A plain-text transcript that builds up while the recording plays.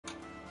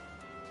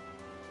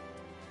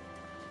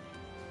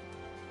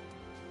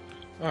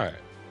Alright,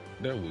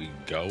 there we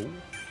go.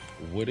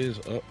 What is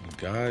up,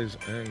 guys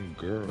and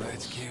Let's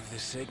girls? give the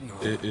signal.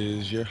 It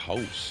is your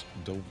host,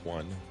 the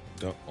one,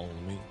 the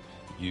only,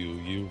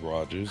 you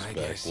Rogers, I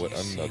back guess with you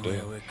see another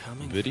where we're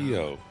coming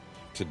video.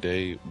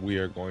 Today, we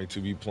are going to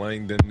be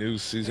playing the new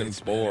Season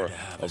It's 4 better to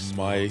have a of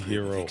small My group of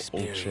Hero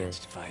Ultra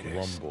experienced fighters.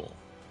 Rumble.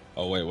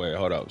 Oh, wait,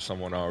 hold up.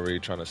 Someone already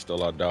trying to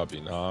steal our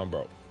Dobby. Nah,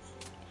 bro.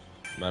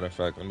 Matter of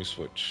fact, let me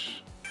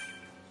switch.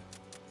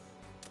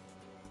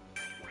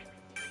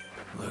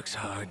 Looks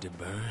hard to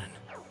burn.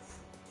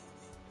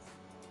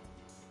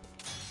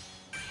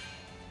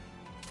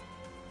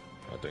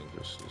 I think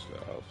this is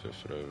the outfit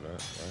for the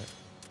event,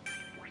 right?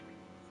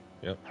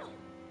 Yep.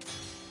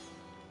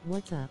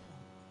 What's up?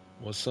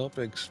 What's up,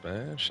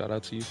 Expand? Shout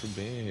out to you for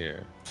being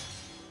here.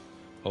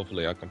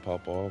 Hopefully I can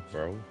pop off,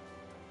 bro.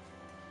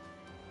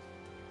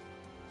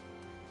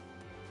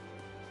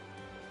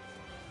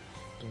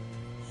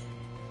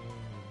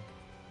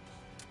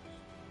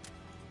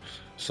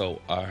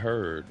 So I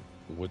heard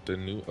with the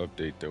new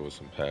update there was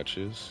some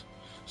patches,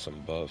 some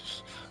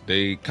buffs.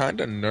 They kind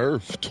of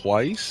nerfed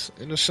twice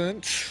in a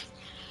sense.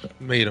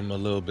 Made him a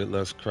little bit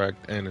less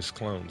cracked and his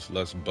clones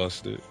less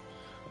busted.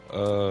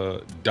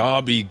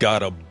 Dobby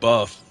got a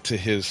buff to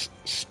his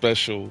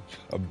special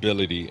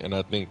ability, and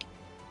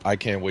I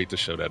can't wait to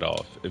show that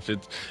off. If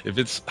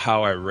it's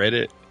how I read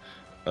it,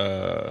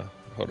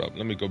 hold up,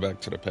 let me go back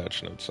to the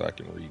patch notes so I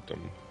can read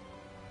them.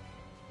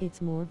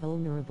 It's more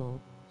vulnerable.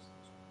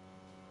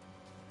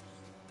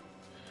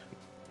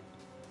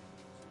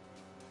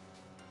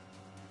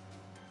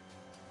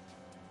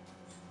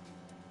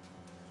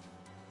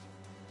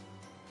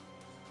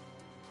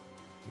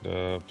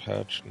 The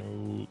patch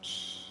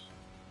notes.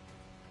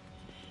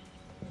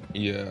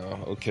 Yeah,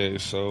 okay,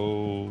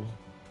 so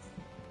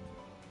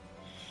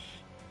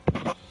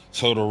the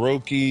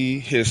Roki,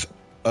 his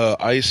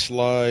ice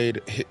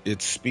slide,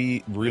 its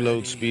speed,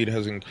 reload speed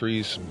has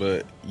increased,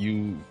 but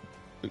you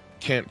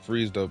can't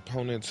freeze the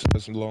opponents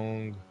as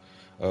long.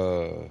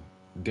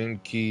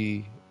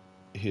 Denki,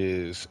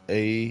 his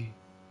A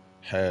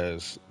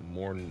has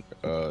more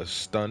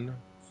stun,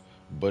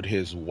 but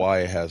his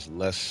Y has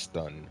less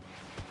stun.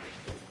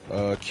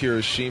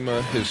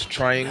 Kirishima, his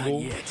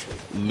triangle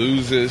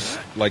loses,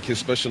 like his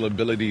special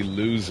ability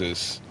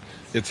loses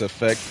its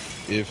effect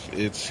if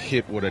it's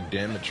hit with a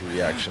damage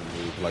reaction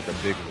move, like a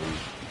big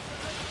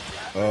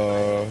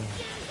move.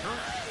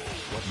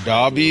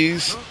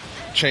 Dobby's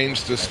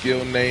changed the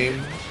skill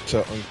name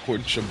to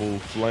Unquenchable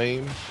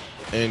Flame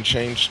and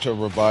changed to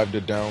Revive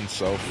the Down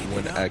Self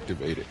when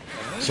activated.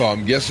 So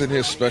I'm guessing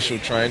his special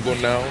triangle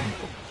now,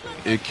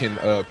 it can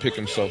pick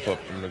himself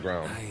up from the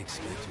ground. I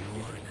expect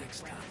more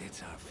next time.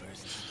 It's our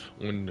first.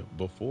 When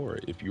before,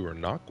 if you were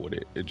knocked with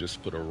it, it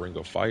just put a ring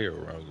of fire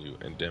around you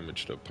and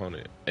damaged the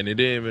opponent. And it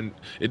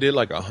did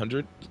like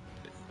 100,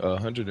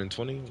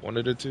 120, one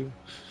of the two.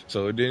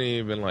 So it didn't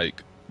even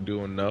like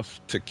do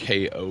enough to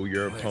KO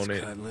your Let's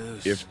opponent cut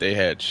loose. if they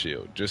had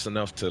shield. Just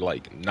enough to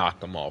like knock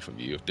them off of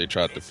you if they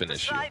tried to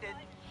finish you.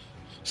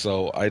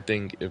 So I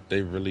think if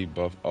they really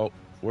buff, oh,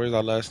 where's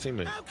our last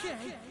teammate? Okay,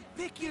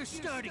 pick your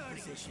starting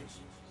position.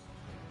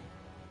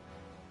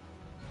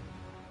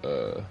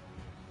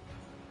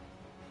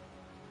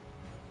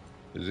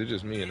 Is it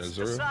just me and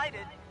Azura?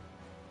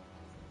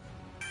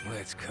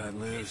 Let's cut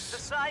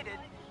loose.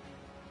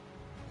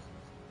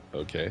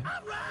 Okay.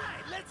 All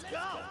right, let's go.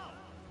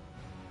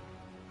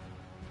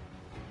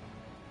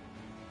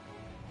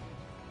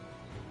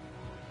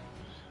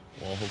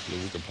 Well, hopefully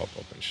we can pop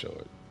up and show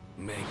it.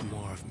 Make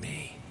more of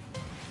me.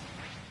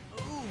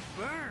 Ooh,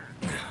 burn.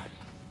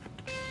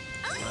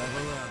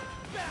 Level up.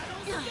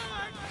 Battle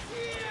start.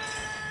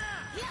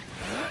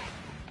 Yeah.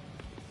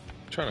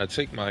 Trying to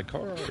take my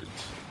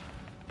cards.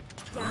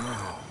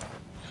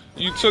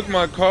 You took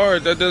my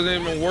card. That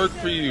doesn't even work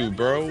for you,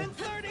 bro.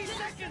 30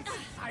 seconds.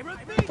 I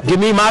repeat. Give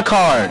me my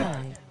card.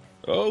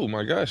 Oh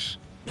my gosh.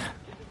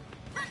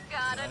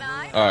 Got an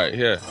eye? Alright,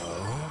 here.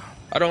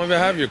 I don't even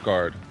have your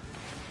card.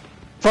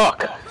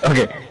 Fuck.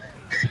 Okay.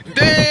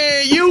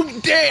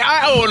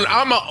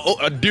 I'm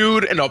a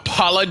dude, an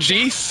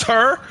apology,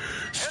 sir.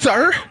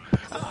 Sir?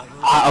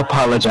 I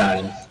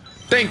apologize.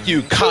 Thank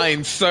you,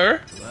 kind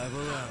sir.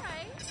 Level up.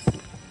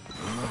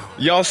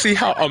 Y'all see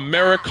how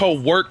America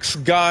works,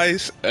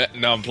 guys?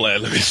 No, I'm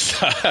playing. Let me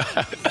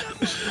stop.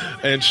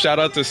 And shout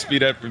out to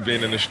Speedette for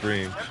being in the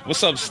stream.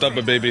 What's up,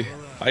 Stubba baby?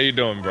 How you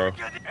doing, bro?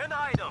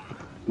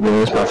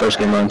 Yeah, it's my first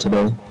game on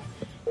today.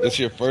 It's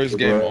your first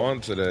game on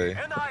today.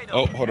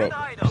 Oh, hold up.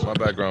 My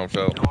background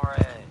fell.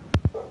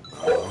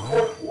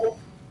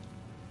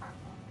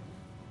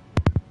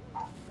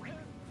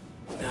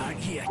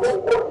 Not yet.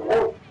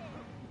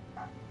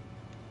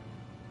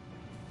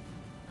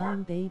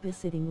 I'm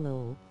babysitting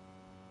lol.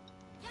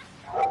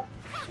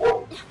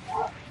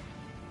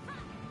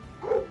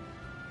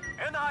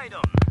 An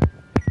item.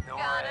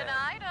 Got an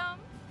item.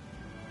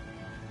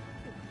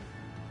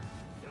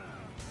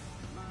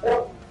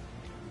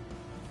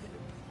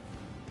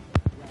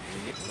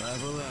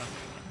 Level up.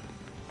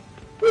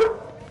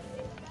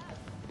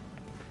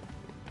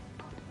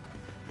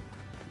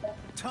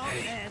 Tom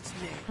Hanks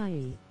name.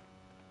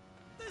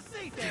 Hi. The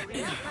safe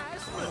area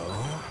has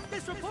moved.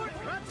 This report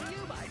brought to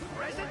you by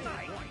Present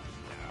Night.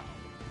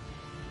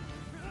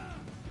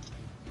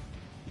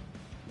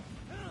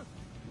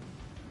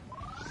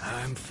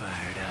 I'm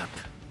fired up.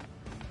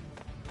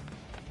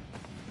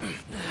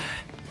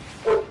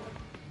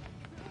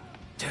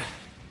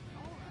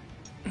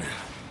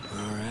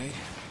 All right.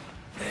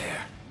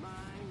 There.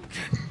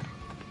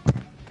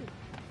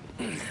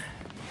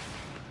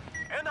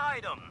 An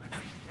item.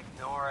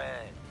 Ignore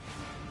it.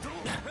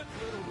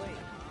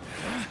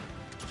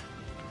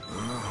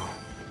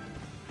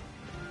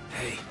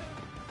 Hey,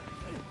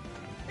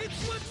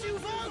 It's what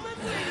you've all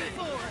been waiting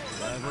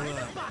for. Level Behind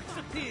the up. box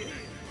appears.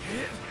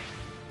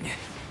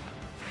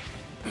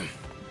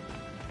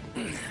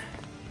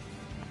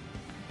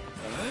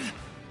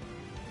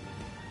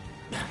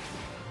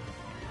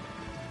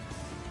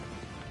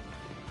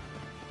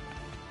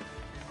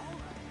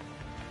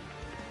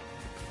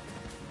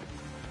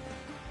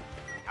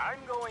 I'm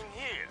going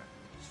here.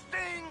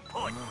 Staying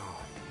put.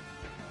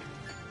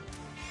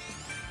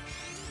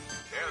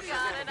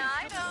 Got an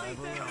item.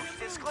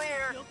 Coast is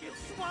clear. You'll get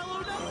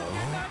swallowed up if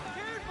you're not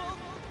careful.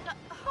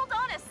 Hold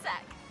on a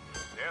sec.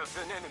 There's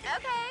an enemy.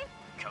 Okay.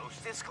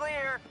 Coast is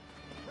clear.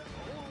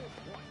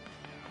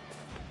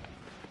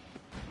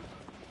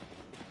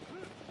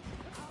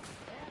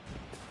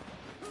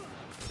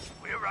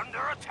 We're under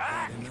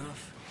attack.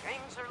 enough.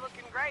 Things are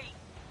looking great.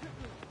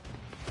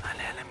 An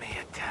enemy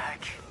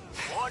attack.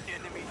 One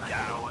enemy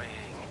down.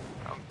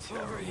 I'm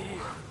terrible.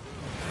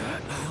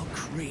 I'll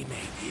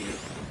cremate you.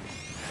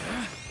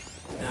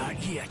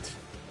 Not yet.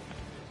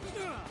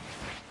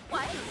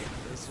 What?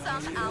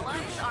 Some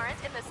allies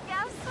aren't in the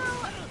scouts, so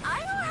I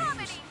don't have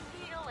any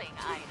healing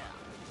items.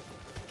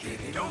 Get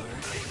it Don't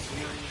over.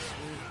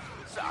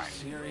 Sorry.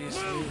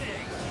 Seriously?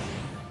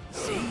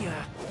 See ya.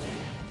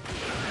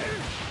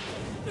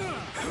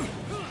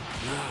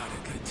 Not a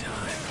good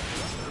time.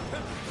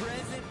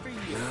 Present for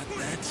you. Not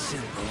that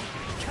simple.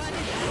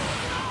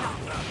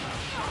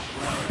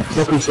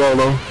 Fucking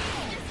solo.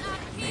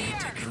 Need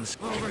to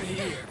over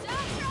here.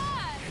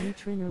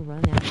 Neutron or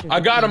run after I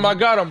the got him. king. I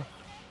got him.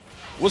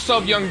 What's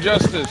up, Young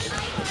Justice?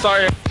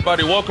 Sorry,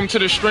 everybody. Welcome to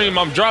the stream.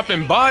 I'm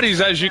dropping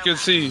bodies, as you can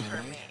see.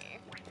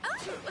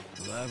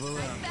 Level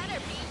up. Better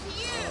be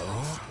you.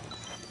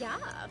 Yeah.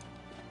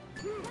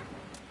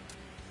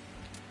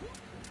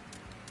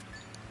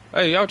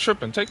 Hey, y'all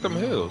tripping. Take them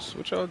hills.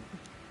 What y'all...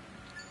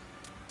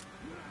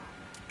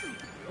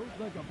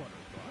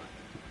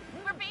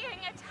 We're being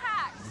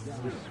attacked.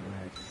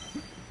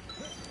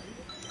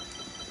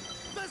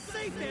 The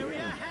safe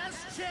area has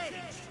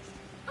changed.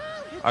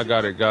 I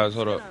got it, guys.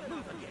 Hold up.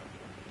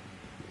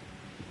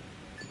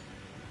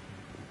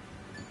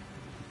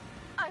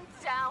 I'm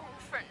down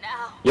for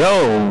now.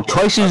 Yo,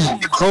 Twice's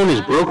clone is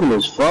broken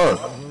as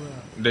fuck.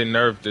 They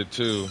nerfed it,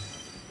 too.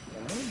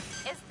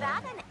 Is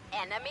that an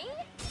enemy?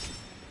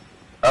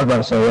 I was about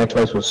to say, that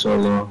Twice was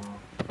solo.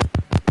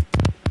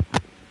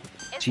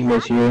 Is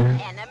Teammates that here. an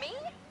enemy?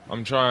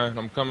 I'm trying.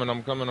 I'm coming.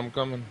 I'm coming. I'm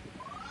coming.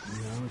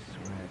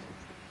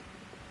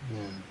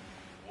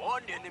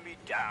 One enemy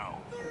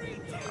down.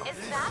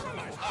 Is that an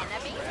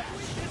enemy?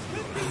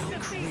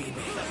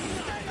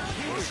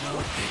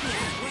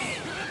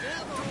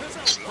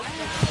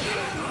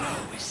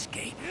 No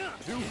escape.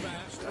 Too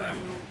fast.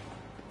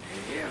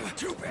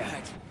 Too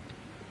bad.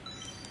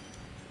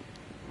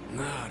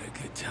 Not a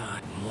good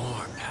time.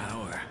 More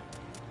power.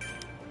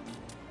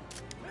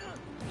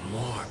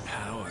 More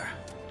power.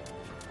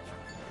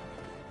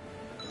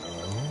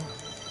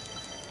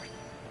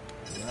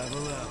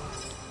 Level up.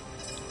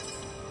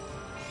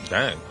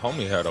 Dang,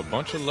 homie had a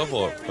bunch of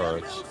level up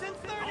cards. Arrows in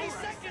 30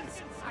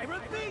 seconds. I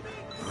repeat,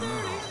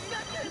 30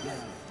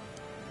 seconds.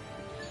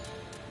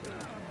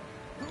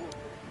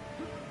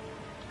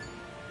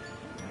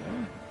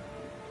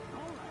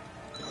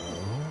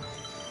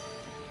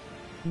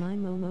 My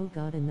Momo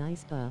got a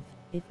nice buff.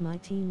 If my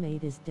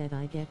teammate is dead,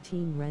 I get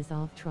team res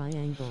off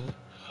triangle.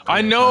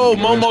 I know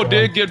Momo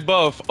did get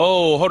buff.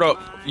 Oh, hold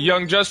up.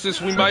 Young Justice,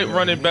 we might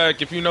run it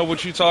back if you know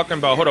what you're talking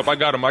about. Hold up, I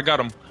got him. I got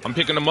him. I'm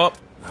picking him up.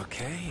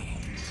 Okay.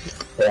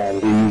 Yeah,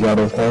 do you got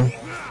okay?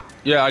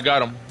 Yeah, I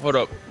got him. Hold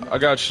up. I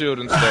got shield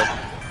and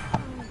stuff.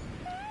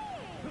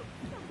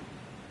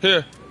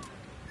 Here.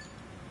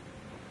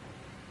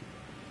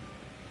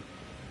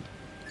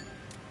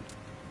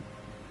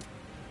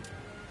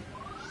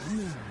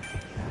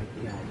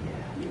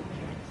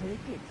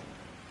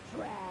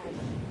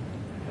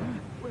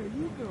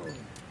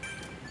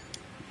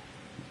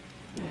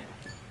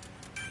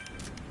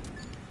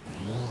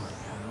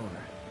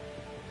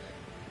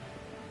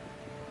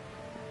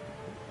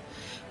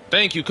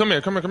 Thank you. Come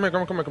here. Come here. Come here.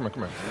 Come here. Come here. Come here.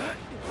 Come here.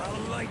 I'll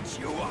light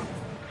you up.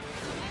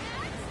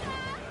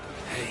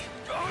 Hey.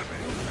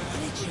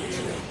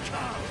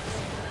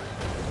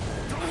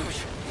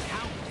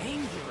 How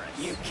dangerous.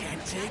 You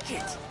can't take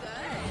it.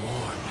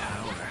 More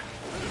power.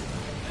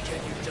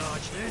 Can you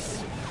dodge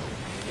this?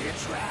 You're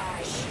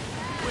trash.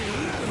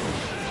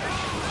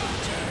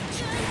 Turn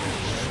to me.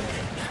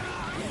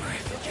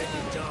 Can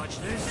you dodge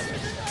this?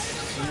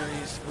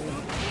 Seriously?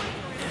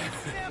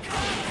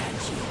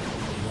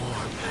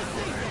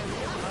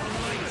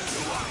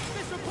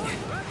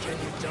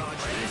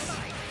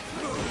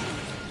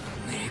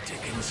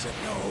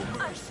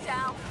 I'm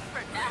down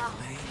for now.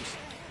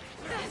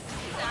 This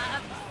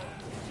sucks.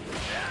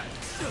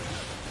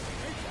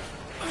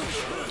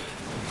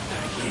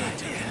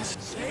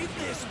 Save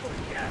this for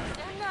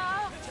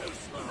Enough.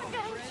 I'm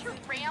going to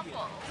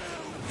ramble.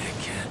 It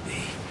can't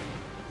be.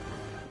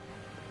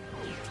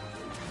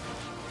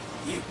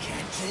 You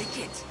can't take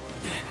it.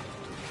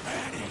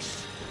 Vanish.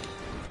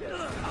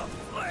 Pillar of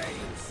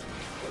flames.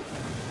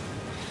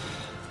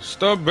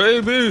 Stop,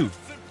 baby.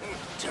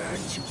 Turn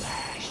to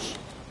ash.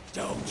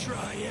 Don't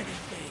try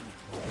anything.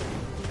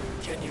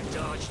 Can you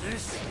dodge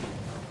this?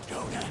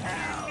 Go to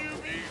hell.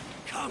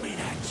 Coming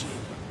at you.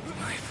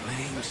 My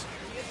flames.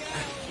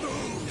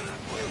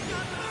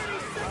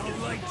 I'll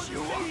light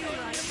you up.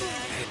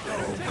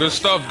 Good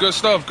stuff, good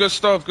stuff, good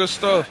stuff, good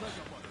stuff.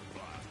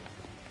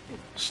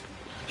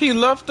 He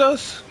left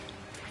us?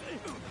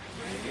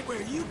 Where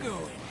are you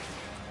going?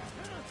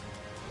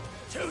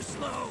 Too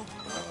slow.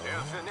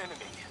 There's an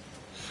enemy.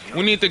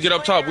 We need to get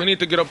up top. We need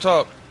to get up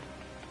top.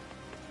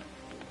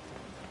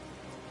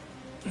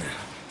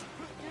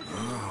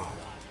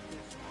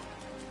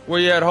 Where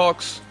you at,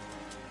 Hawks?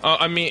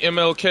 I mean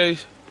MLK.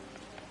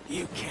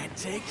 You can't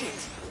take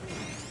it.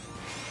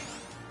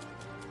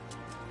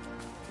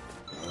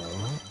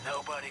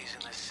 Nobody's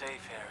in the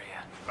safe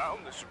area.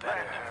 Found the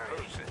spread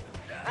person.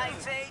 I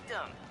saved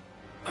them.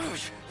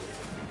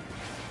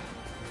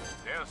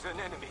 There's an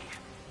enemy.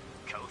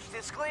 Coast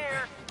is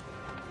clear.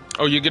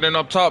 Oh, you getting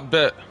up top,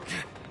 bet.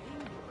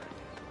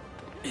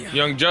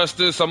 Young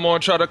Justice, I'm gonna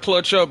try to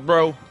clutch up,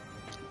 bro.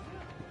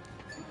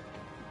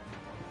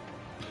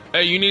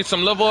 Hey, you need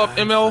some level up,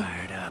 ML?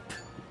 Fired up.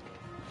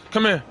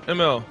 Come here,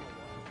 ML.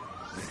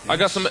 I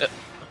got some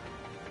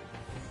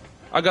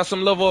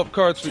level up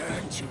cards.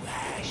 Turn to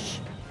ash.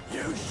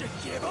 You should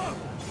give up.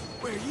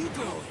 Where you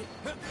going?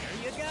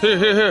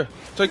 Here.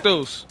 Take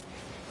those.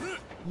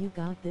 You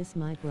got this,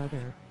 my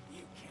brother.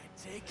 You can't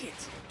take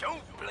it.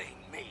 Don't blame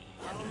me.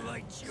 I'll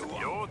light you up.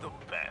 You're the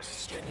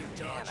best. Can you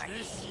dodge And I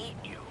this? hate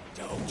you.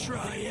 Don't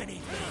try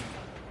anything.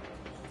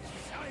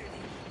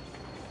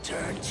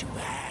 Turn to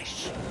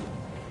ash.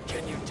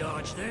 Can you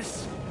dodge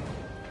this?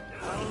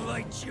 I'll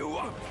light you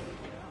up.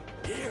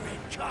 Here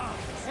it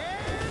comes.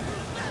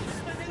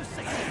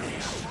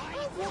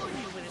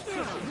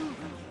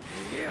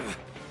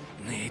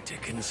 Need to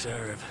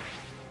conserve.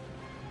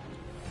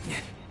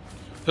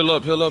 Heal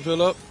up.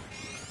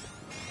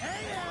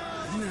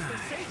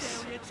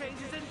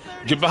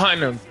 Get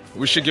behind them.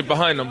 We should get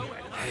behind them.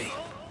 Hey.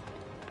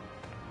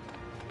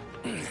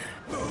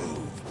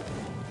 Move.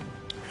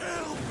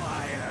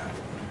 Hellfire.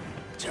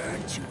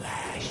 Turn to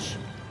ash.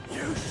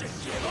 You should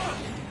give up.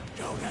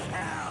 Go to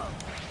hell.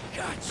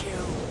 Got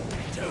you.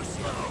 Too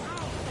slow.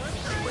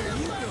 Where are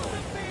you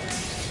going?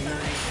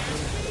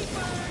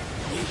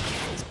 You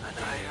can't. An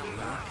item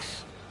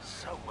box.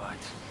 So what?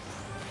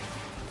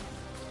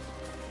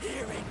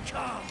 Here it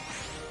comes.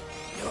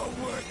 You're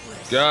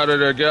worthless. Get out of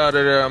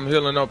there. I'm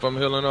healing up. Some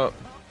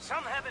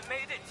haven't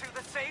made it to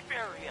the safe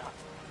area.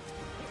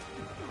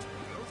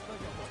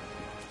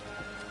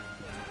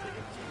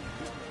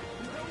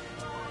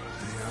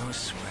 No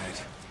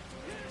sweat.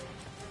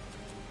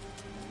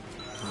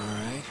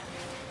 Alright.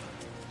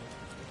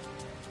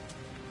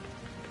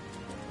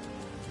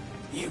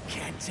 You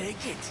can't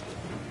take it.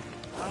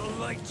 I'll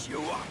light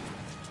you up.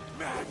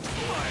 Match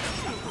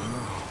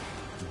fire.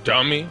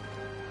 Dummy.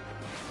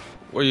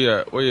 Where you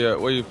at? Where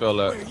you fell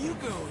at? Where you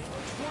going?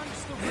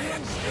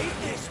 Man,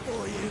 save this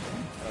for you.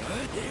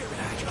 Here I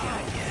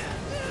got ya.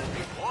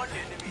 One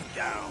enemy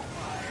down.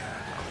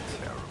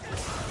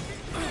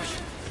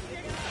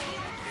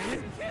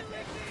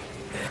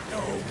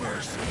 No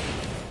mercy.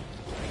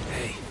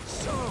 Hey,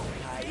 so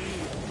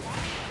naive.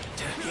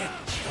 To get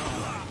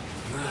charmed.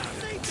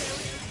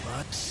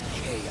 What's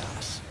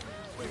chaos?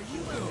 Where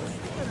you going?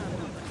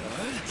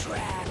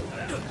 Trap.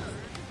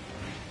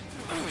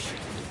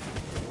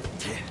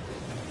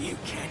 You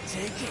can't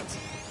take it.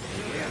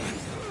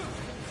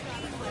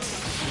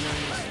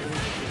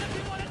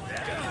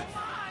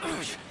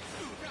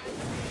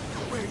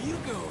 Where you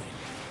going?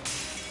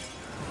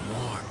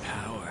 More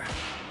power.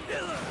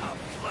 Pillar of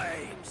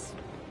flames.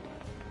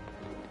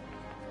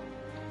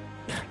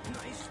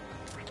 Nice.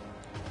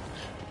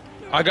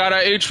 I got an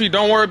HP.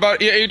 Don't worry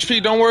about your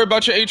HP. Don't worry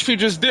about your HP.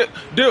 Just dip,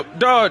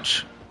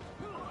 dodge.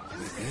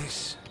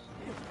 This.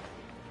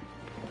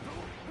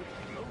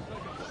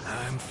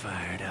 I'm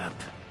fired up.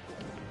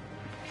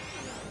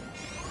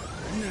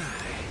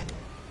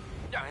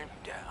 I'm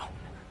down.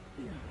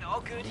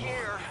 All good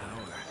here.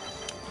 Power.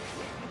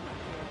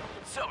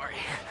 Sorry.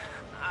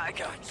 I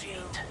got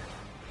beat.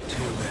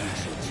 Too bad.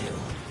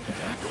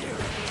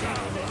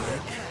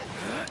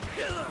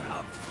 Pillar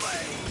of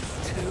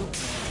flames. Too bad.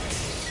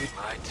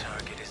 My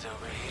target is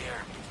over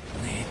here.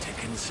 Need to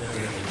conserve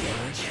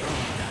damage.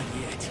 Not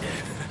yet.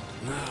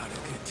 Not a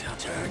good time.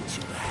 Turn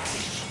to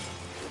ash.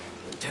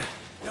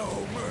 No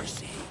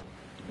mercy.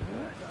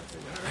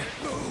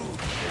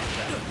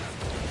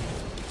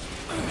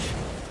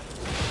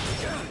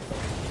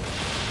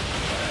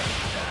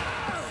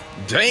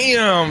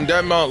 Damn,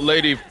 that Mount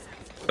Lady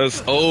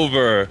us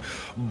over.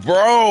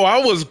 Bro, I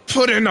was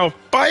put in a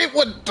fight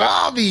with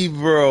Dobby,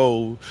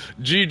 bro.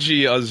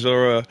 GG,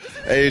 Azura.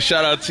 Hey,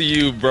 shout out to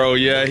you, bro.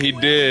 Yeah, he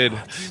did.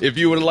 If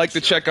you would like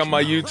to check out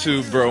my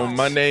YouTube, bro,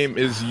 my name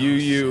is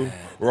Yu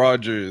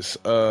Rogers.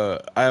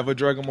 I have a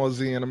Dragon Ball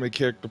Z anime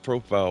character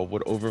profile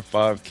with over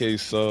 5K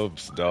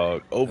subs,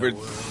 dog. Over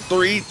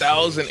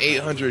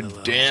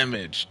 3,800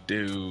 damage,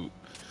 dude.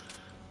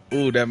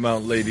 Ooh, that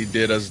Mount Lady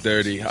did us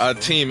dirty. Our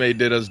teammate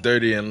did us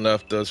dirty and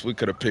left us. We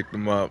could have picked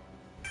him up.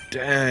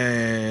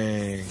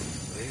 Dang.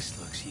 This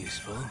looks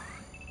useful.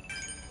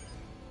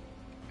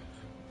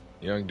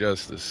 Young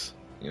Justice.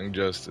 Young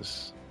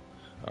Justice.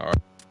 Alright.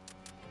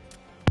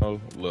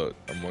 Oh, look,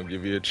 I'm gonna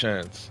give you a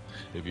chance.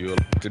 If you would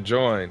like to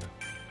join,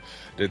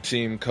 the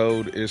team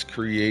code is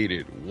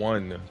created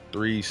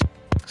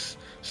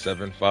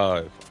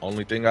 13675.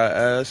 Only thing I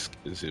ask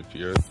is if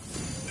you're.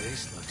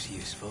 This looks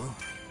useful.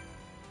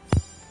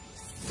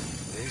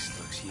 This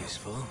looks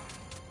useful.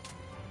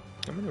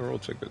 How many roll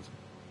tickets?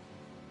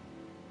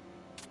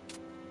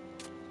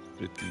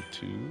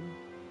 52.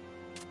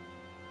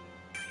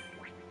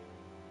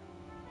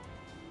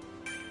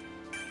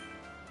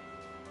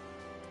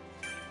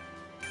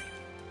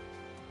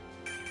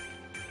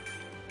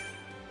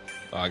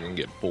 I can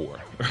get 4.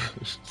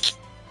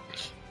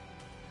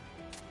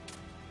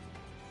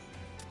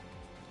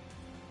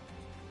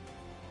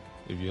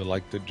 If you'd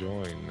like to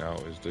join, now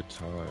is the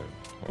time.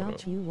 Hold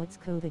Got you. What's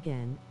code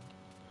again?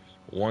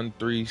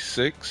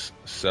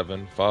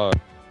 13675.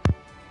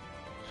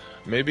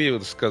 Maybe it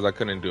was because I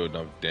couldn't do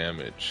enough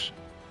damage.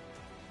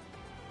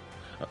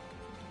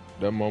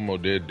 That Momo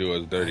did do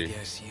us I dirty.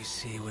 guess you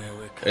see where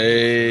we're coming.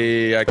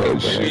 Hey, I can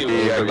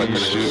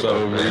shoot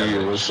over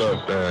you. What's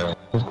up, man?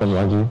 What's going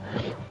on, G?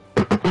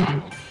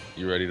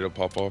 You ready to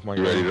pop off, my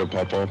You guy? ready to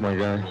pop off, my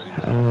guy?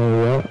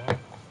 Yeah.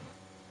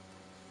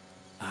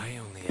 I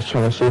only Just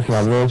trying to see if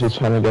my man's just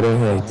trying to get in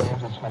here, but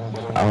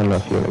I don't know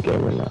if you're in the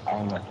game or not.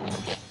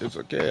 It's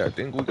okay. I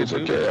think we can It's do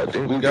okay. I this.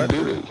 think we can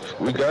do this.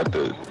 We got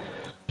this.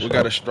 We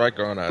got a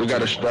striker on our We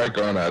got a team.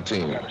 striker on our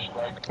team.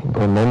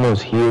 But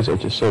Momo's heels are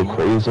just so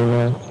crazy,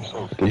 man.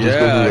 They just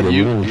Yeah, give you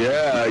you- what it means.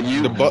 Yeah,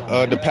 you.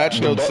 The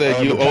patch note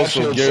said you the patch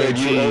also note said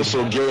you guaranteed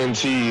also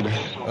guaranteed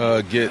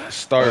get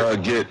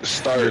start get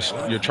start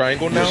your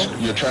triangle now.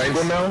 your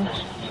triangle now.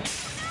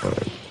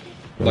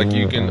 Like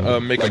you can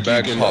make a Like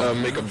back you pop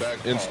can make a back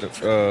instant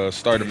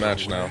start a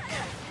match now.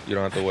 You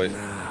don't have to wait.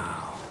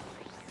 now.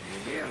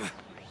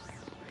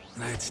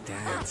 Let's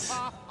dance.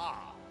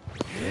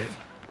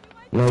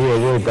 No,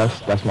 yeah,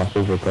 that's my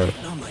favorite part.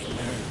 On my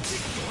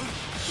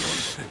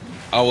nerves.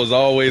 I was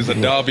always a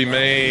Dobby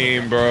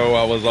main, bro.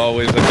 I was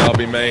always a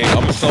Dobby main.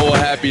 I'm so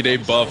happy they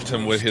buffed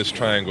him with his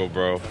triangle,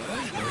 bro.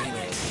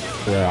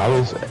 Yeah, I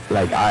was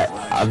like,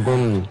 I've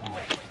been,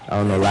 I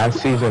don't know, last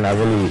season I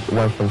really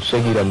went from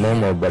Shiggy to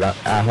Momo, but at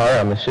heart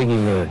I'm a Shiggy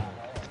man.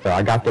 So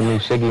I got the new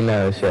Shiggy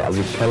now and shit. I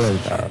was killing.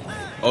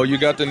 Oh, you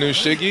got the new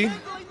Shiggy?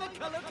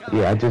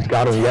 Yeah, I just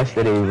got him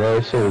yesterday, bro.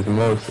 This shit was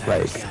most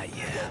like,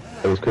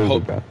 it was crazy,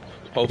 bro.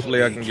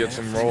 Hopefully I can get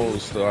some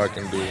rolls so I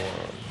can do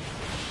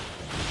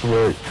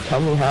Well, tell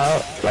me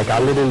how, like I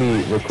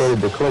literally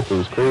recorded the clip, it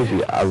was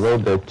crazy. I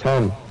rolled the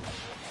 10,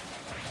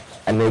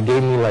 and they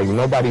gave me like,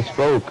 nobody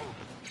spoke.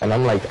 And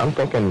I'm like, I'm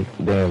thinking,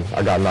 damn,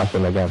 I got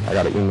nothing again. I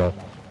got an email.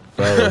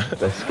 So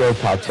the skill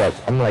pops up.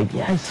 I'm like,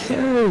 yes,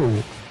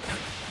 sir.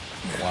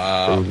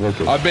 Wow. It was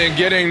wicked. I've been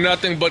getting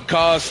nothing but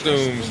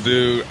costumes,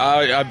 dude.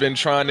 I've been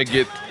trying to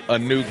get a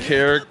new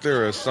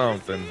character or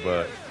something,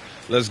 but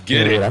let's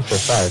get Yeah, it.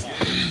 that's a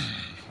fact.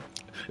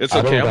 It's I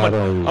okay. don't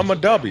got, I'm a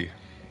Dobby.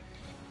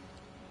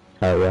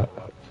 Oh, yeah.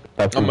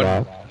 That's I'm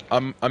a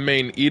I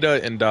main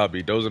Ida and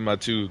Dobby. Those are my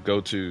two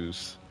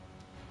go-tos.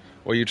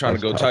 Or you trying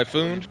to go That's tough.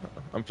 Typhoon?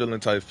 I'm feeling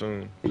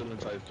Typhoon.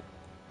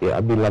 Yeah,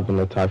 I be loving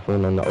the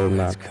Typhoon on the old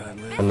map.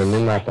 On the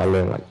new map, I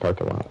learn like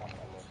parking lot.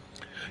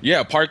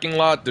 Yeah, parking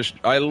lot.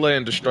 I lay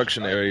in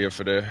destruction area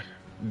for there.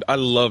 I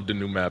love the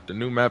new map. The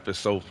new map is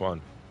so fun.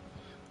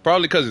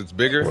 Probably because it's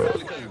bigger,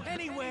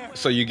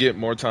 so you get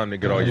more time to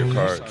get all your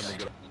cards.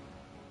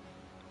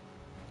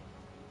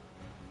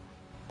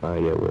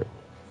 Yeah, we're...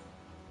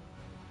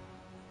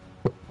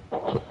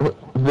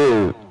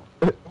 Dude,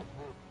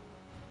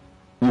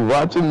 you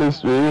watching the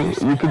stream?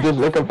 You could just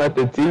look up at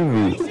the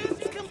TV.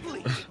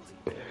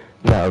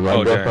 Nah, my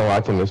Oh, girlfriend damn.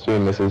 watching the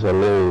stream. This is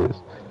hilarious.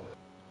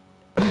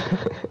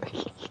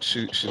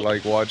 She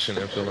like watching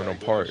and feeling a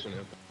part.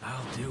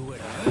 I'll do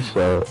what I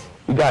So,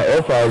 you got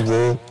AirPods,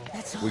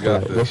 dude. We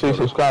got Make this. sure you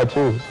subscribe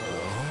too.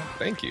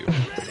 Thank you.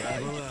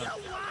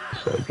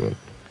 So good.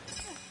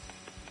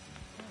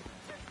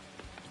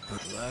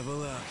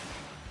 level up.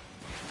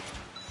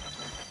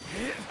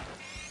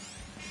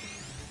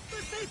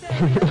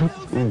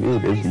 Ooh,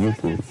 this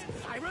YouTube.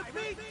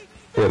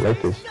 Yeah,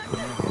 like this.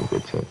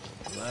 Good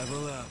chance.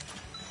 Level up.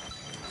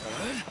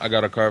 I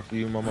got a card for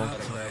you, Mama. I'll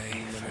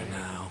play for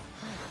now.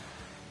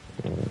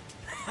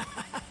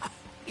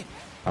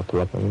 I'll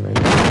pull up on you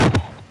right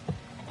now.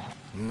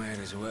 Might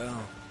as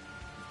well.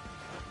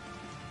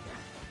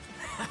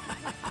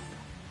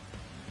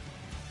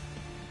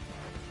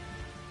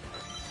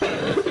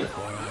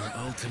 For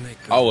our ultimate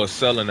I goal. was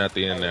selling at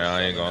the end there.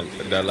 I ain't gonna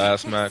that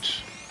last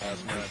match.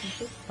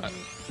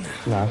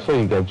 Nah, I saw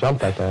you get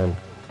jumped at the end.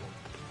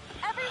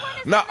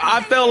 No,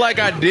 I felt like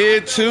I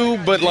did too,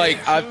 but like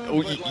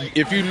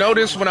if you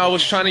notice when I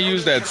was trying to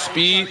use that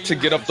speed to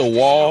get up the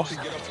wall,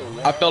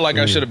 I felt like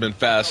I should have been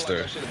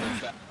faster.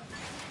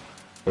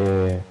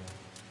 Yeah.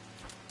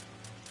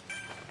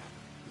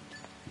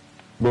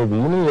 Baby,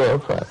 you need your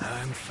upfront.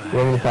 I'm You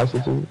want me to fine. pass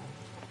it to you?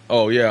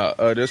 Oh yeah,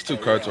 there's 2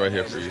 cards right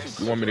here for you.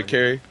 You want me to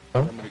carry?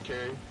 Huh?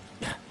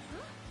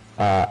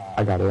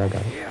 I got it.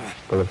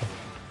 Go with it.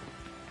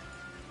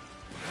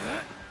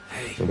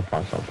 Need to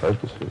find some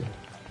purpose for you.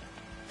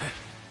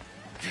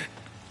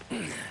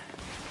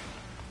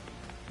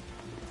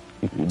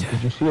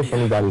 Did you see if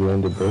anybody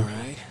landed All there?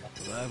 right.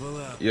 Level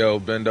up. Yo,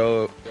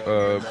 Bendo,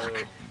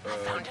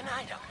 Found an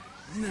item.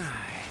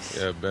 Nice.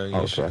 yeah, Ben, you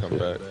Okay, should I come see.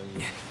 back.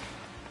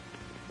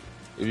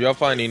 If y'all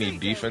find any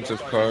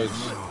defensive cards,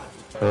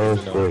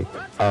 Perfect.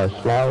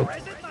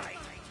 Slide.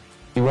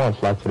 You want to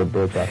slide to the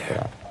bridge after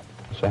that.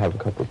 I should have a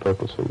couple of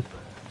purples for you.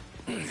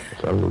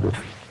 So I'm gonna do.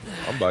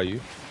 I'm by you.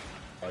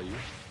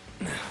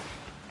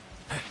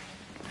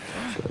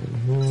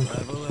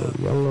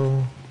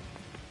 Yellow.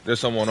 There's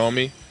someone on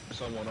me.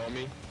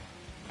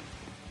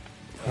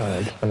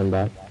 Alright, spinning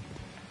back.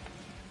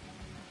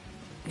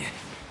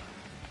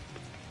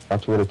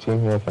 Got you with a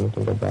team here if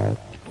anything goes bad.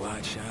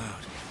 Watch out.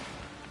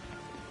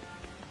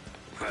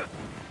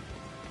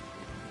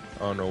 I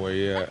don't know where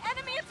you at.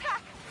 Enemy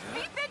attack!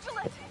 Be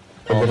vigilant!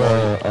 Is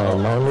it a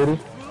mountain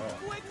lady?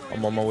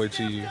 I'm on my way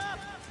to you.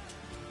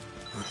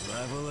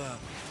 Level up.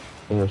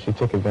 Yeah, she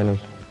took advantage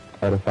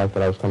of the fact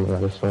that I was coming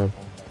out of swim.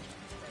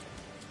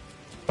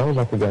 As long as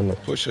I could get in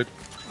it. Push it.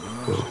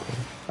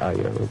 Ah,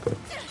 yeah, we're good.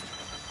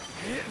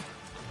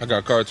 I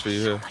got cards for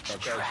you here.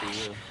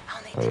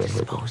 Oh, yeah,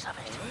 we're good.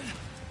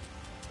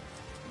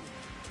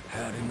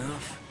 Had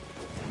enough?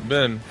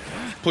 Ben,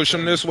 push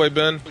him this way,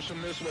 Ben.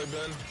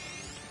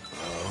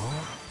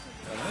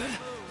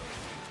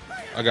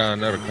 I got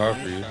another card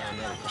for you.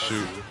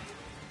 Shoot.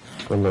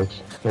 Good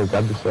looks. Hey,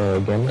 grab this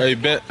again. Hey,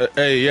 Ben.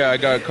 Hey, yeah, I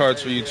got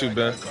cards for you too,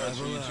 Ben.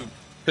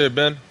 Here,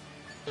 Ben.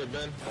 Can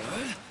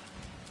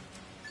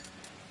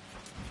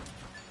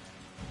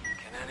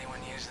anyone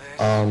use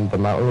this? The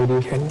mountain lady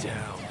is Get coming.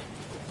 down.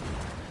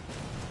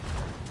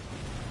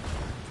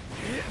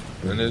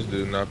 And this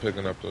dude not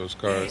picking up those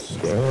cards.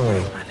 Damn.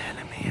 An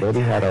enemy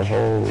Brody had a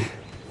whole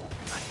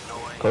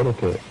Kodo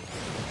kit.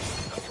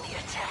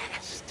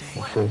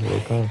 Shit, here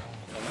it comes.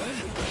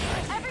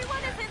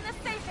 Everyone is in the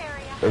safe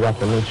area. They got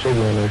the new sugar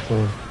in their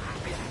team.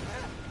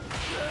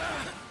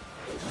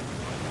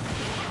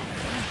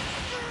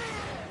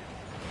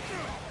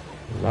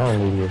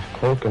 Mountain lady is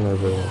cooking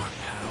over there.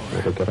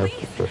 Gotta get up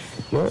to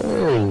this. Yo!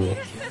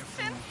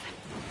 Resistance!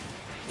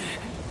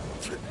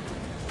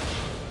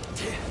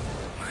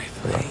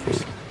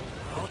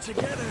 all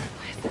together.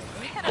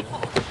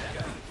 Pitiful.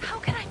 How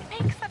can I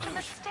make such a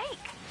mistake?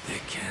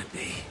 It can't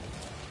be.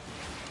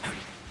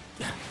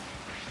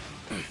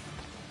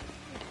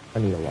 I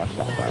need to watch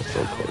that back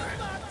real quick.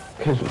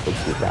 Cause we could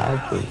see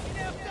that.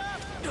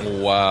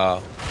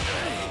 Wow.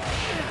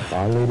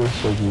 Mountain lady,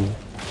 Shiggy.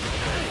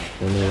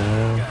 And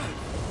then,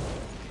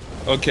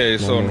 Okay,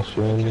 so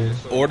Shirley. in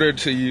order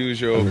to use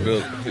your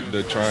ability,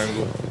 the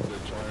triangle.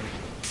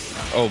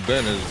 Oh,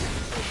 Ben is.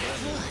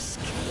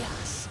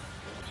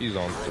 He's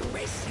on.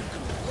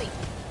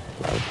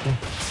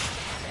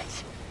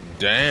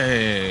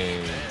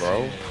 Dang,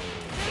 bro.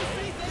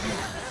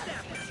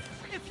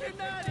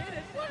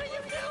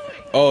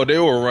 Oh, they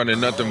were running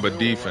nothing but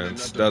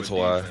defense. That's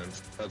why.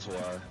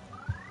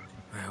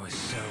 I was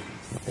so...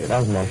 Yeah, that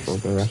was my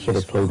fault, man. I should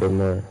have played it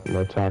more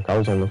attack. I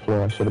was on the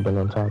floor. I should have been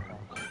on top.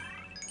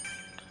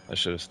 I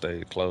should have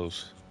stayed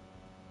close.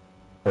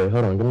 Hey,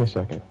 hold on. Give me a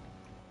second.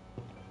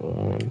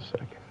 1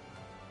 second.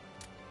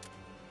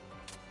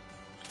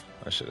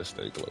 I should have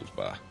stayed close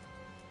by.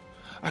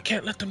 I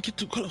can't let them get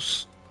too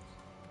close.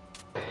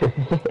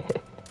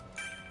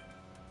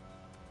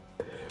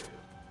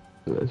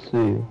 Let's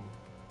see.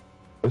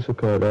 What's it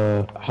called?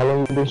 How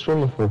long you been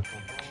streaming for?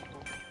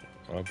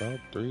 About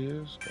 3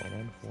 years, going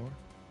on 4.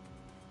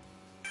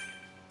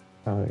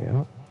 Oh,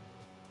 yeah.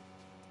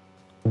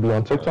 You be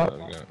on TikTok?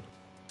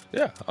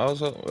 Yeah, I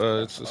was.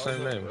 It's the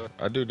same name.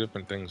 I do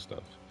different things,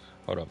 stuff.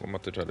 Hold up, I'm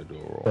about to try to do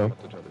a roll.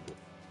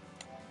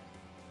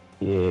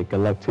 Yeah, good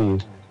luck to you.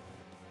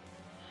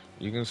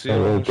 You can see. Hey,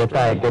 it on get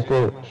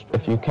the,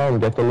 if you can,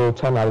 get the little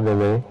 10 out of the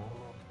way,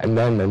 and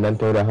then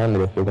throw the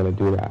 100 if you're gonna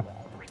do that.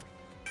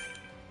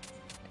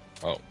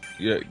 Oh,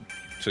 yeah,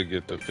 to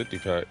get the 50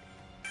 pack.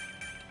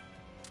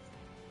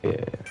 Yeah.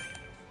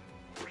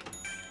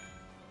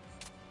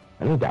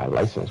 I need that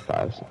license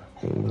pass.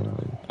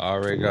 I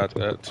already got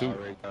that too.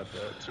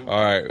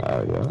 All right,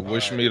 Yeah.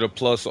 wish me the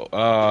plus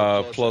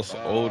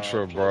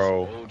ultra,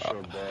 bro.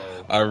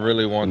 I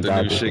really want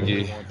the new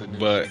Shiggy,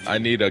 but I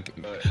need a.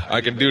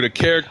 I can do the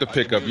character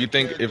pickup. You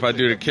think if I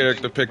do the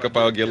character pickup,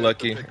 I'll get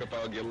lucky?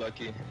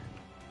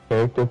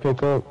 Character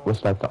pickup?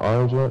 What's that, the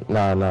orange one?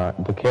 Nah.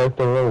 The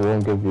character roll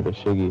won't give you the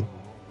Shiggy.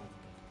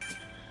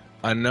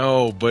 I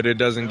know, but it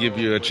doesn't give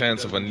you a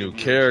chance of a new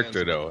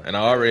character though, and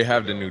I already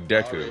have the new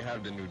Deku.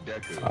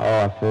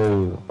 Oh, I feel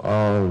you.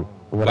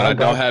 What But I don't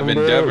got have from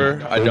there,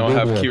 Endeavor, I they don't gave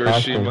have me a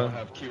costume.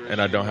 Kirishima, and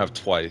I don't have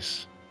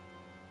Twice.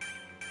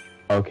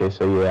 Okay,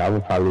 so yeah, I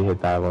would probably hit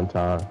that one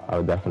time. I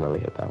would definitely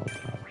hit that one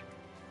time.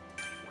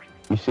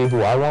 You see,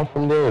 who I want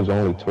from there is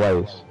only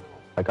Twice.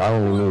 Like, I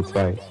only need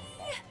Twice.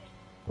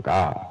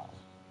 God.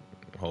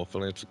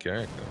 Hopefully it's a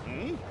character.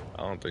 I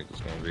don't think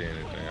it's gonna be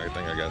anything. I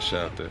think I got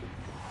shafted.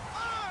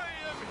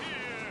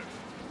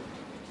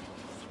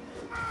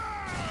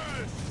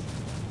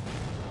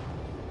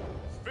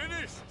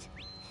 Finished.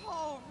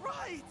 All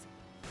right.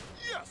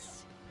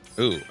 Yes.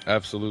 Ooh,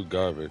 absolute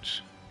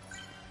garbage.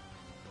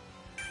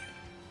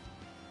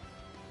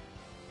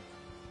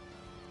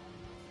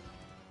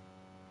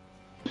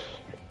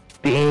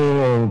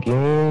 Damn,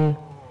 game.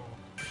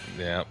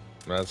 Yeah,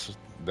 that's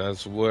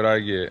what I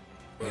get.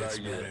 It's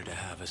better to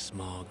have a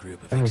small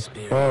group of That's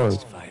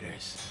experienced fun.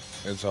 fighters.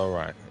 It's all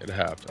right. It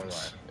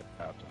happens.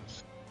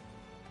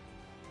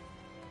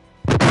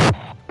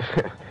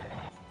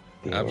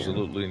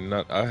 Absolutely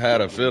not. I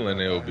had a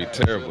feeling it would be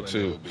terrible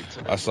too.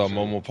 I saw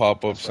Momo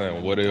pop up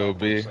saying what it would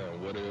be. Wait,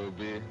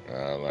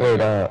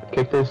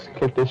 kick this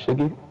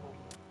Shiggy.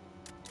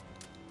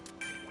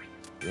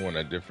 We want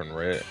a different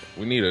red.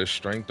 We need a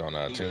strength on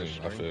our team,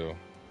 I feel.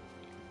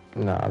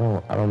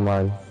 Nah, I don't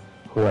mind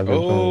whoever.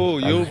 Oh,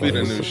 joins. you'll be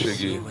the new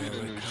Shiggy.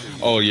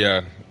 Oh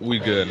yeah, we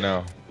good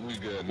now.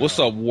 What's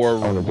up, War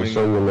Wing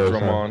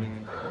Drummond?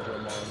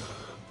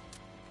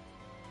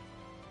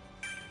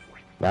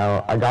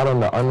 Now, I got on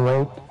the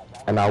unranked,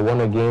 and I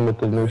won a game with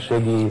the new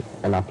Shiggy,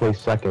 and I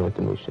placed second with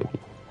the new Shiggy.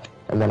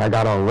 And then I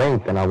got on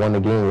ranked, and I won a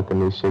game with the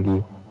new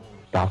Shiggy.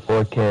 Got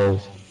 4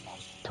 kills,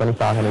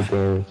 2,500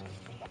 games.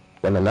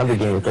 Then another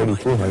game with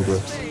 3,200.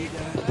 This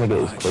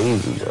nigga is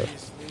crazy, bro.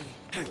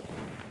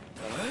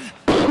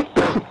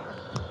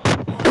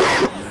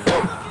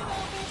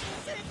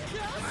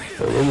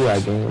 Hey, where you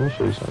at, game? Let me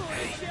show you something.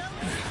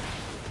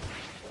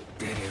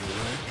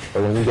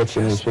 But when you get to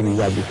the new Shiggy, you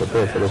gotta be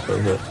prepared for this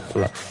right here.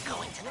 Pull up.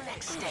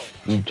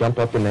 You jump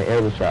up in the air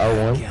with your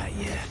R1.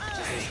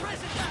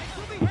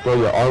 You throw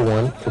your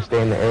R1 to stay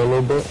in the air a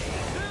little bit,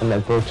 and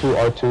then throw 2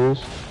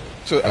 R2s.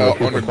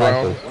 To on the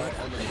ground.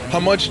 How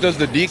much does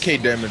the DK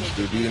damage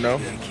do? Do you know?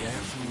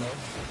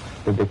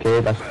 The decay,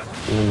 that's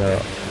the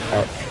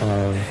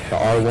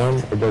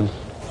R1.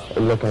 It's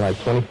looking like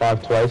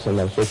 25 twice and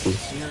then 50,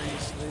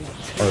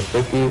 or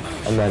 50,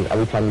 and then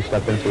every time you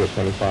step into it,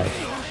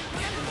 25.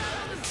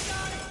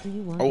 Do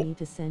you want me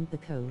to send the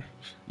code?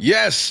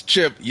 Yes,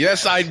 Chip.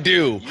 Yes, I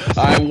do.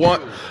 I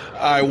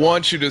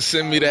want you to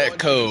send me that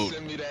code.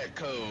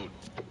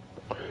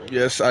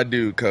 Yes, I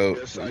do,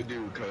 Code.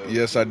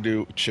 Yes, I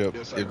do, Chip.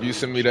 If you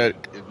send me that,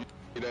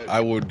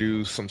 I will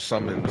do some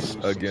summons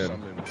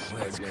again.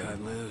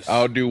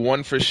 I'll do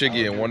one for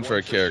Shiggy and one for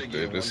a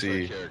character to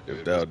see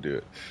if they'll do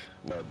it.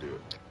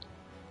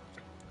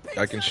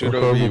 I can shoot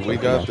over you. We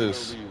got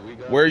this.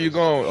 Where are you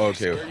going?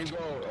 Okay.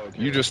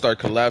 You just start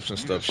collapsing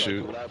stuff,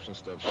 shoot.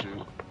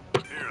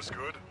 Here's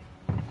good.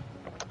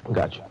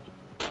 Gotcha.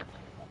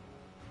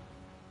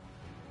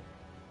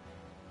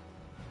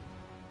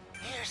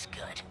 Here's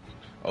good.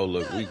 Oh,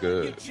 look, we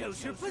good.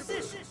 Chose your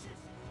position.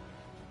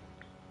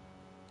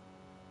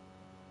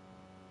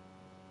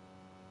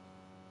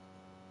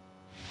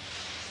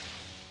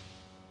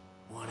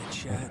 Want to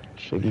chat?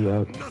 Shiggy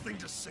out. Nothing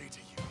to say to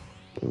you.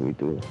 What do we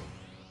do?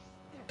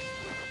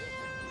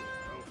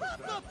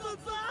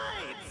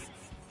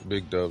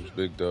 Big dubs,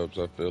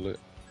 I feel it.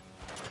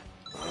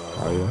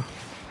 Oh, yeah?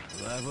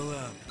 Level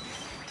up.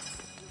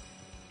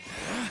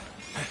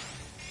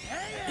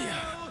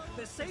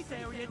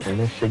 And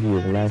this Shiggy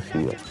is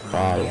nasty.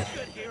 Fire.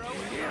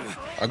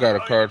 I got a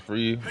card for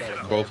you,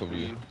 both of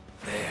you.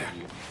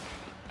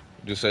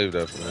 Just save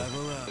that for me.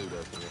 Level up.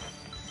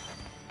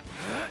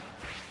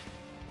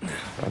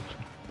 Gotcha.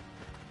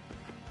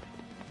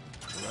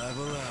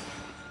 Level up.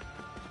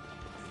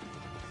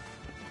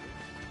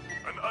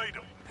 An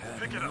item.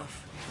 Pick it up.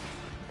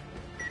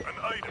 An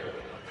item.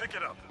 Pick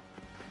it up.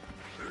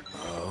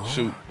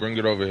 Shoot, bring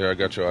it over here. I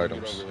got your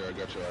items.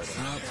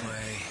 I'll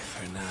play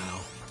for now.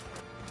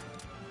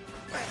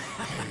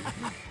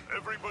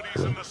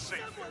 Everybody's in the safe.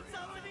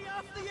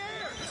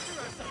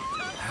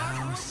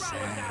 How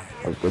sad.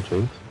 That's good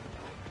choice.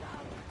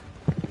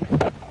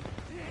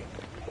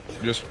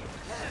 Just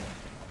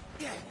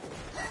An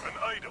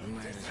item.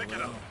 Pick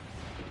it up.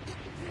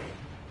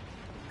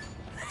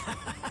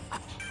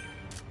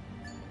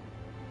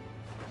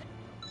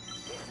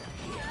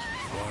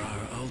 For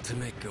our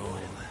ultimate goal.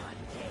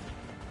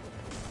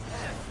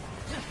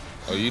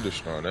 oh, you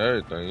destroying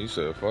everything. You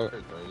said fuck.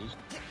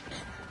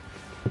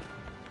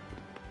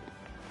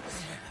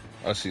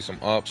 I see some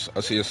ops.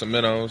 I see a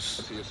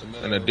Cementos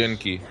and a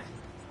Denki.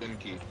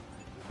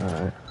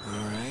 Alright.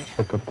 Alright.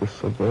 Pick up this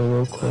Sabir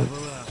real quick.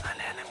 Level up.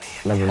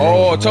 Never mind.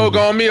 Oh, a Toga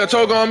on me. A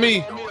Toga on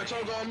me.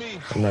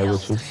 I'm not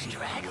with you.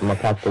 I'm gonna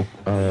pop the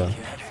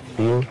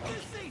heal.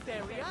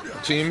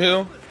 Team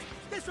Hill.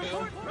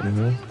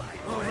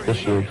 Just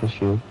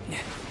shield.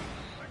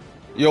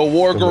 Yo,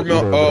 War, There's an eater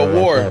over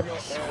there War. right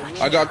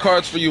there. I got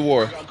cards for you,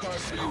 War.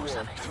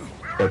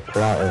 They're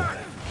plotting.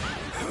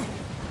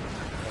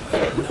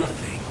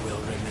 Nothing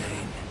will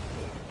remain.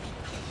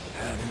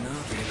 Had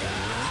enough.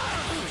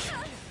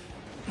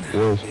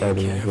 War's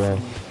fighting as well.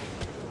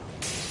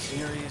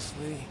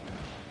 Seriously?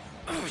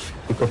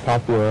 You could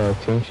pop your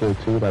team shield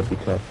too, that'd be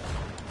tough.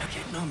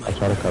 Getting on my I'll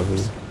try to cover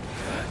you.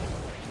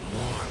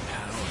 More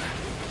power.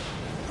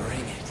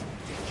 Bring it.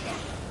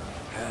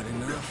 Had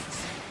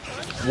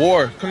enough.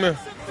 War, come here.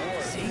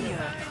 See ya.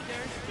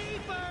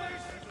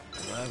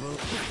 Level.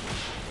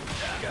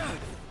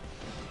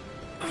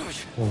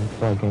 Oh,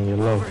 fucking, you're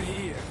low. Over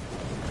here.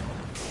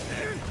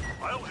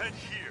 I'll head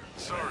here.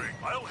 Sorry,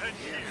 I'll head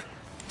here.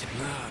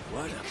 God,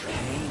 what a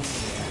pain in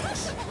the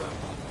ass.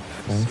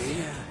 Okay. See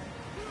ya.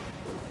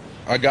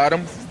 I got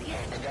him.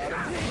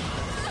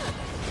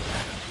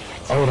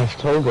 Oh, that's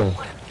Toga.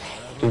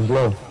 He's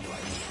low.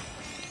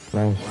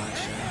 Nice.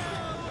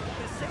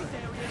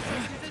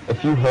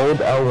 If you hold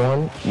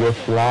L1, you'll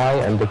fly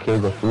and decay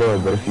the floor,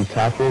 but if you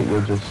tap it,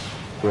 you'll just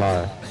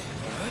fly.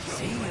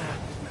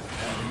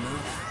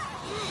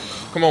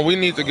 Come on, we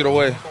need to get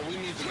away.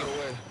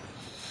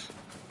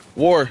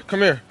 War,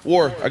 come here.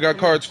 War, I got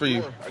cards for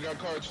you.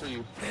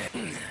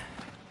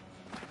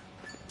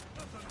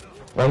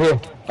 Right here.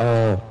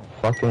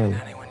 Fucking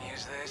Anyone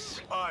use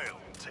this? I'll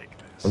take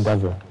this.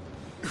 Endeavor.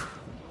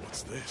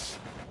 What's this?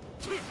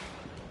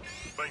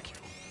 Thank you.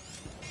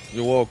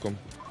 You're welcome.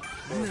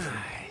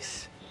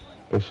 Nice.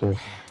 For sure.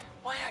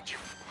 Why aren't you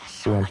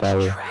You want that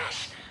way.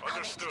 trash? I need to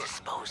Understood.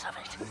 dispose of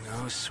it.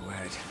 No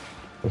sweat.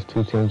 There's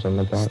 2 teams on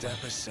the back.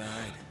 Step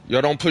aside.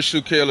 Y'all don't push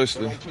too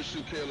carelessly.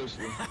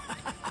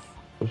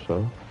 For sure.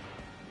 An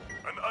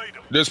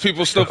item. There's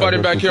people still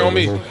fighting back here on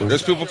me.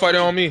 There's people fighting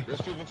on me.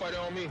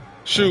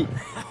 Shoot.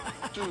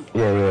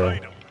 Yeah.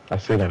 I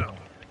see them.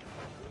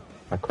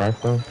 I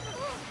cracked them.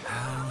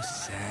 How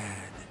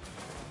sad.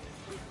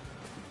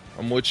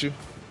 I'm with you.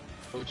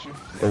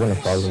 They're gonna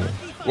follow me.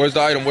 Where's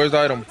the item? Where's the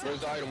item?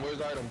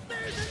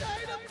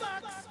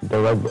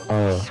 They're right,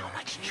 So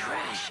much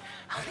trash.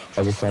 I need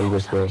other side of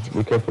this door.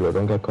 Be careful though,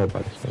 don't get caught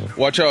by this thing.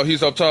 Watch out,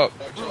 he's up top.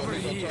 Over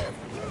here.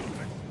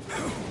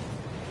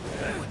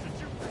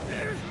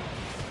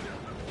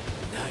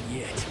 Not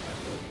yet.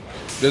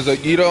 There's a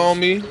Ida on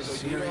me.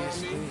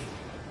 Seriously?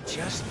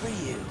 Just for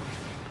you.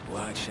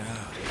 Watch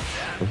out.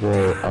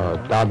 There's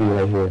a Dobby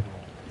right here.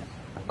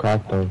 I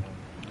cracked them.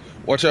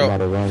 Watch I'm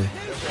about out. to run.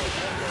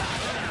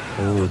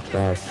 Holy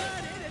crap.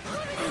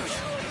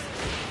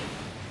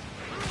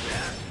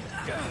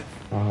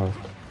 Wow.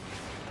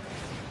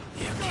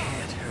 You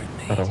can't hurt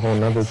me. Got a whole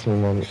nother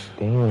team on me.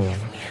 Damn.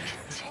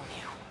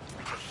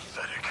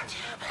 Pathetic.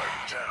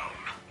 Back down.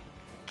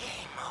 game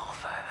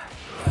over.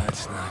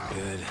 That's not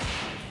good.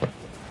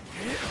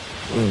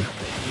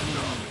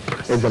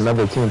 There's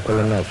another team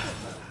pulling up.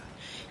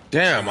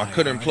 Damn, I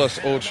couldn't plus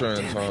Ultra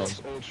in time.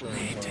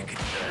 Need to get...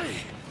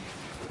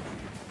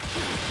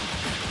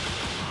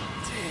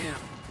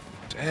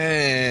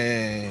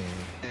 Damn. Dang.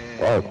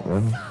 Fuck,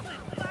 man.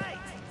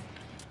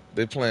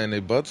 They playing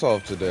their butts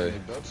off today.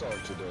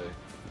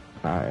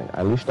 Alright,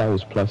 at least I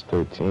was plus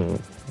 13.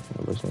 It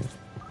wasn't,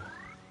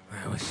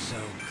 That was so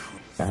cool.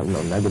 I have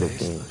no negative This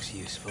teams looks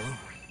useful.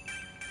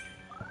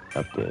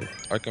 up there.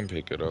 I can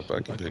pick it up.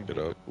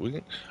 We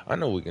can. I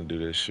know we can do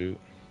this shoot.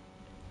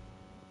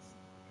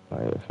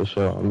 Alright, for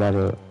sure. I'm about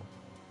to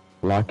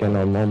lock in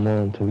on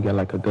Momo until we get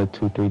like a good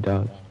 2-3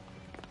 dogs.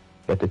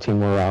 Get the team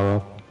morale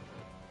up.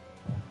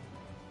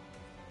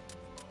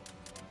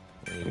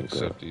 We can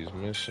accept these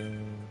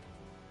missions.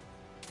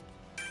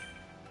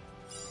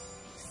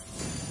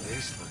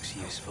 This looks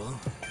useful.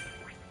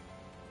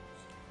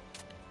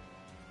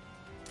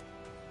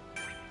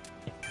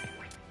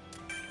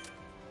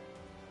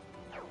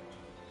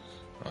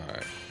 All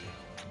right.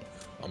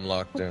 I'm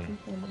locked in.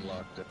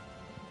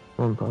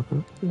 One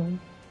popping.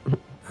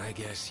 I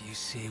guess you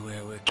see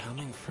where we're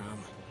coming from.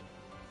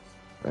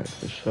 Right,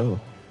 for sure.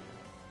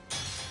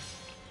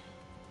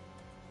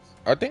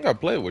 I think I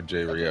played with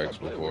J Reacts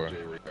before.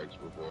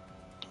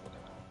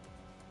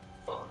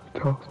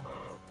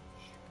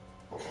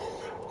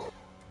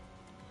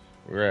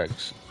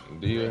 Rex,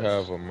 do you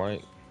have a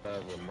mic?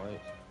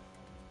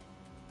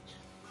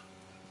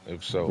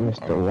 If so,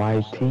 Mr.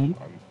 YT?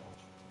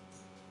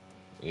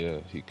 Yeah,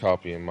 he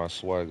copying my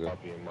swagger.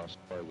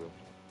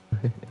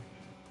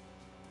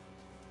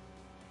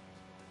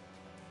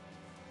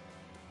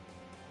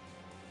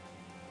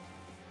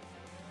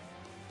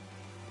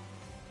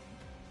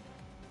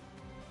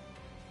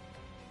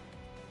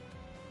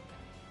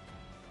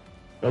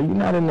 Are you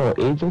not in no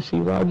agency,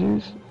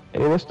 Rogers?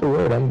 Hey, what's the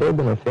word? I'm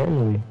building a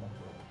family.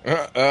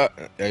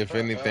 If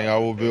anything, I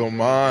will build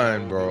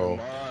mine, bro.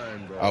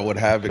 I would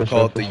have it For sure,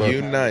 called for the sure.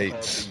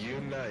 Unites.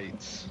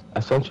 I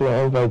sent you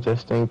an invite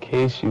just in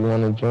case you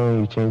want to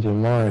join. You change your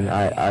mind.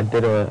 I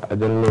did a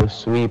little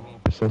sweep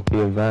since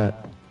the event.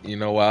 You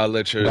know why I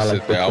let yours Got sit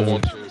like there? I 15.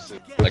 want yours to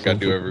sit like I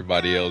do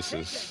everybody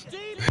else's.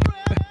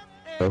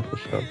 So for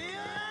sure.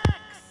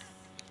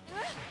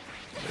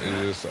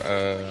 It's just,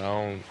 I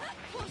don't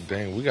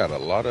dang, we got a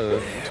lot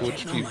of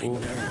Twitch people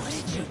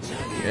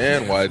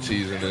and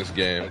YTs in this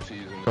game.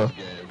 Huh?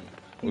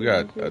 We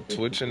got a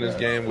Twitch in this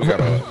game. We got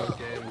a.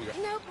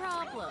 No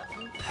problem.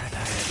 Keep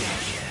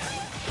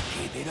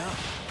it up.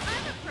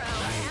 I'm a pro.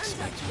 I and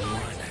expect a more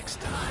good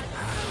next time.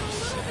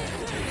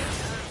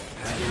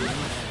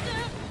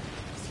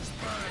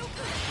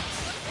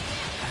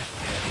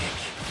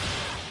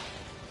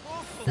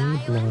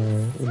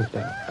 Man, look at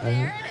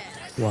that.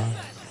 Wow.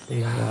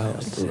 Yeah,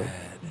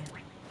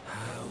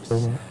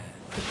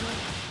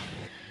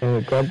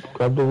 hey,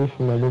 grab the weed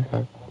from my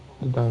backpack.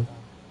 Put it down.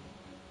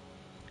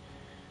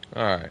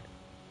 All right.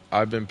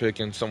 I've been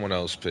picking. Someone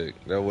else pick.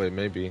 That way,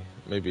 maybe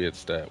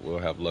it's that. We'll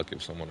have luck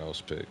if someone else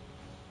pick.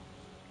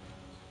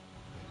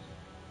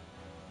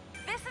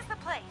 This is the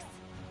place.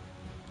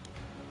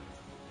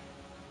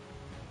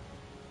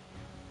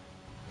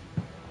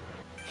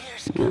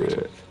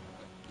 Yeah.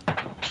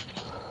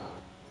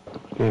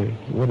 Okay,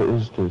 what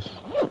is this?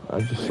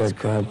 I just said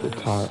grab the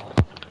top.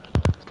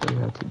 That's what you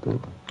have to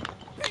do.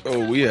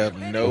 Oh, we have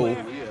no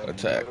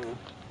attack.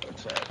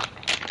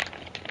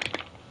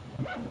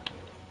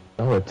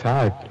 No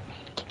attack.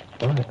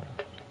 What?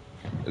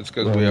 It's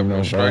because we have no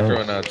No striker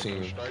balance. on our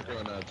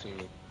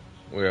team.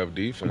 We have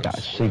defense.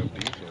 Got shit.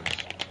 This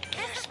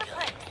is the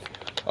place.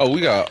 Oh, we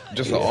got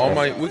just an All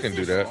Might. We can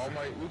do that.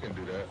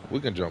 We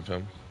can jump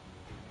him.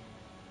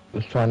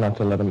 Just try not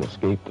to let him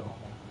escape though.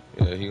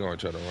 Yeah, he gonna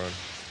try to run.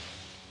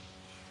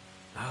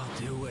 I'll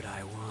do what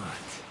I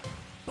want,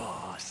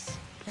 boss.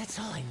 That's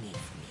all I need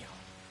from you.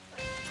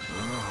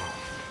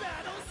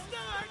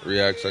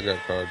 Reacts, I got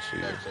cards for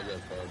you.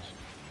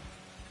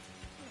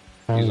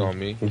 He's on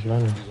me. He's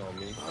running.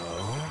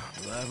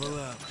 Level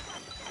up.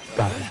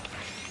 Got him.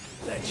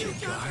 Let your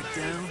guard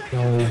down.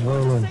 No, he's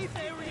rolling.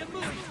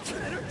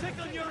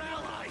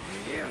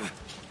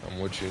 I'm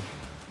with you.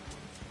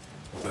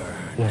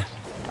 Yes.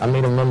 I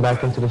made him run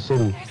back into the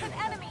city. There's an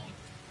enemy.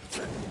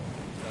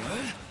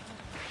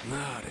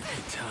 Not a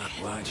good time.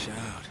 Watch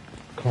out.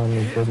 Calling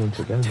the building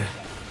together.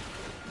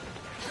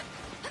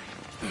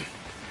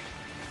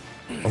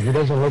 Oh, he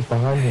doesn't look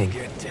behind him.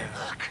 Get down.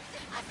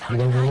 He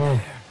doesn't know.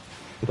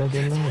 He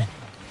doesn't know.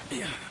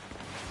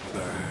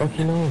 Fuck,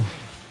 he knows.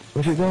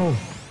 Where'd he go?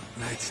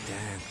 Let's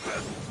dance.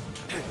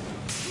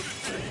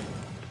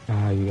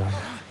 Ah, you got it.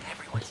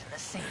 Everyone's in the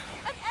same.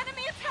 An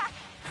enemy attack.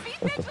 Be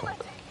What the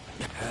vigilant.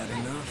 Had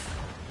enough?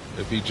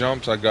 If he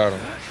jumps, I got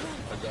him.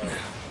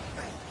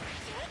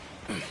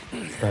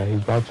 Yeah,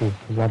 he's about to.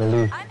 He's about to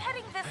leave. I'm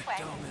heading this way.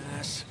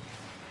 Dumbass.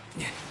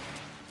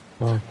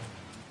 Well,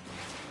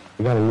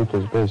 we gotta loot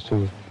this base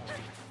too.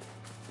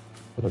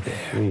 Look at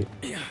sweet.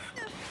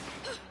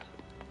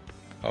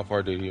 How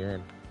far did he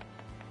run?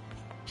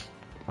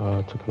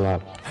 It took a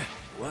lot.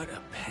 What a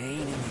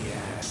pain in the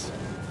ass.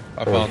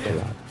 I found a him.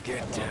 lot.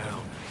 Get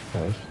down.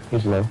 Nice.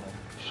 He's low.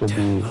 Should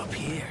be Up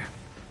here.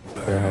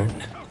 fair health.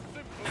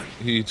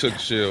 He took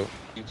shield.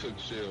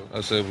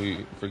 I said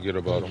we forget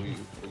about him.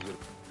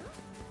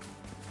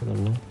 I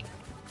don't know.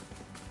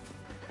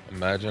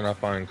 Imagine I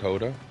find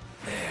Coda.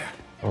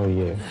 Oh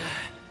yeah.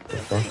 The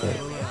fuck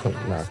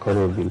that. Nah,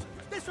 Coda would be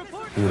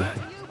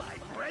beautiful.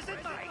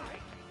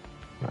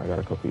 Nah, I got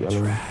a couple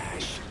yellow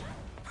ones.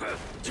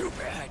 Too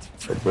bad.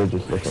 The bridge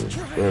is looking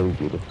very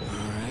beautiful.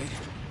 Alright.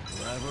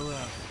 Level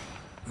up.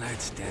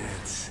 Let's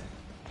dance.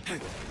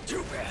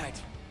 Too bad.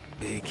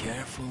 Be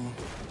careful.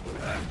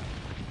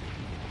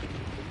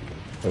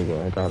 There you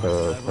go. I got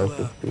a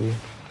purpose for you.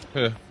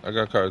 Yeah, I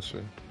got cards for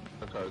you.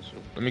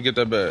 Let me get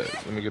that bag.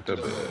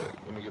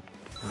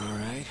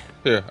 Alright.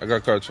 Here, I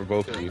got cards for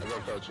both of you.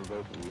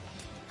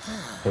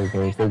 There you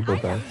go. Big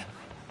good back.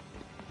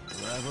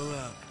 Level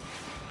up.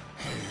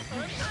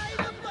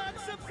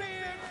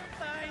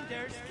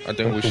 I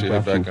think we should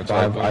got hit back you and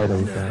 5 type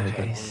items now.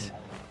 Okay.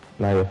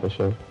 Nah, yeah, for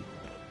sure.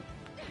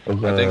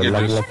 Is I think you're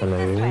level just- up in the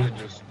room?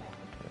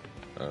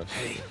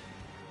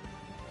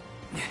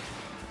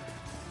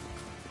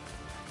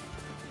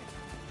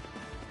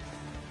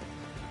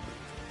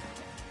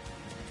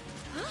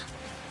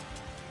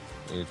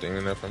 Anything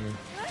in there for me?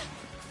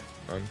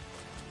 None?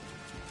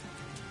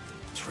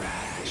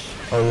 Trash.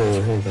 Oh yeah,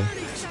 yeah, here you go.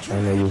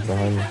 I know you was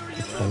behind me.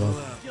 Just come up.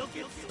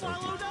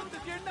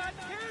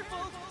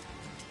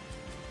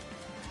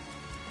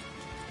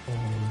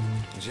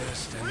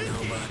 Just a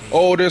nobody.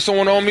 Oh, there's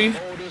someone on me? I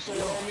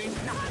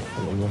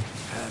don't know.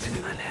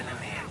 Having an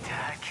enemy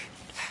attack.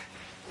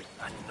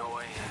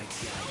 Annoying.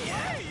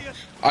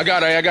 I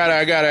got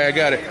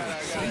it.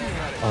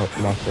 Oh,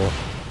 my fault.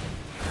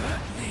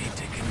 Need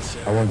to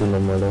conserve. I won't do no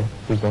more though.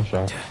 Please don't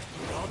shot.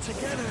 All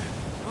together.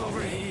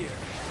 Over here.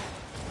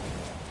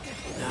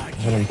 Not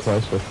Hit him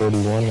twice for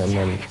 31 and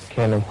then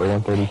cannon for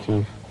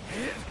 132.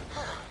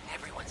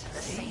 everyone's in the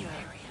same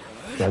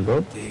area. Is that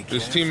good?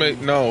 This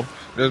teammate, no.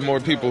 There's more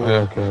people Oh,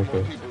 here. okay,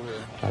 okay.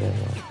 I didn't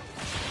know.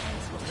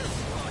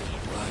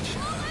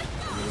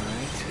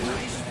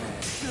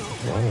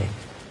 Wow.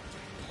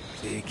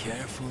 Be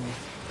careful.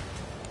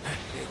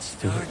 It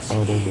starts.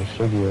 Oh, there's a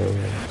sugar right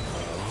here.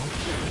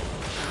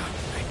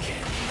 I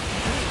can't.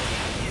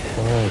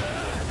 Oh,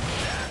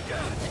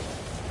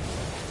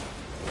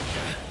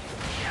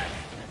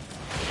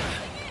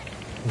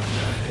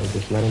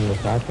 let him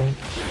attack him. Man,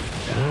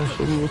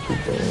 Shiggy, what you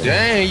doing?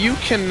 Dang, you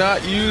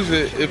cannot use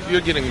it if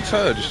you're getting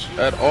touched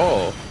at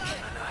all.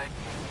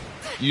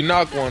 You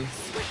knock one.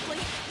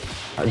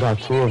 I got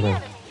 2 of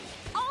them.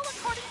 All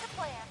according to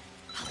plan.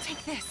 I'll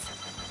take this.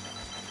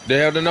 They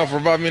have enough.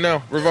 Revive me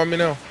now. Revive me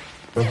now.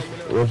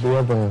 Where's the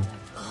other one?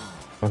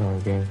 Hold on,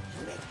 game.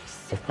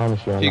 I promise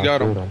you, I'm He not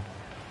got him. through them.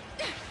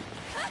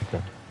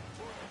 Okay.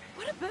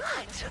 What a boon.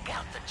 I took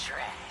out the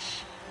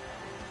trash.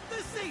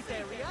 The safe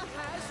area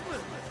has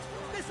moved.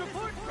 This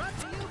report brought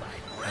to you by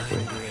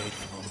I'm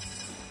grateful.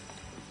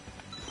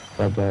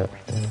 Grab that.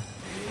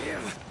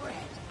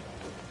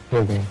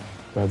 Here, game.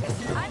 Grab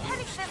that. I'm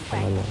heading this Oh,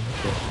 way. no.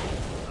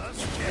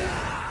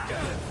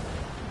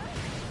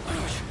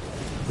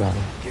 Got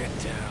him. Get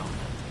down,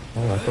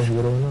 Oh, I thought you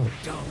would have known.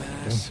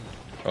 dumbass.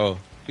 Oh,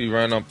 he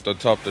ran up the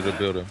top of the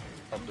building.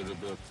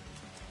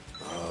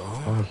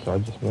 Oh, so I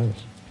just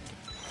missed.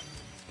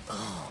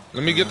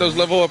 Let me get those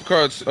level up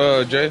cards,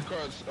 Jay.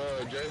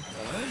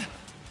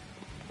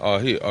 Oh,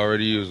 he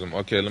already used them.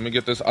 Okay, let me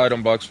get this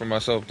item box for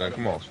myself then.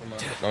 Come on.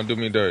 Don't do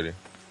me dirty.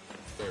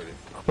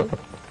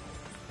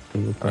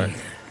 Alright.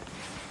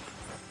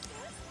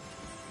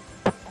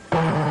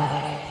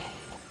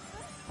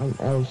 I'm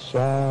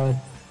outside.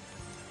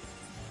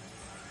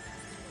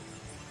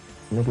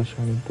 Niggas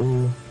trying to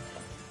do.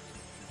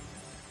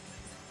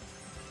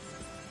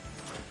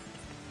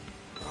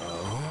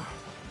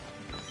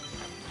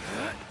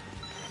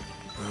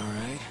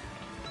 Alright.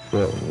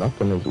 Yo,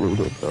 nothing is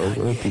looted, bro.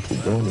 What are people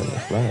doing in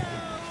this lab?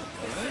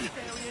 safe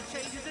area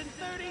changes in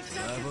 30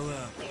 seconds. Level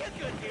up. Be a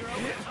good hero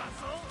with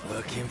hustle.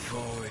 Looking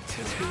forward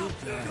to it.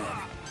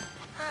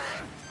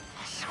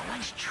 So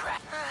much trash.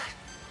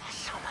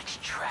 So much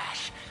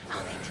trash.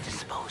 I'll need to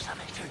dispose of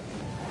it.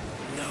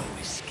 No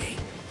escape.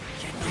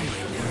 Get on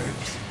my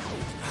nerves.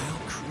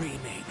 I'll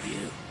cremate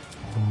you.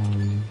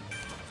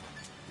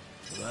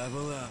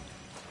 Level up.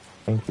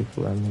 Thank you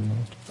for letting me know.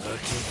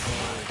 Looking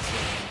forward to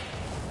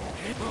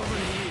it. Over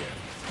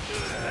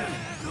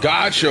here.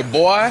 Gotcha,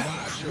 boy.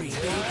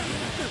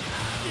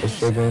 It's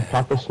still going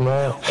Papa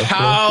Smell.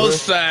 How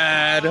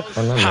sad. no.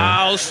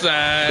 How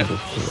sad.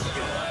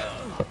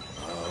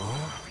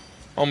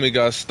 Homie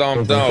got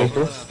stomped out.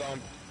 There's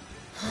an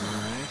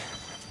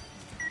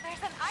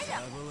item.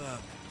 Level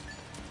up.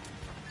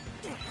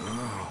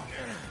 Oh.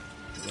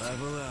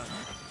 Level up.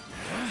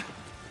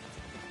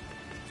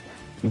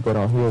 You got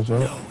on heels, right?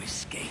 No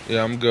escape.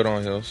 Yeah, I'm good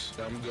on hills.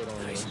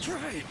 Nice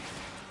try.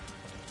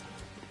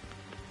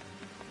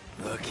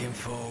 Looking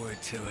forward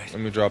to it.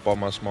 Let me drop all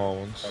my small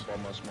ones.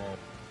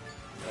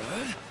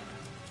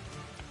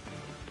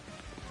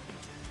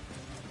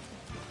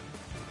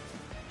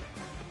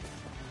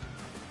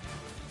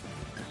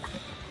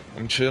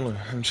 I'm chilling.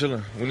 I'm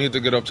chilling. We need to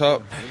get up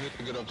top.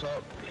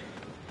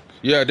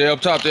 Yeah, they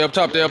up top. They up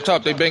top. They up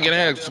top. They banging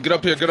heads. Get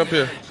up here. Get up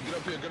here.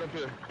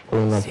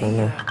 Pulling up on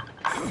there.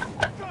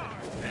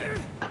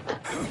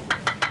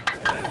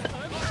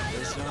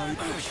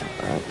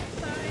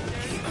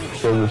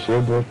 Show your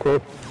shield real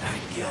quick.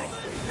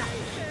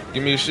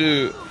 Give me a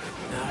shoot.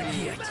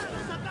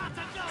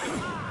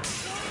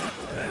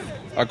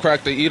 I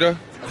cracked the eater.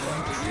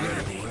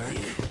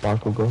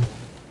 Mark will go.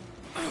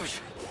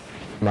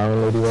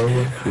 Mountain lady right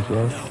here. She's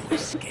low. No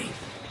escape.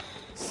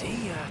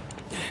 See ya.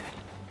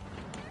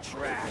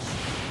 Trash.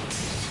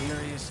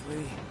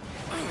 Seriously?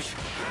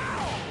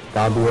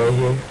 Dobby right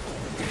here.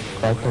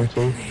 Crack him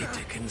too. Need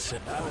to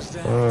consider. How's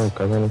that? Oh,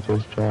 cause then it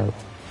just tried.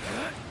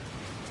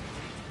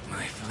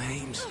 My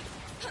flames.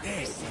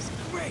 This is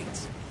great.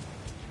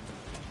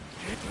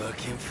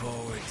 Looking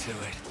forward to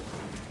it.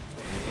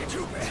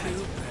 Too bad.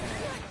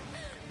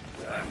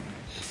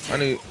 I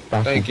need.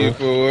 Thank you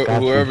for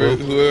whoever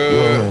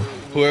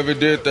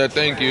did that.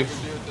 Thank you.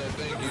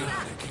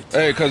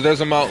 Hey, cause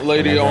there's a mountain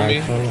lady on me.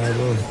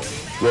 Yeah,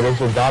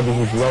 there's a Dobby.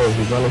 He's low.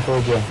 He's running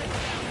towards you.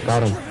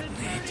 Got him.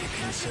 Need to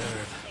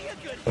conserve.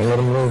 Don't let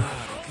him move.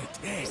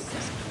 This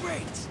is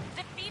great.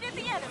 Defeated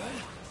the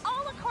enemy.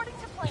 All according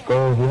to plan.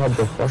 Go. He had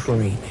the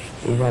fucking.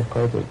 We got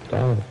carpet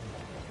down.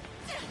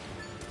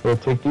 We'll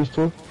take these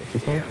two if you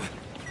can.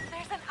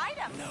 There's an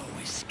item. No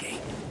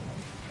escape.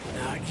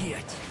 Not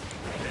yet.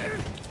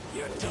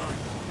 You're done.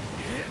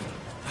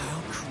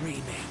 I'll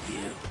cremate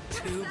you.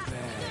 Too bad.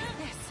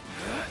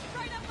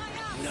 Right up my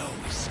alley. No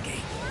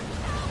escape.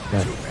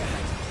 Yeah. Too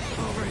bad.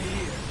 Over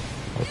here.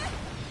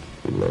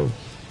 He low.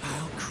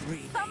 I'll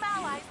cremate Some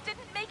allies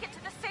didn't make it to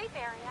the safe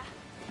area.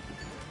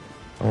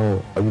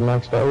 Oh, are you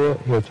maxed out yet?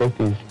 Here, take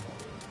these.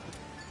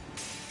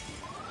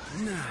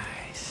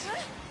 Nice.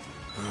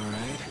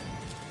 Alright.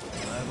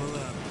 Level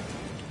up.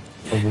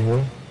 Over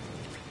here.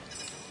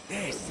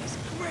 This is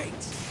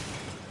great.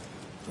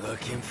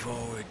 Looking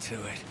forward to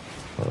it.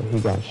 Oh, he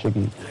got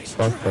Shiggy.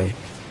 Fuck though. I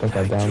think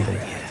I downed him.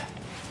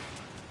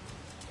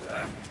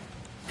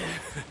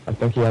 I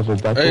think he has a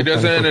deck. Hey,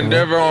 there's an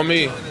endeavor on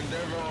me.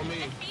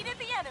 Defeated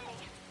the enemy.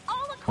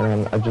 All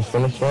And according I just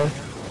finished one.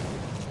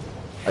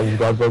 I just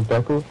got Zoe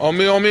Deku. On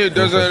me.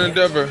 There's an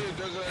endeavor.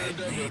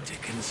 Need to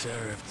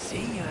conserve.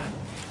 See ya.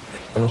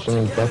 Finishing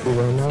his Deku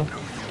right now.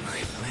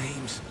 My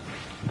flames.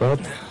 But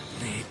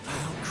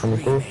I'll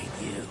 23? cremate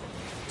you.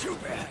 Too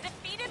bad.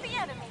 Defeated the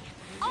enemy.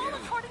 All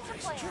according to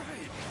plan.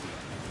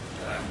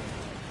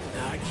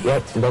 Not yet.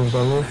 Yep, that was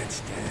on me.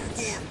 Let's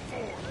dance.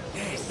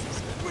 This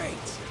is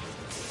great.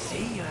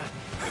 See ya.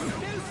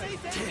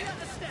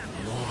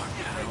 More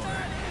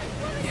power.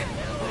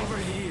 Over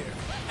here.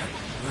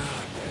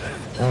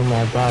 Oh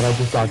my god, I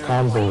just got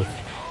comboed.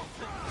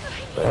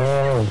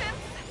 Oh.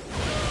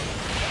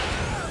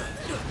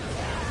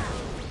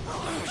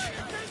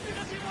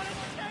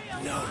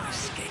 No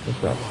escape.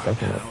 Just got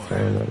stuck in that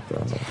train right there.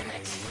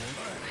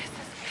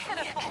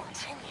 Pitiful.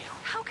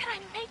 How can I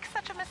make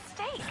such a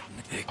mistake?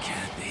 It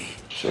can't be.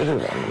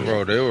 Should've done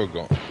Bro, they were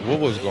going. What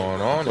was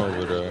going on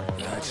over there?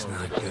 That's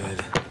not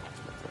good.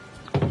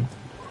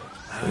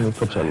 Let me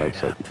put your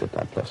legs up. You get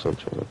that plus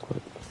ultra real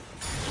quick.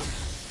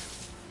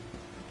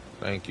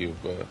 Thank you,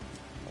 but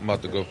I'm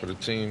about to go for the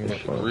team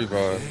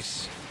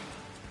revive.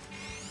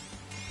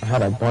 I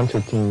had a bunch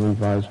of team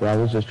revives, but I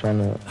was just trying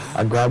to.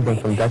 I grabbed them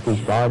from Deku's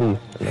body, and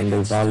then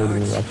they volleyed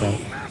me. That's all.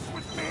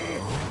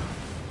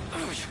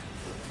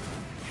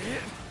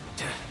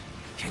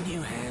 Can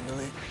you handle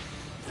it?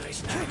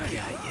 Nice to got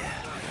ya.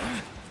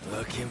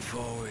 Looking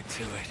forward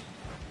to it.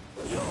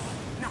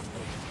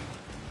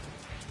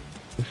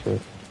 Good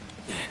shit.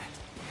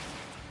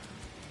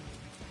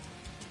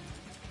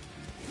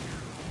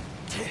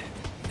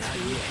 Not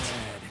yet.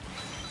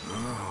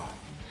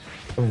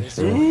 Oh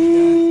shit.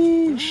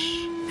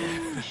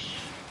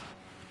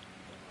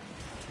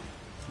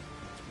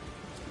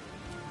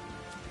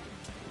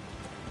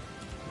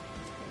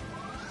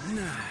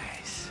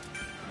 Nice.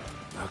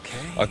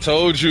 Okay. I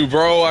told you,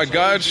 bro. I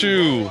got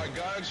you.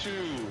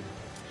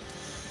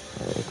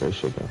 Alright, great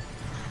shit, man.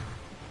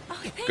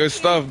 Good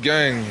stuff,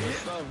 gang.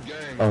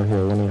 Oh, here,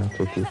 let me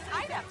take you.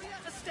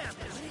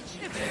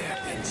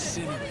 They're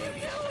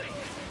incinerated.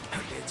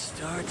 It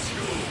starts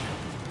here.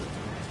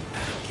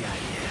 Got ya.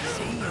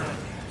 See ya.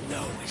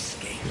 No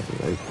escape.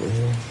 Right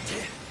there.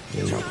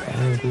 Maybe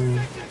triangle.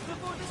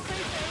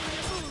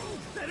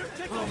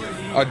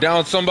 I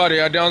downed somebody.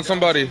 I downed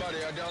somebody.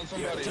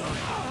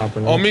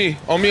 Hopping On up. me.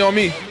 On me. On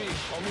me.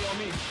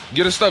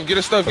 Get his stuff. Get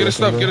his stuff. Get his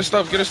stuff. Get his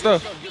stuff. Get his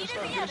stuff.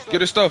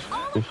 Get his stuff.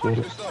 Appreciate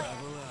it.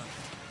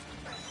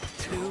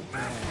 Too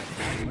bad.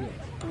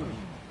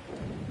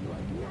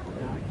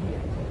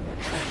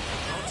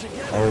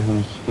 Oh,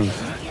 he's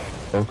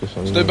focused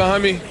on Stay me.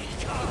 behind me.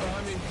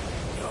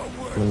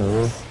 I'm in the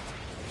roof.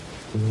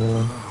 He's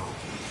healing.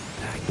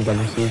 He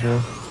doesn't see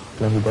me.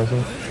 No, he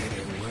doesn't.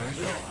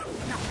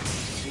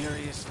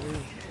 Seriously?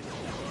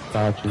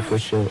 Got you.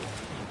 Good shit.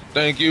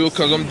 Thank you,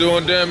 cause I'm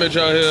doing damage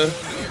out here.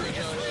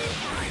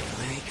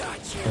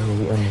 Oh,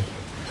 we own him.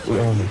 We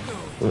own him.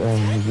 We own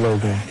him. He's low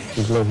again.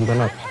 He's low. He went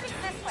up.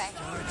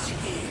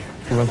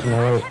 He went to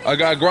my right. I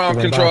got ground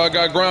He went control. I back.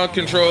 got ground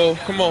control.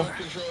 Come on.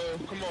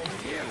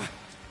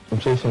 I'm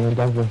chasing him.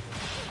 Denver.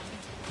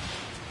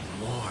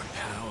 More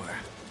power.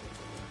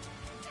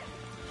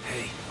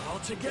 Hey, all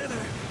together.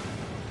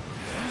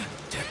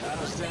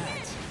 How's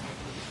that?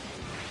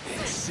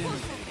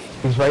 Incinerated.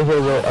 He's right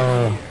here with,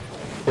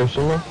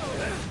 Hiroshima.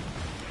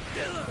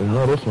 You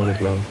know this one is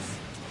low.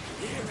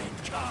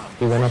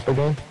 He went up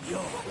again?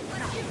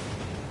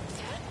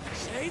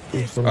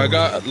 He's I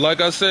got,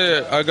 like I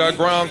said, I got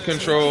ground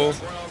control.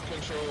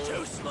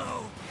 Too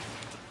slow.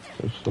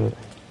 Good shit.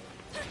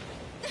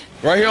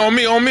 Right here on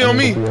me. On me. On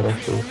me.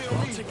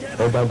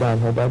 Hold that down.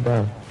 Hold that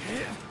down.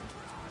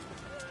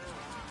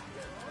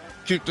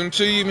 Keep them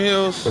team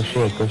heals. Good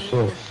shit. Good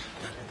shit.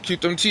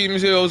 Keep them team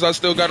heals. I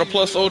still got a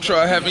plus ultra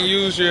I haven't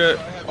used yet.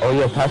 Oh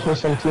yeah, pass me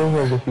some team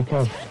heals if you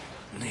can.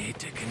 Need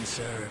to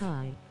conserve.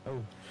 Hi.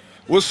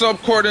 What's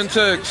up, Court and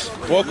Tex?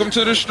 Welcome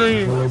to the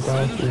stream. Hold it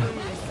down, too.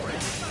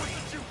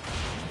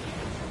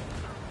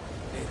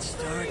 It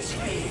starts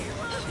here.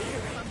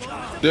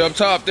 They up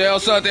top. They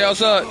outside. They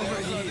outside.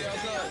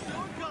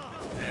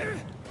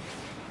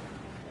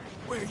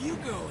 Where you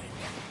going?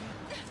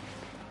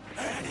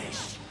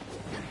 Vanish.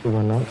 He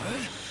went up.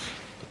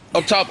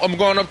 Up top. I'm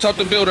going up top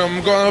the building.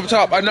 I'm going up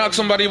top. I knocked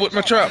somebody with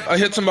my trap. I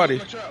hit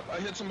somebody.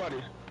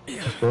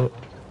 Good shit.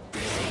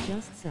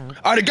 Just south.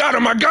 I got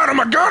him. I got him.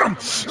 I got him.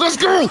 Let's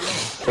go.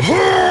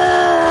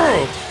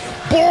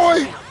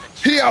 Boy,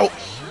 he out.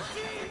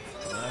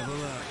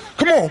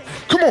 Come on.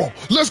 Come on.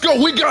 Let's go.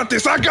 We got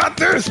this. I got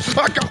this.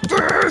 I got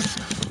this.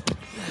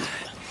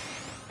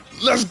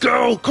 Let's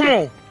go. Come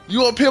on.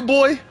 You up here,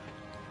 boy?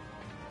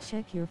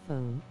 Check your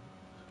phone.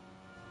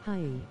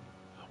 Hi.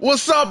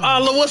 What's up,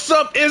 Allah? What's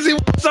up, Izzy?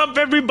 What's up,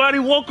 everybody?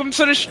 Welcome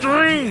to the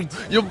stream.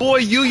 Your boy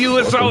Yu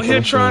is out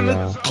here trying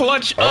to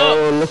clutch up.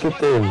 Oh, look at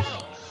this.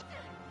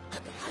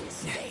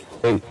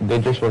 They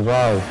just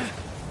revived.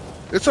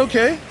 It's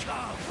okay.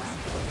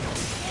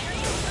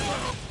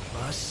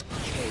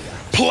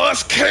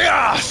 Plus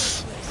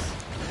chaos.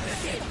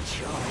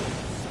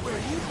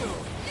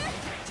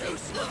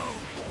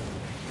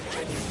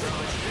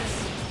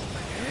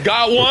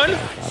 Got one.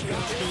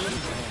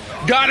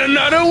 Got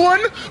another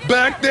one.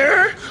 Back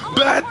there.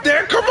 Back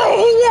there. Come on.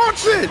 Who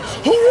wants it?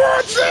 Who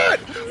wants it?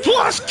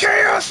 Plus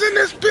chaos in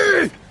this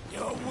big.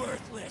 You're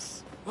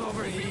worthless.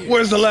 Over here.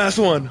 Where's the last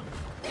one?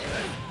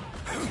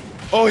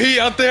 Oh, he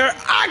out there.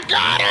 I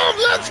got him.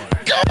 Let's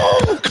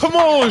go. Come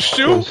on, Good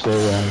shoot.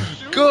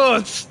 shit,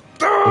 Good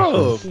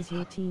stuff. Is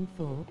your team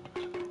full?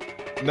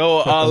 No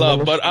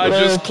Allah, but I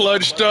just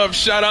clutched up.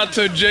 Shout out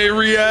to J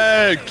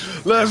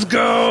React. Let's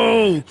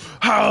go.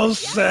 How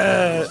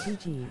sad.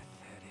 GG.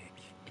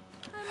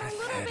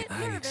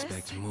 I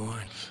expect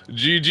more.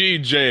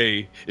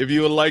 GGJ. If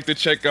you would like to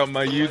check out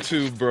my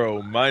YouTube,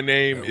 bro, my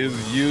name is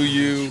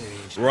UU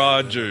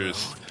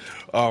Rogers.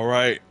 All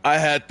right, I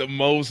had the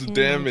most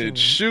damage.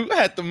 Shoot, I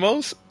had the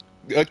most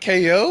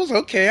KOs.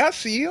 Okay, I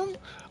see him.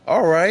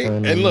 All right,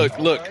 and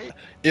look,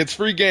 it's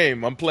free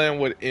game. I'm playing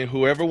with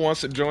whoever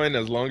wants to join,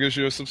 as long as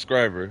you're a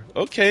subscriber.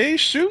 Okay,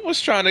 shoot was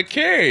trying to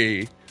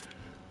carry.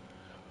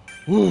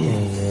 Woo.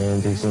 Man,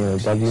 this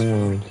is a W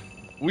moves.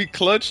 We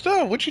clutched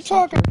up. What you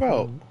talking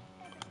about?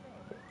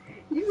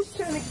 You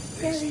trying to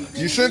carry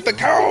You sent the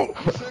code.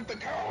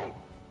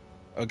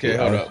 Okay,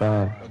 hold up.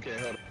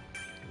 Outside.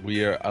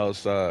 We are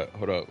outside.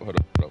 Hold up.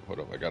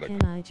 I gotta.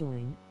 Can I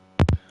join?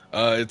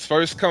 It's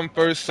first come,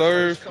 first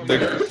serve.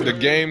 The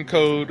game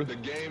code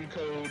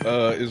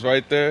is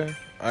right there.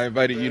 I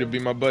invited you to be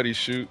my buddy.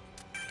 Shoot.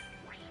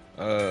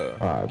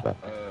 Alright, bet.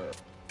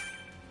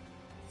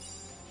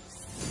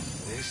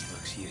 This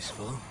looks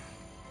useful.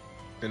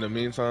 In the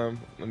meantime,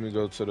 let me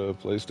go to the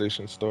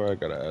PlayStation Store. I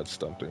gotta add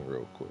something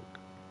real quick.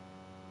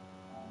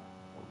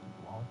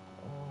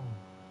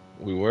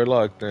 We were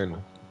locked in.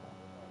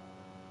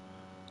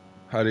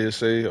 How do you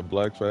say a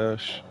black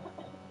fash?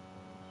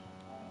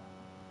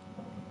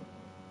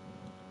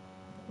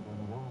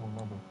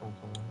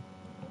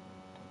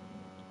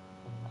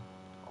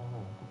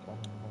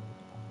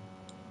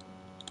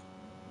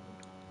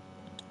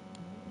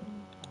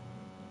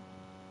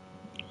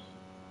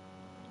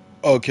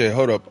 Okay,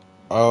 hold up.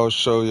 I'll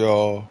show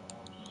y'all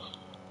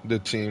the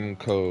team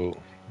code.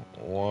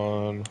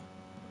 One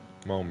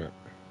moment.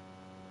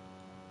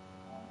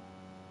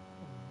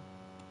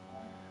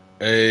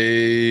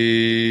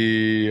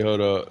 Hey,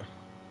 hold up.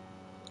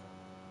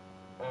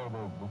 Hey,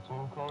 the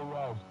team code,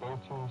 yeah, is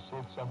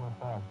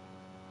 13675.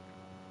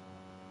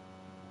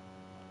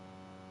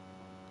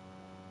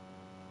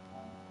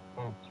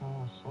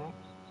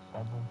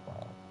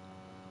 13675.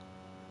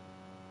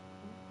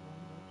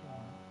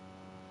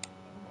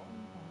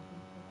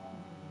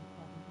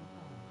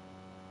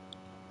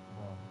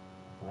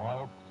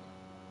 What?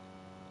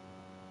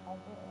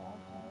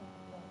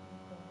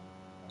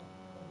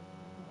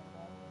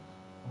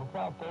 Look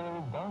how they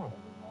was done.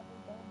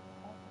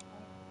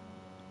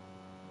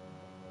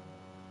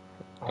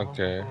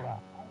 Okay.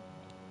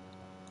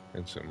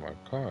 It's in my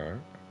car.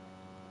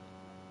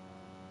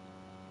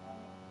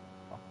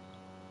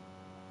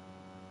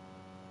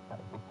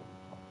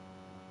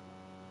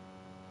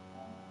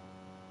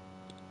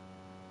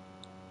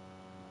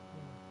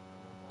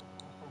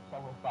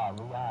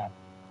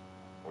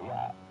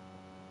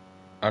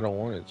 I don't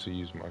want it to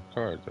use my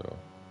card though.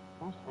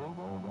 Who's still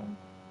going again?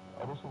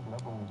 Oh, this is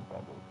Lebanese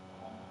brothers.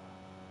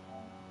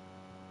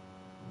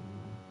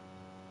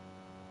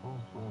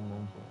 Who's doing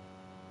ninja?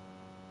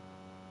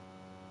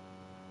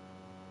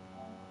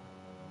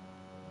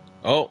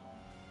 Oh,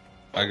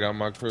 I got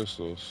my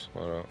crystals.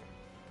 Hold up.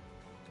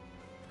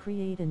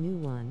 Create a new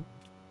one.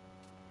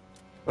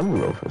 Let me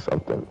look for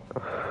something.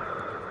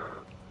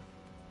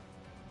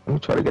 Let me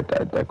try to get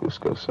that Deku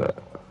skill set.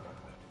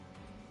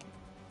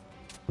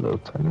 Little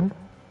tenor.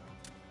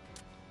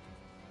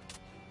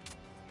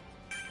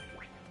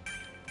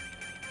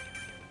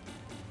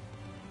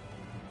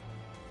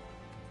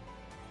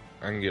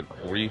 I can get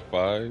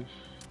 45.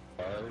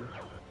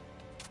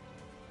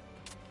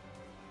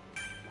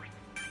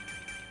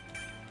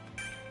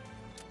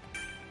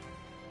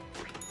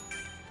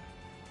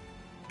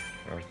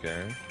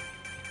 Okay.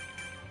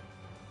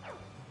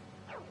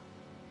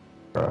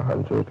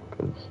 100,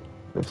 because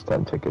this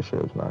 10 ticket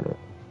shit is not it.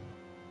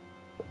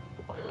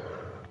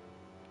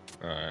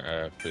 Alright, I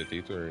have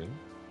 53.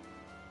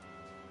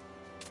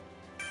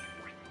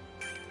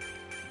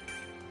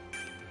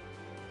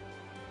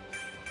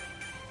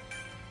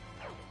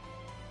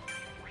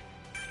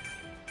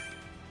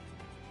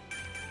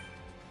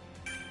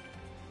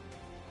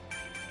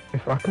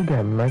 If I could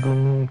get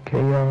Megalome,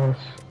 Chaos,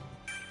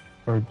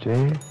 or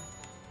J,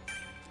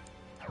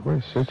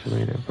 we're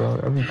situated, bro.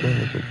 Every game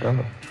is a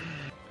done.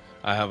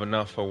 I have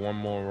enough for one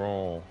more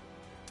roll.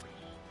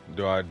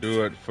 Do I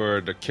do it for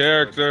the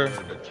character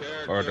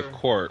or the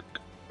quirk?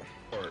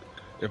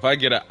 If I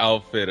get an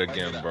outfit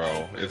again,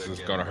 bro, this is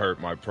gonna hurt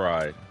my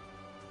pride.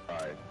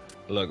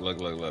 Look.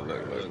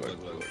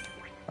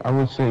 I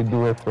would say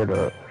do it for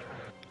the...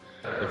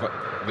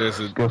 There's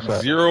a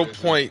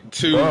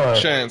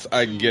 0.2 chance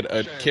I can get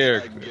a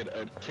character.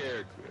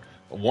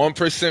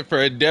 1% for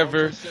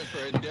Endeavor.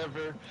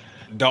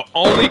 The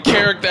only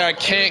character I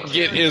can't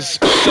get is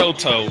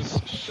Shoto.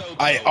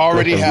 I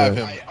already have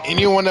him.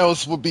 Anyone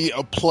else would be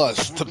a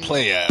plus to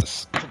play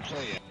as.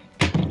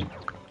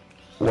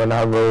 When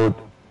I rode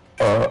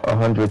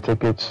 100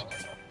 tickets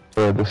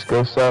for the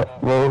skill set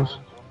rolls,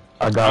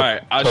 I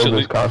got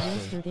Toga's costume.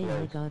 Yesterday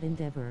I got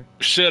Endeavor.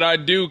 Should I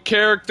do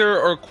character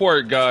or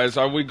quirk, guys?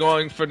 Are we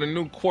going for the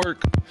new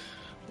quirk?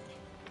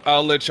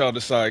 I'll let y'all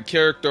decide.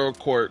 Character or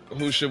court?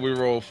 Who should we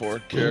roll for?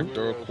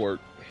 Character or court?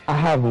 I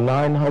have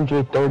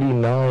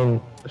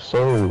 939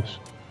 souls.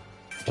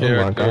 Oh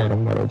my god,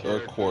 I'm not or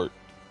court?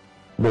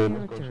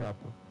 Character.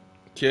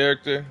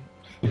 Character?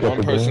 You got One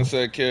the person game?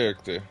 said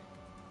character.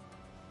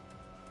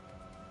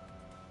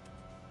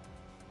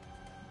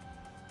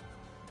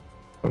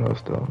 What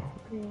else though?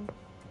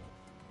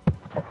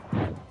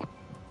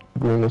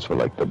 Green is for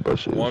like the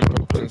bushes. One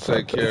person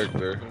said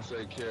character.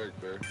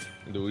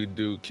 Do we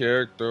do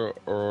character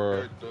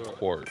or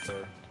court?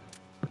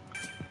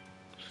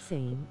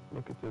 Same.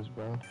 Look at this,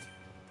 bro.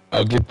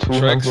 I'll get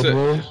 200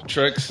 rolls.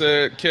 Trek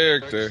said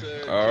character.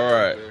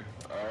 Alright.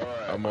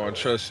 I'm gonna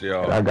trust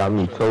y'all. I got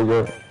me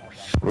Toga.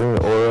 Green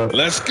Aura.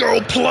 Let's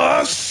go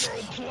plus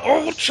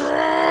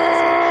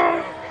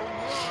Ultra!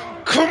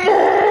 Come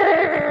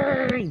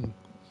on!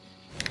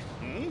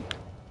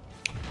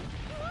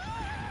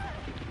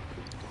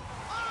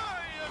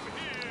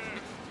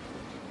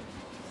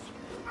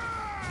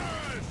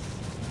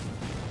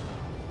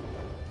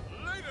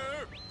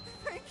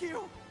 Thank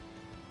you.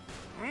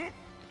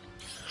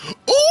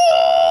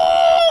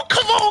 Ooh!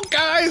 Come on,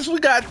 guys! We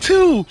got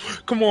two!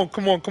 Come on,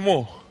 come on, come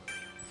on.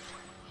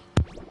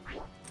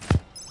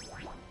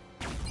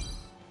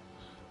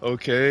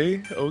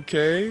 Okay,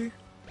 okay.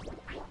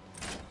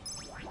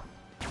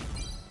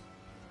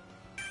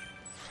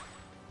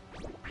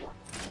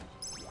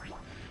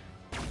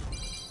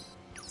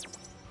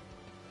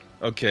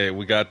 Okay,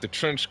 we got the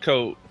trench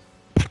coat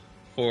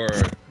for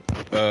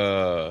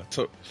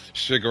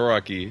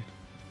Shigaraki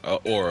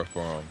aura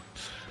for him.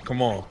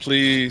 Come on,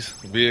 please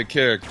be a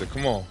character.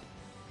 Come on.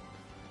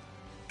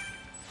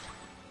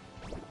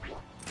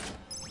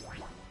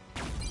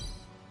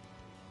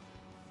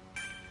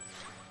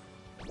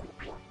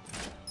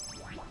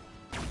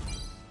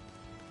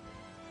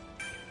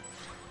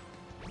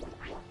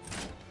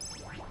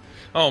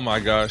 Oh my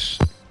gosh.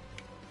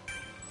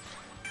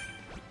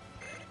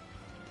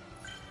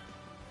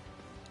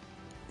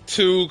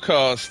 Two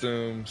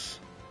costumes.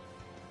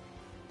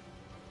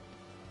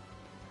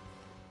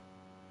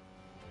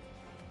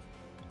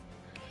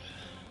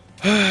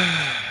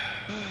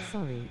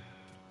 Sorry.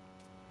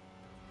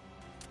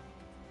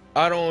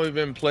 I don't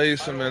even play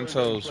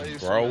Cementos,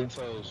 bro.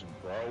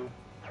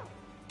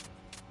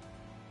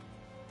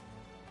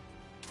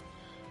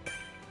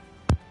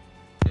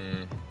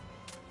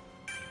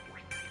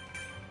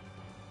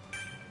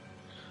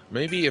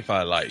 Maybe if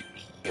I like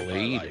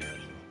played him.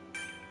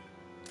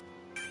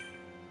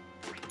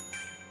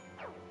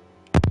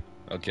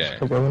 Okay.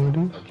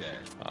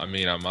 I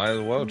mean, I might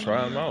as well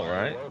try him out,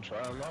 right?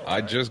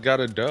 I just got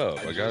a dub.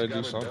 I gotta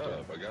do something.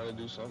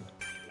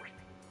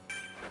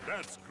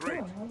 That's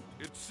great.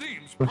 It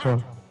seems Which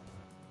one?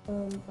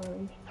 Orange.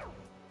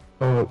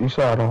 Oh, you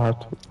said I don't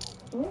have to.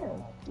 Yeah,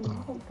 you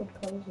have good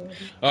colors already.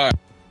 Alright.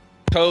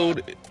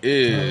 Code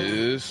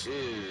is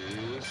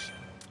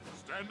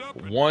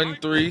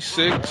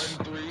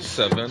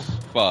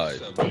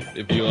 13675.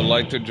 If you would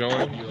like to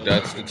join,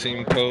 that's the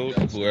team code.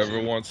 Whoever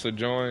wants to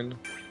join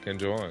can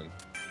join.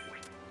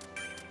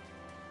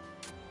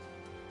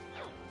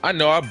 I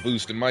know I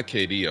boosted my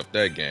KD up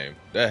that game.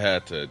 That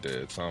had to have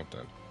did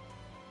something.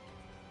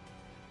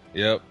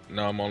 Yep,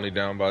 now I'm only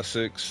down by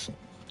 6.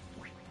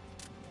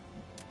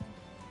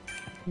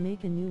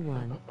 Make a new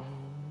one.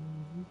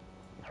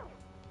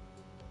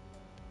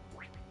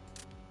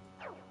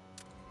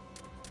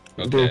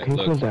 Okay, can you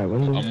look, close that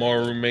window? I'm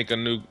gonna make a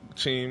new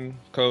team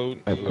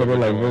code. I put it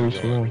like very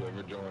small.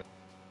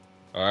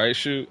 Alright,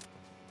 shoot.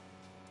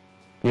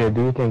 Yeah,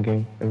 do your thing,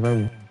 gang. Invite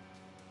me.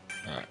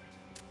 Alright.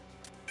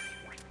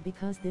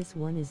 Because this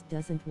one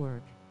doesn't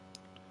work.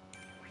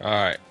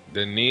 Alright,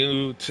 the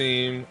new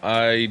team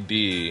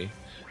ID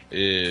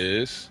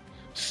is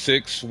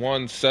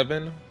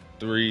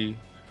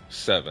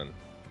 61737.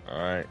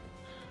 Alright,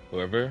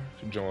 whoever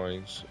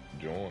joins,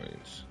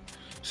 joins.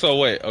 So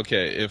wait,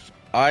 okay, if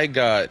I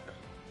got...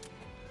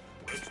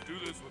 Let's do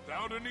this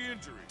without any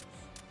injuries.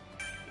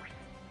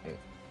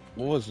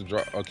 What was the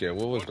drop? Okay,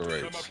 what was the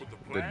rates?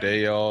 The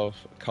day off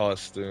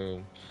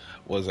costume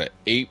was an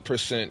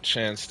 8%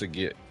 chance to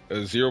get... a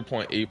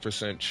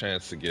 0.8%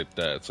 chance to get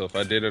that. So if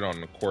I did it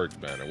on the quirk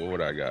banner, what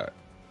would I got?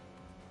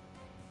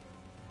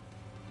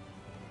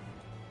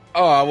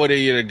 Oh, I would have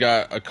either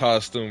got a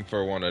costume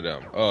for one of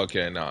them. Oh,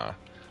 okay, nah.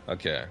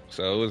 Okay,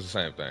 so it was the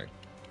same thing.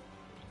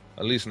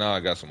 At least now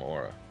I got some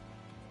aura.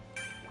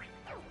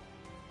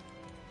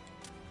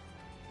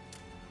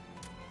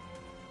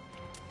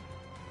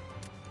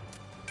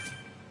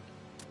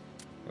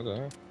 What the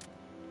hell?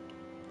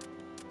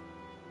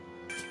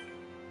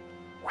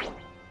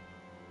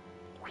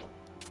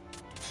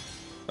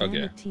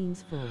 Okay.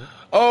 Team's full.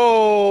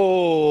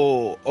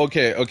 Oh,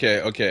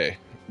 okay.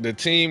 The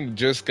team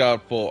just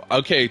got full.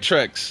 Okay,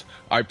 Trex,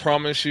 I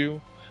promise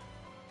you,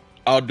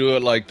 I'll do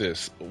it like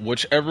this.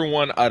 Whichever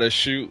one out of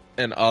Shoot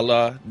and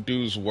Allah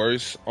does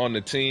worse on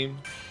the team,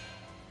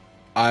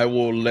 I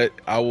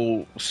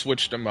will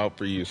switch them out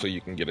for you so you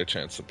can get a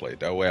chance to play.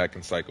 That way I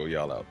can cycle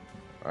y'all out.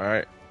 All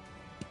right.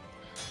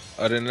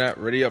 Other than that,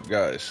 ready up,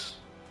 guys.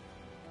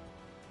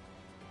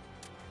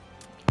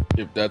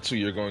 if that's who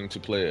you're going to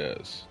play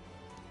as.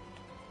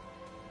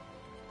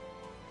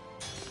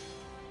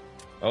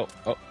 Oh,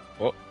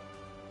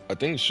 I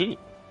think shoot.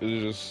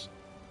 Is just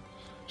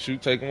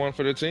shoot taking one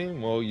for the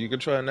team. Well, you could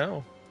try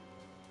now.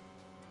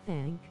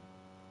 Thank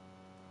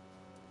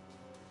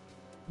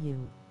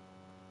you.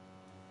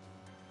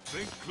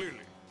 Think clearly.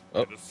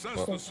 Oh, And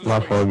assess the My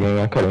situation. fault, gang.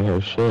 I couldn't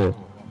hear shit.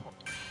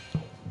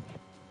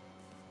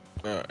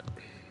 alright.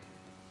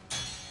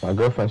 My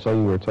girlfriend said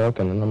you were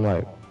talking, and I'm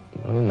like,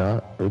 no, you're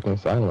not. Freaking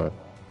silent.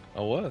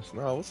 I was.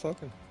 No, I was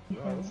talking.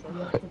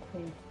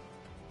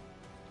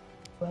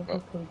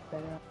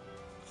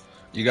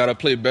 You gotta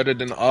play better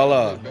than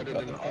Allah.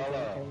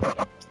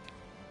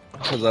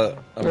 Cause I'm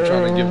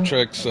trying to give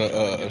Trex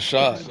a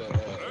shot.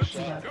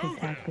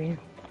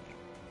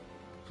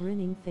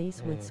 Grinning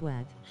face with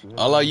sweat.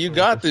 Allah, you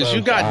got this.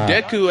 You got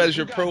Deku as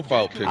your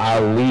profile picture.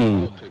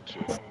 Ali.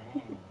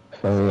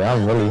 So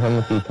I'm really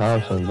Timothy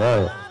Thompson,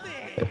 but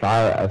if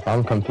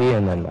I'm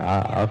competing, then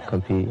I'll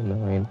compete. You know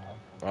what I mean?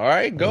 All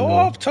right, go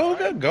off,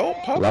 Toga. Go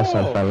pop Less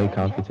than off. friendly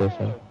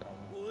competition.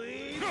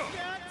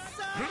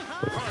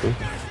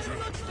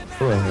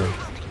 Who in here?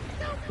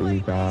 We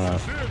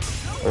got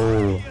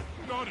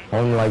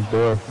Home Like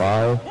Door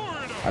 5.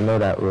 I know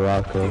that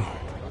Ruraka.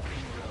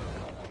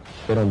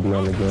 Shouldn't be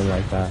on the game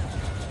like that.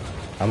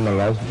 I'm a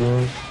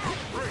lesbian.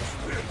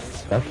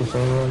 That's the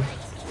same one.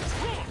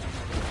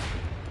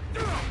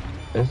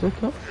 Is it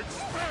though?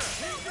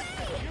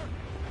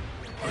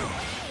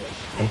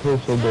 I'm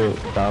pretty sure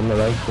that I'm a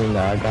lesbian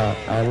that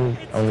I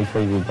only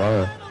play with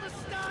bar.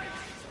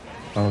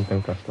 I don't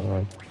think that's the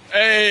one.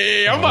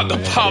 Hey, I'm about to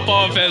pop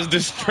off as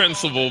this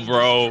principal,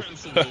 bro.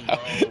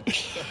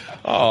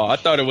 Oh, I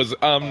thought it was,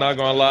 I'm not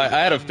gonna lie, I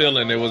had a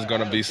feeling it was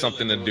gonna be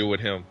something to do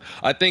with him.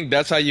 I think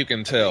that's how you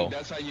can tell.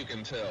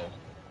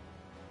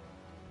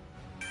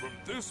 From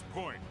this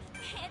point,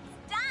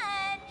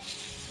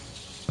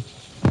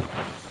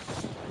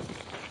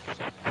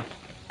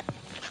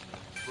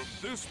 from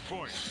this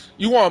point,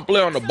 You want to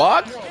play on the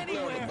box?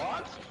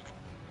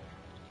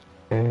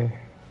 Yeah.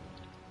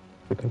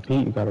 To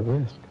compete, you gotta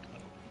risk.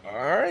 All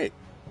right.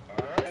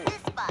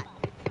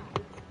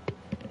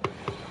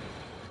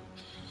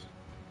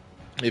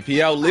 If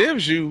he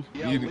outlives you,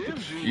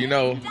 you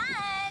know.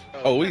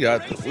 Oh, we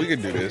got this. We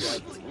can do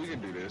this.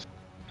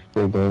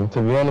 Good game.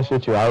 To be honest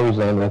with you, I always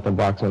land at the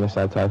box when it's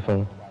that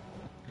Typhoon.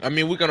 I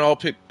mean, we can all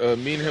pick.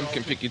 Me and him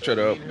can pick each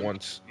other up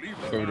once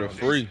for the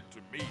free.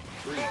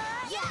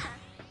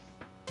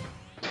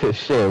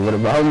 Shit, what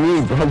about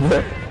me,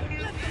 brother?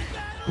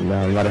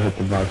 Nah, I'm about to hit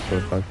the box, so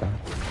fuck that.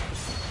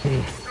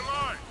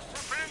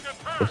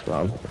 That's what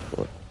I'm looking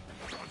for.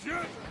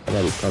 I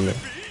gotta be coming.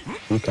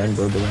 You can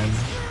build around me.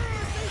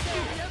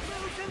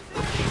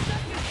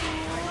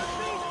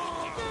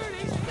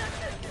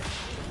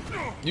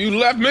 You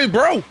left me,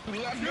 bro.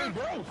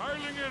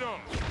 piling it on.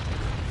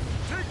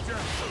 Take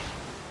down.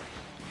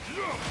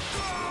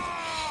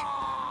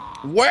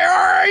 Where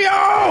are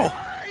y'all?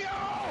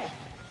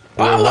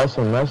 Yeah,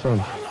 listen. Dang,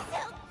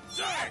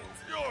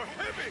 you're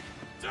heavy.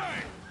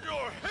 Dang,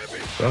 you're heavy.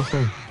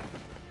 Listen.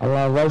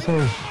 Allah,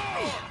 listen.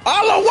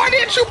 Allah, why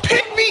didn't you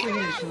pick me?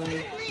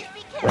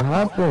 What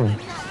happened?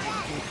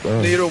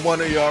 Damn. Neither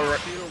one of y'all.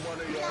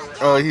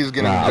 Oh, he's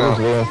getting Nah, I was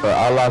jumped. waiting for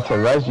Allah to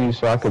res you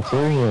so I could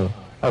team you.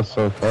 That's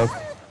so fucked.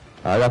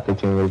 I got the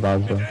team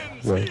revives though.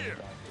 Yeah.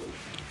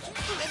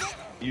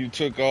 You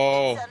took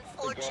all.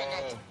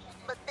 Unfortunate,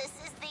 but this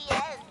is the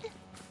end.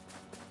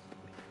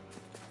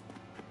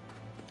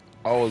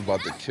 I was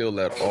about to kill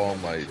that All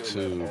Might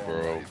too,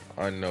 bro.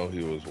 I know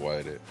he was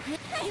whited.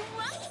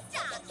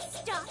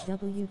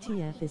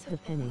 WTF is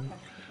happening.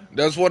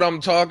 That's what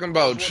I'm talking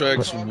about,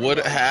 Trex. What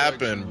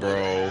happened,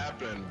 bro?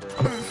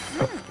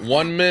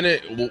 1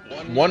 minute,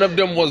 one of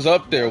them was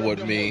up there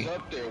with me.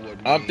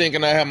 I'm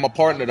thinking I have my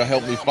partner to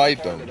help me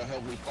fight them.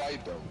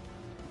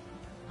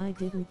 I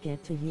didn't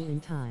get to you in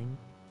time.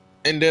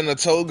 And then the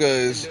Toga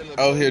is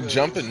out here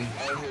jumping.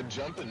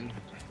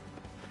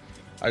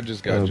 I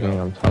just got Man, jumped.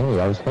 I'm telling you,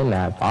 I was hitting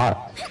that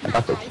box. I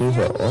got the key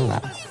hit on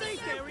that.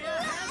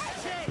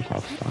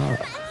 Stop.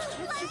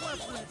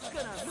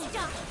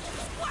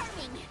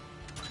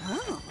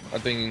 I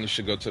think you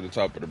should go to the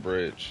top of the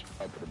bridge.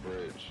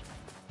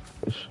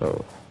 For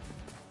sure.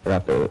 I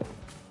got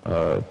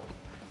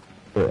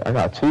I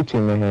got 2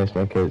 team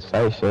enhancement kits.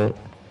 Say shit.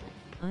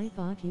 I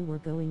thought you were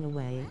going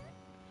away.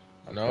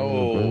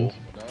 No.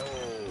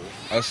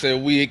 I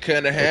said we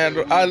couldn't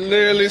handle. I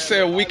literally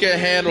said we can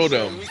handle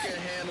them.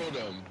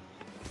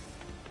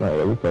 No,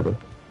 yeah, we could've.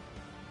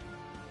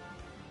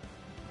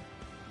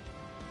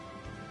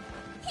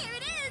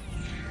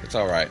 It's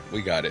all right.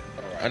 We got it.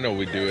 I know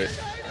we do it.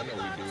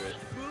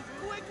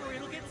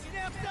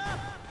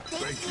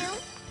 Thank you.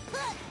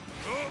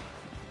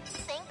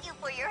 Thank you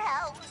for your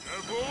help.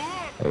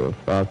 Hey,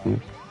 fuck you. An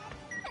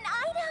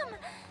item.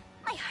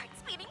 My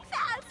heart's beating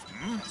fast.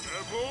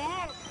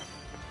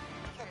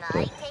 Can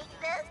I take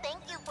this?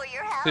 Thank you for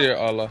your help. Here,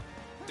 Allah.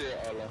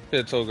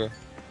 Here, Toga. An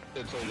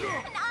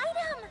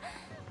item.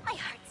 My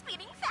heart's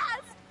beating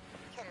fast.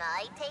 Can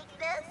I take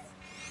this?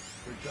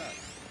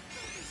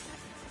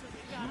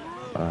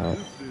 Alright.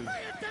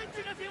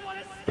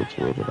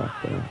 Situated up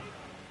there.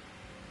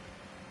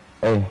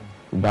 Hey,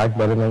 back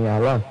better than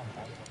y'all left.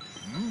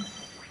 An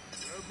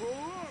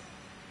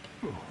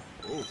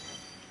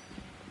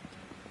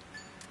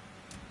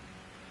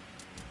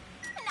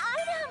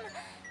item!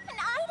 An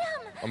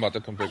item! I'm about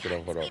to come pick it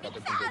up. Hold up.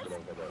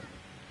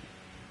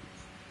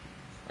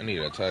 I need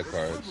attack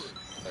cards.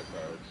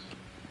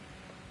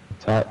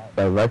 Attack,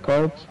 the red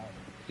cards?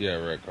 Yeah,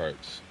 red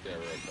cards.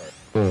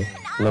 Yeah,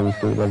 level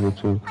 3, level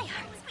 2. My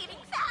heart's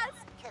beating fast.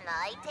 Can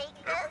I take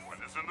this?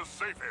 Everyone is in the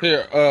safe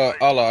area. Here,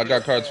 Allah, I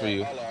got cards for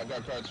you.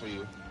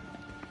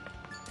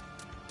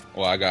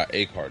 Well, I got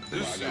a card for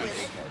you.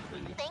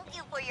 Thank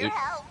you for your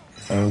help.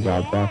 And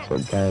got back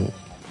again.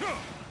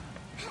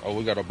 Oh,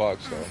 we got a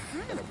box though.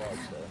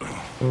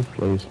 Good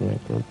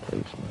placement, good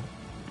placement.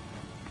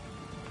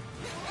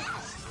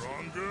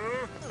 Stronger.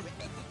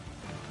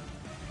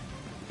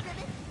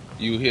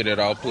 You hit it,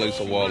 I'll place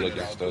a wall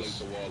against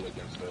us.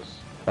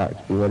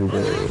 Facts, be ready to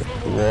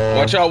wall.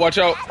 Watch out, watch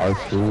out.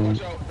 R2.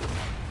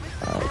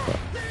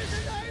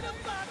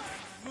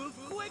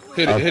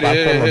 Hit it, hit it,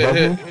 hit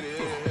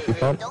it.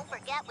 Don't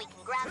forget we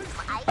can grab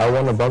some items.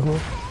 I1 above me?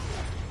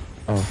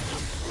 Oh.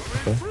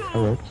 Okay, that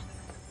works.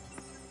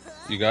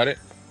 You got it?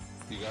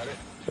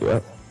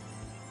 Yep.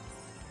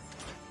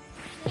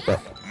 What's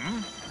up?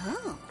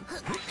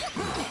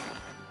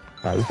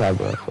 Alright, you gotta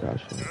go after that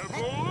shit.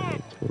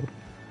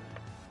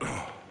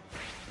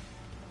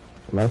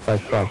 Matter of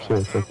fact, stop,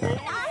 too. Take that.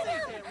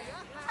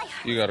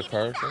 You got a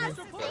card for me?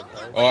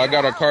 Oh, I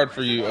got a card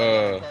for you,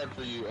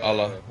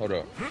 Allah. Hold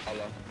up.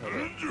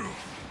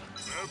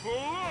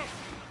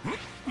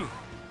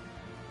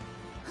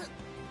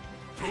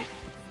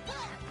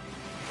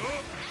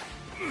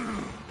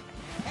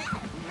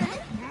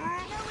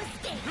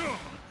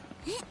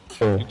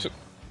 Sure. You took...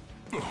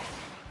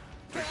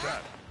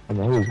 I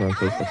know who's gonna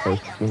take the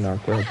first if you're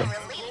not there, but...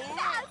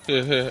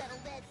 Yeah.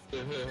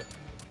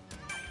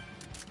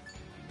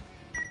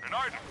 An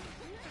item.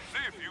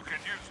 See if you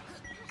can use it.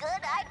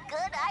 Good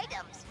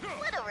items.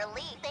 What a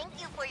relief. Thank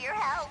you for your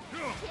help.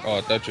 Oh,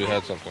 I thought you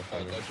had something for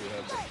me.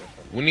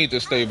 We need to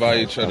stay by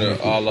each other,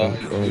 Allah.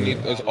 We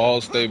need us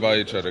all stay by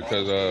each other,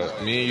 because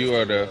me and you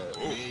are the...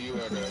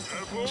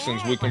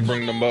 Since we can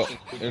bring them up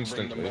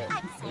instantly.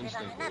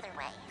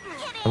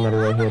 Another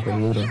right here, the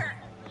looter.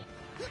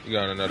 You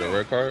got another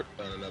red card?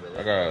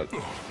 I got...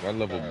 My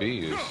level B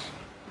is...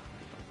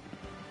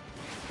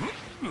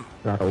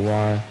 Got a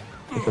Y.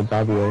 It's a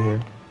W right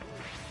here.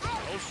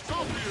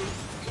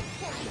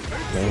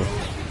 Man.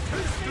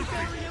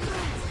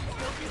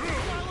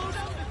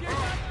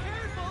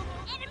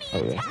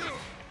 Oh yeah.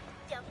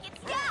 Don't get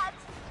stabbed.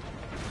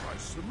 I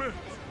submit.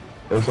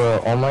 There's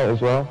All Might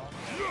as well.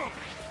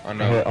 I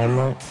know. Hit All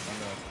Might.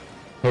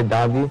 Hit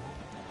Dobby. I'm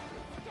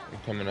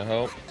coming to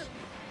help.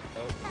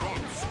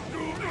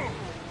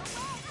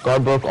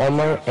 Guard broke All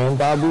Might and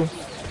Dobby.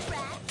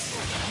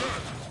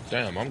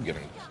 Damn, I'm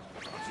getting...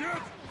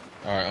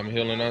 Alright, I'm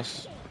healing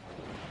us.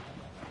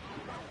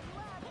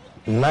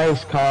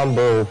 Nice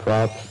combo,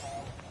 props.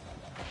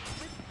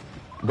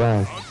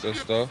 Damn. Good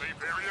stuff.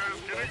 Safe area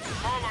is getting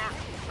smaller.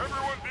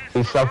 Everyone be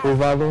He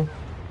self-reviving.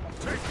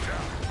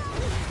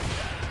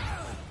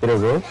 Did it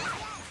work?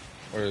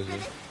 Where is he?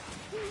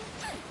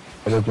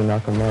 Or did you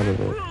knock him out of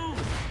it?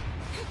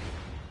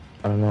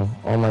 I don't know.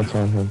 All Might's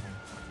on him.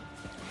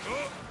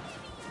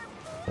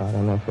 I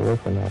don't know if it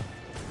worked or not.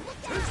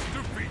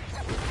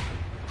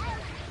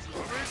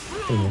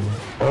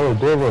 Oh, it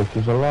did work.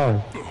 He's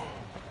alive.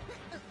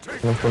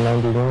 Went for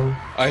 91.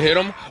 I hit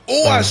him.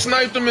 Oh, I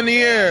sniped him in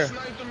the air.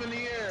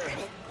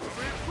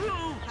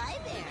 Hi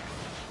there.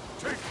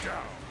 take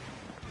down.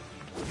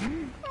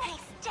 I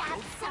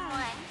stabbed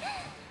someone.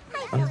 I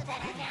feel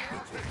better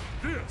now.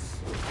 This.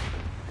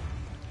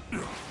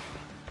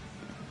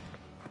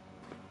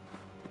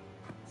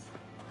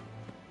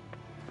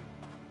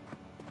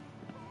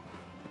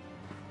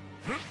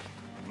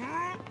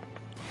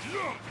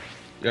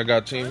 Y'all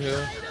got team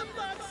here?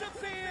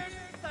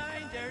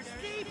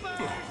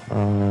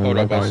 Hold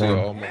up, I see it.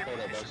 Oh, my.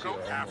 Go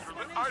after the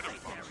item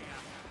box.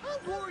 I'll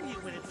warn you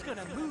when it's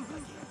gonna move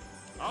again.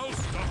 I'll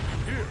stop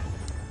you here.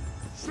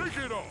 Shake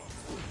it off.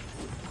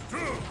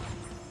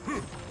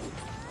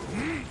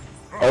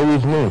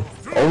 Always new.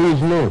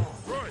 Always new.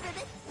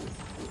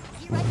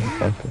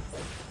 Right. Okay.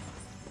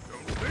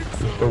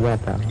 You still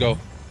got that. Go.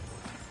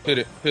 Hit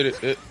it, hit it,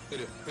 hit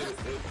it.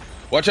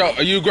 Watch out.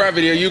 Are you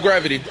gravity? Are you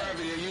gravity?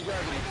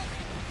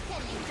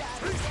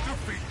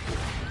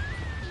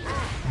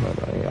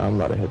 I'm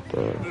about to hit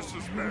the... This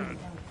is bad.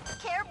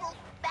 Careful,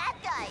 bad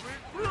guys.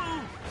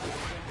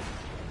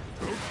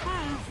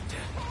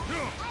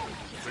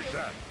 Take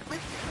that.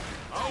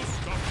 I'll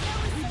stop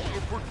you.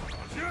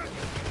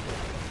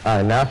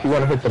 Alright, now if you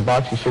want to hit the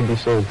box, you should be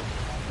safe.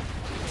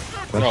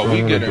 That's No, what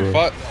we I'm getting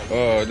gonna fucked.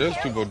 There's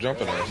people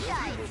jumping us.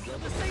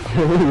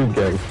 do. We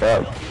getting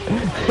fucked.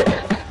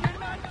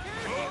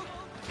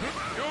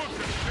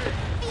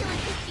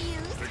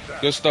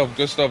 Good stuff,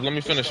 good stuff. Let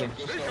me finish him.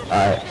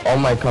 Alright, All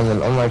Might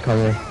coming, All Might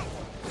coming.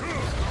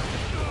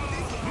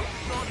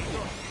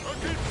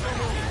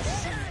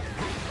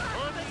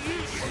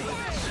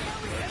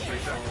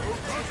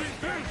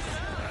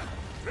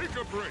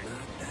 free.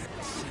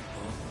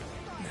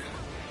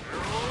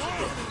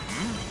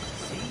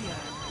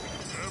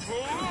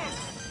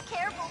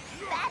 Careful,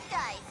 bad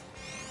guys.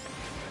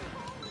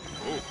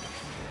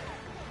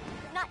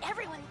 Not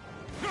everyone.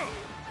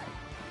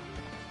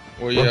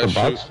 Well, Want yeah, the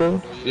box shoot.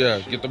 still? Yeah,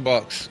 get the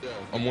box.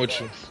 I'm with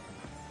you.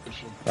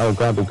 Oh,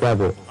 grab it,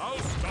 grab it.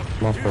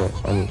 My fault.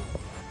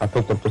 I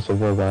picked up the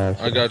survivor by I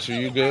accident. got you.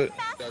 You good?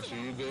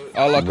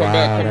 Allah, come Wow,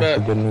 back, come that shit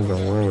back. didn't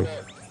even work.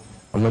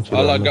 I'm with you.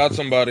 Allah I'm got with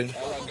somebody. you.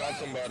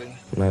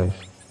 Nice.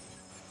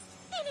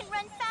 They didn't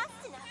run fast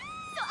enough,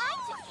 so I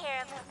took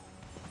care of them.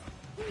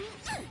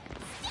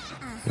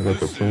 You got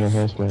the team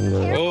enhancement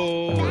there.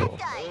 Oh.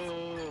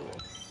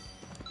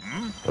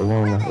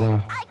 Alone,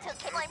 alone. I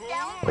took him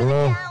down.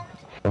 Alone.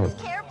 Oh.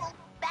 Careful,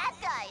 bad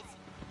guys.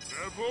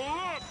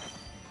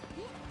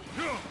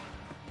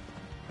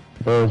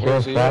 Bro, is there a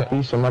Where's he at?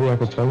 crappy? Somebody I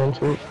could turn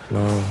into?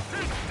 No.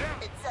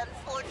 It's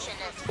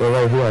unfortunate. Bro,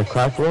 right here,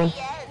 crack one?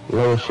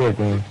 Lower shit,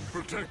 man.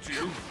 Protect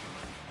you.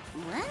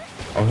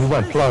 Oh, he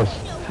went plus.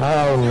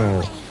 Hell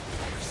no.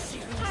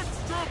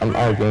 I'm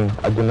out, game.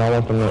 I do not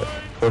want them to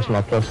force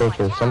my plus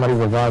ultra. Somebody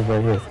revive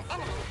right here.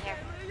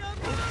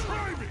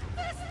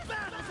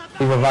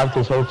 He revived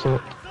his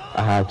ultra.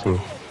 I had to.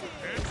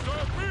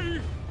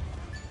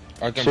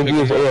 I can Shiggy pick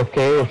is him up.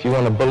 AFK. If you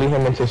want to bully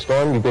him into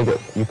storm, you could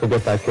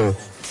get that kill.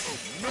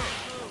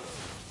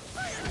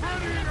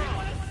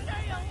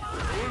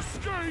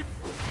 Escape.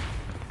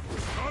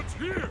 Not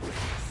here.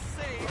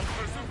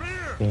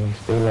 Persevere. Game,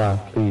 stay alive,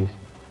 please.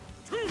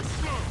 Too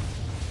slow.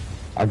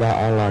 I got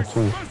Allah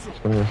too.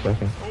 Just give me a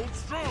second. Hold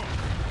strong.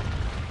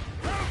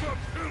 Have a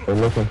pill. They're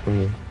looking for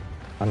me.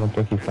 I don't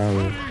think he found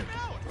me.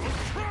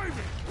 Try me.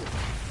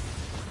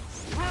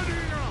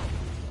 Spreading out.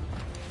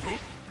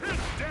 Hit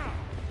down.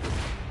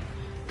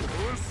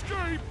 No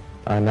escape.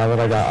 Alright, now that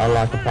I got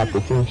Allah, I can pop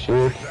the team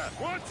shield.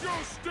 Watch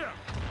your step.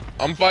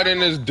 I'm fighting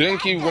this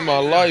dinky with my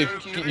life.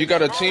 You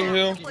got a team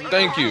heal?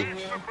 Thank you.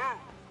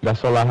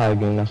 That's all I had,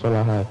 game. That's all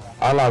I had.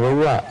 Allah, where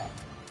you at?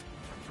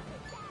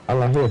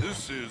 Allah here.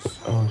 This is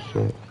Oh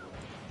shit.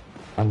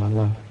 Allah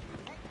left.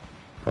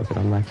 Fuck it,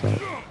 I'm maxed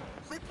out.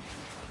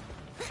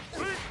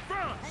 think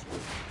fast.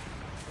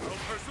 I'll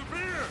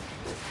persevere.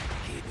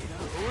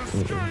 No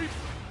escape.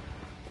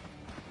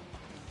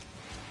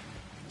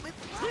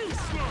 Too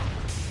slow.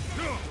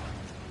 Go.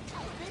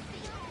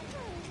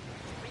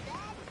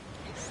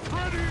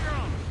 Spreading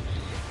out.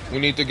 We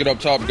need to get up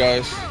top,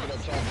 guys. Have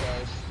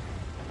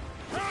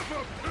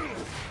a pill.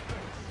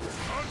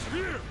 Not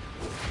here.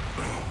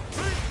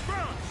 Think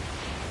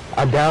fast.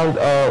 I downed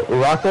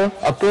Uraka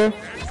up there.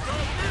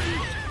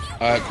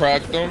 I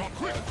cracked them.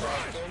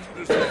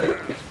 Batter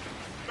up.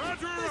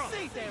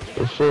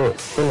 For sure.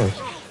 Finish.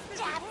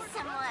 Jab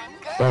someone.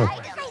 Thanks.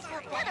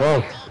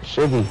 Thanks.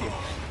 Shiggy.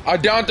 I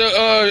downed the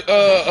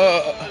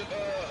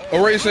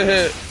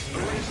Eraserhead.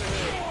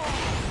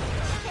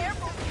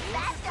 Careful,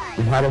 bad guys.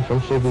 I'm hiding from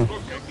Shiggy.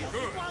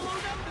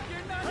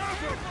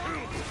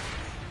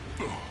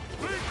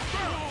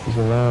 He's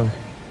around.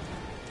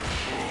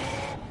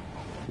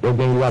 Yo,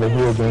 gang, you gotta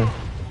heal, gang.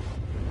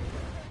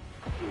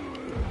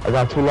 I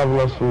got 2 level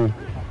ups for you.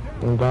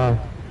 I'm gone.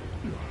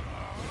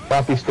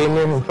 Floppy, stay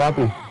near him,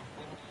 Floppy.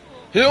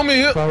 Heal me.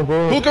 Heal.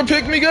 Who can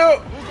pick me up?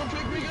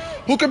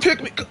 Who can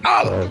pick me?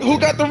 Oh, who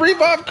got the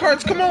revive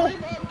cards? Come on.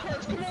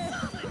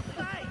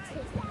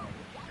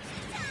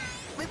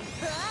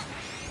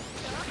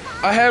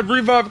 I had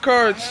revive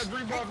cards.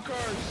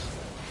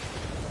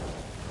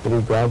 Did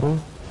he grab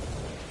him?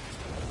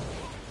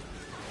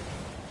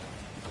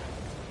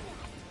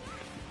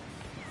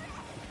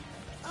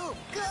 Oh,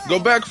 good. Go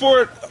back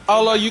for it.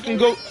 Allah, you can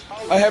go.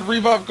 I have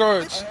revive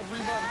cards.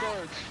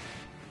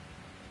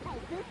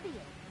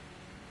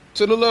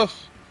 To the left.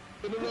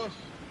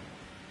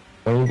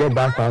 When you get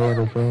back, I'll let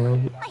it bring right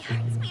here. My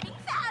heart's beating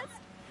fast.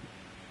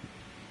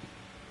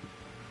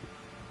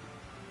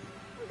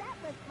 That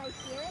lifts my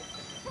spirit.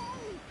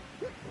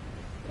 Hey!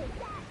 Take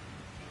that!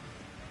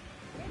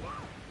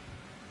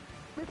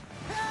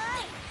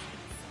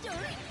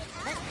 Story.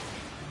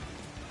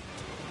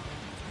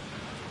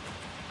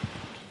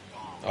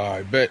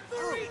 Alright, bet.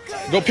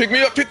 Go pick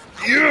me up.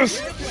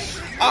 Yes!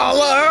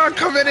 Allah,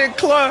 coming in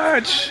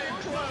clutch.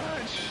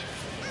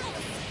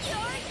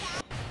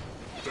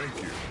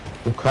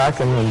 We're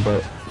cracking them,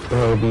 but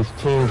these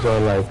teams are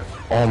like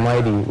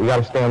almighty. We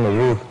gotta stay on the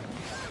roof.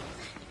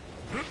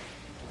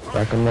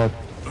 Crack them up.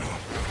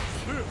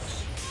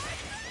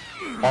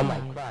 Oh my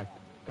crack.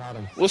 Got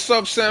him. What's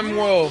up,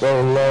 Samuel?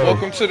 So low.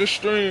 Welcome to the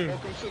stream.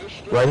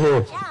 Right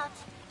here.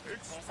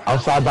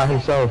 Outside by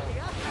himself.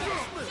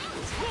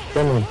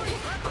 Kill him.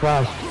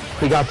 Crash.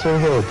 He got 2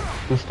 hits.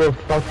 He's still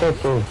fucked up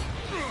though.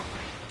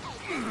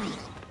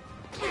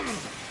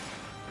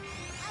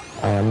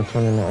 Alright, I'm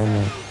turning the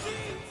Omen.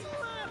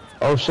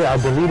 Oh shit, I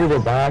deleted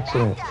it by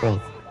accident.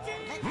 Oh.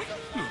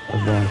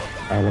 That's bad.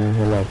 Alright, let me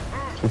heal up.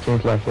 2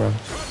 teams left, yeah.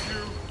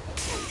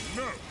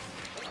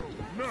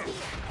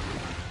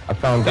 I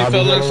found He Dobby.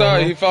 fell healing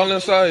inside. him. He fell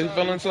inside. He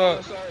fell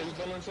inside.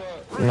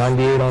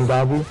 98 on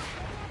Dobby.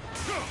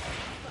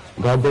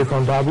 God break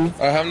on Dobby.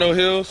 I have no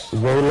heals. He's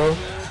very low.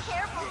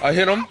 Careful, I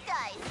hit him.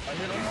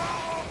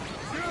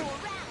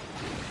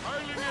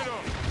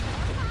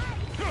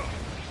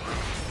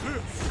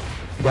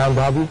 Down,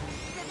 Bobby.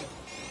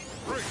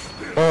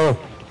 Oh,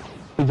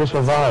 he just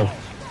revived.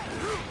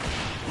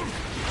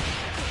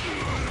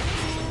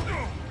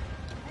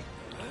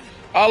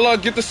 Allah,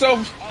 get the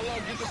self.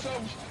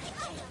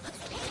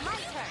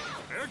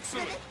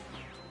 Excellent.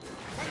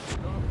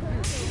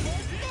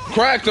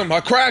 Cracked him. I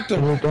cracked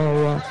him.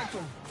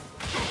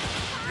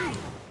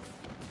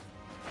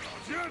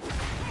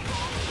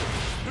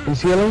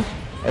 He's healing.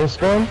 And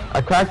storm.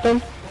 I cracked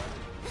him.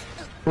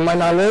 He might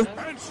not live.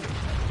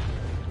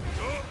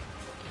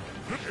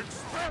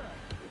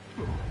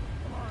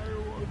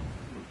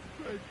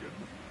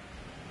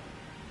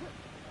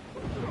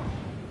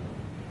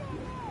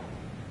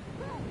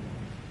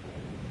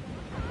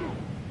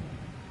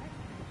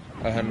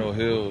 I had no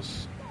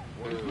heals.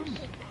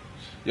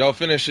 Y'all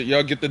finish it.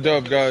 Y'all get the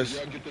dub, guys.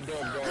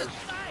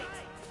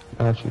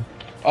 Got you.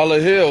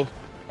 Allah heal.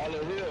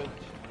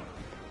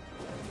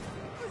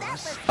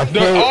 I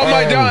All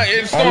my die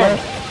in storm.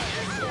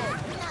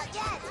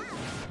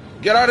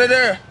 Get out of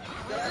there.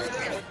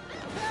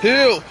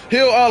 Heal.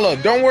 Heal Allah.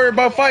 Don't worry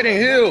about fighting.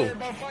 Heal.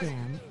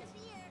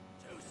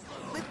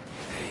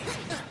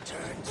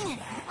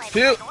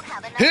 Heal.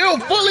 Heal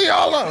fully,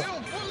 Allah.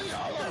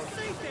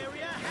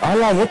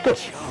 Allah, what the?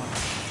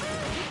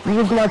 You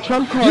used my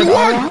trump card. You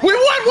won! Allah. We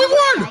won! We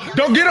won!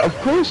 Don't get up! Of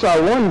course I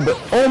won, but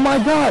oh my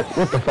god.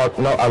 What the fuck?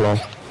 No, I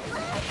lost.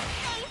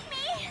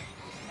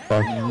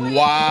 Fuck.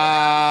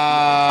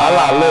 Wow.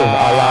 Allah live,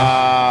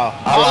 Allah.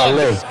 Allah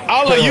live.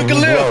 Allah, you can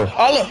live.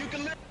 Allah.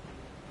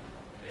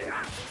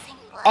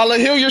 Allah,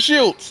 heal your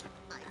shields.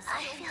 I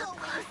feel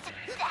close to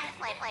death.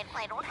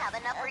 I don't have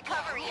enough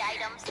recovery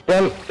items.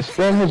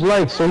 Spam his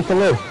life so he can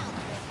live.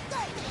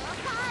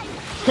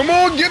 Come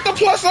on, get the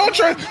plus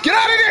ultra. Get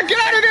out of there. Get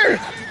out of there.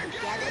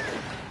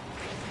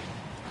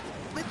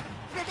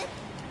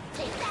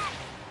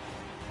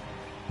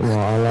 Come on,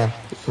 Allah.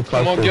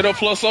 Come on, get a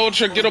plus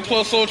ultra. Get a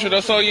plus ultra.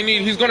 That's all you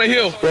need. He's gonna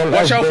heal.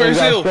 Watch out for his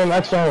heal. Spam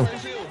X on him.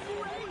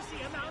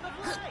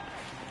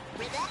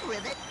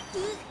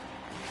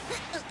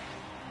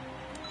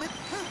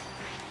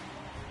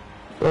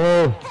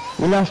 Oh,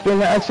 you're not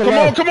spinning X on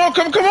him. Come on.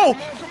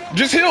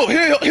 Just heal up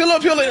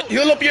your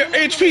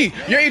HP.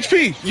 Your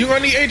HP. You're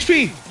gonna need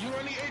HP.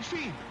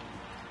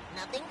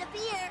 Nothing to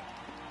fear.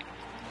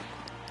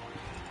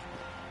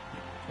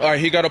 All right,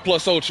 he got a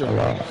plus ultra.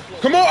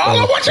 Come on,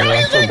 Allah, watch out!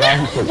 He's right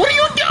there. What are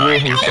you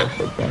doing?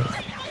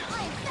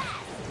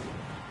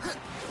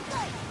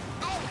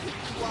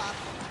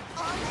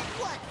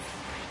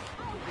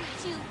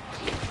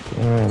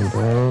 Damn,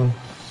 bro.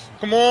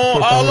 Come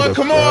on, Allah,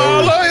 come on,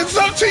 Allah. It's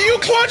up to you.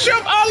 Clutch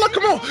up, Allah.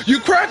 Come on. You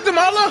cracked him,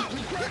 Allah.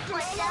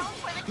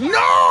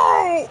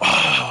 No!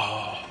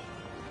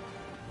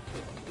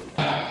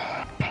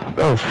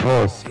 Oh,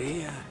 fuck.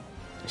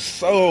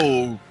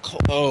 So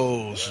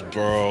close,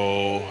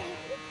 bro.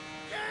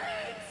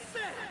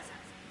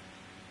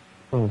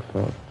 Oh,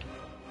 fuck.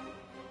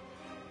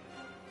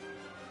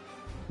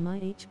 My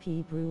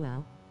HP grew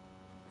out.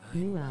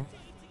 Grew out.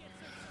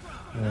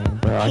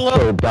 Bro, I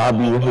killed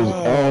Dobby with his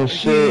own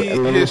shit.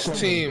 And then His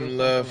team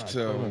left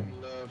him.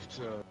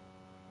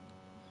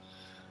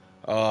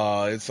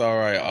 It's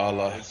alright,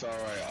 Allah.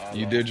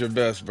 You did your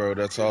best, bro.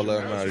 That's all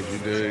that matters. You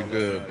did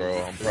good,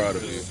 bro. I'm proud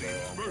of you.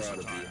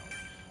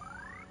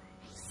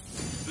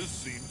 This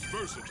seems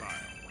versatile.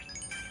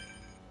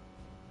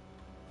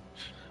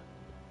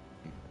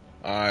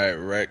 Alright,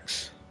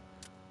 Rex.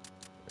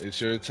 It's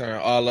your turn.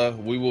 Allah,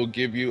 we will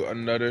give you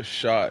another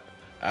shot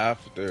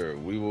after.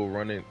 We will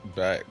run it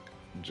back.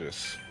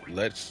 Just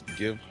let's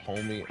give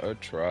homie a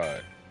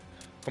try.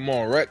 Come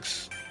on,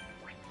 Rex.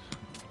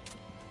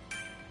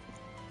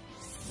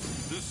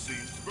 This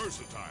seems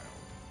versatile.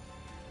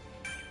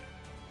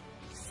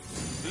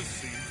 This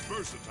seems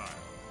versatile.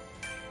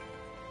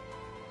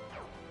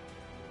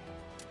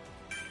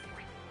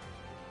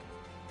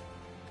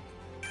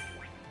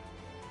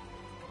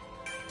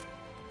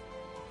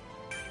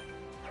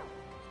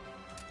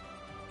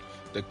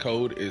 The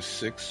code is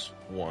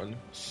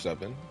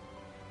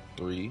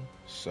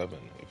 61737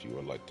 if you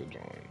would like to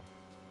join.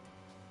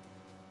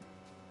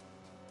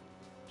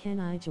 Can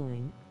I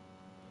join?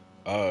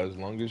 As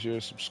long as you're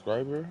a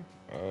subscriber,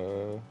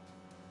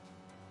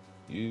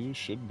 you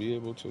should be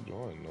able to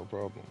join, no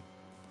problem.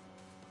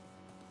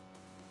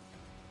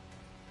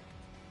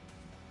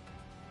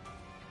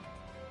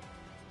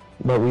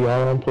 But we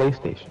are on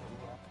PlayStation.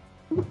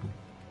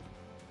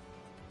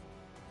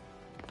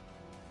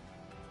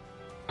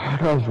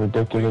 That was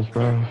ridiculous,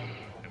 bro.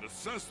 And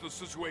assess the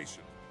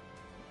situation.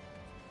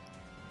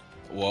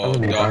 Well,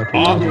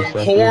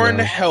 Horn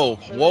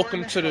Health,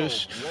 welcome to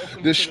this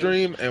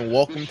stream and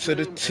welcome to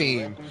the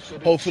team.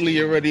 Hopefully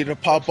you're ready to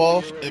pop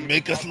off and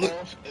make us look.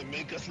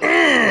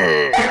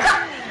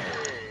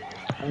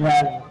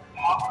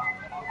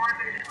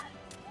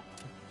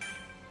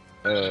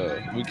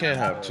 We can't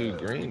have two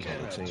greens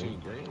on the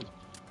team.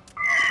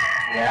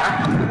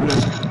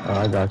 Oh,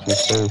 I got you.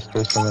 Stay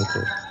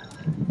connected.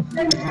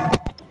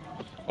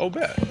 Oh,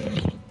 bet.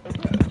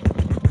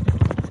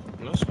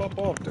 Let's pop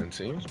off then,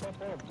 team.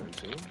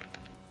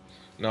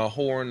 Now,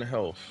 Horn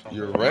Health.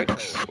 You're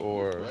Rex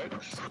or?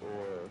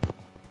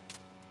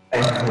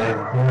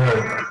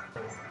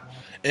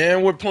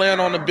 And we're playing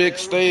on the big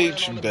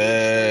stage.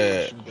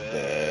 Bad.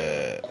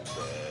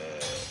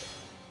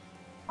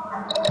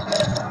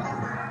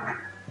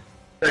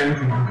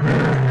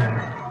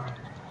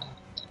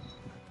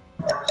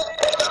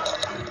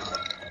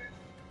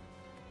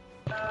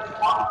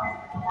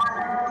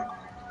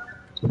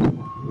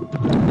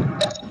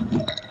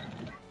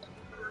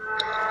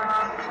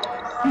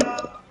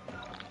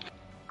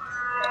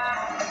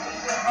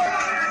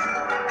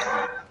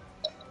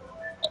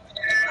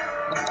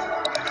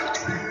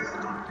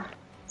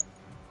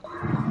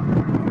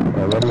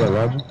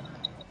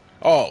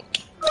 Oh,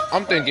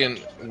 I'm thinking,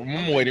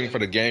 I'm waiting for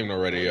the game to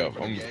ready up.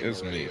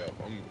 It's me.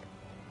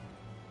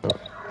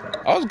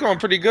 I was going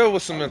pretty good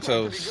with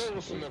Cementos.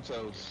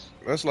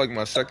 That's like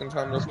my second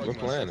time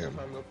playing him.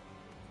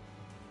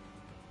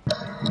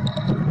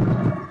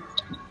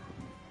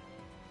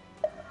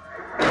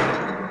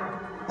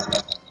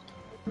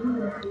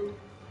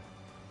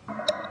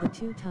 The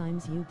 2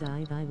 times you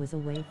died I was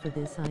away for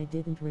this, I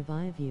didn't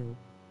revive you.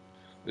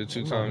 The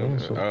 2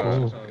 times,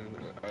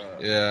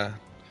 yeah.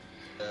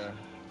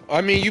 I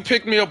mean, you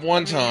picked me up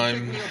 1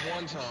 time,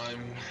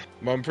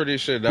 but I'm pretty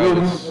sure that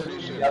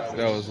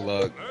was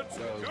luck.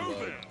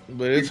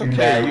 But it's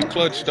okay, you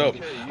clutched up.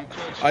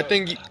 I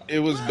think it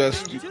was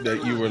best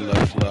that you were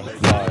left live.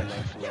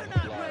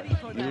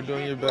 You were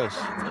doing your best.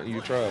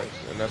 You tried,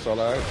 and that's all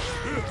I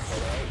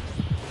asked.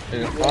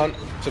 And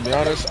to be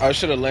honest, I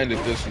should have landed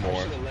this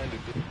more.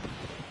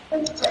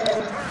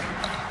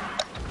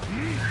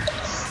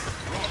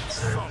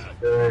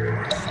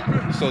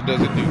 So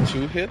does it do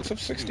 2 hits of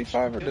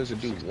 65 or does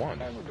it do 1?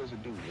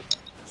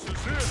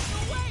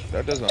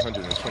 That does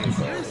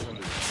 125.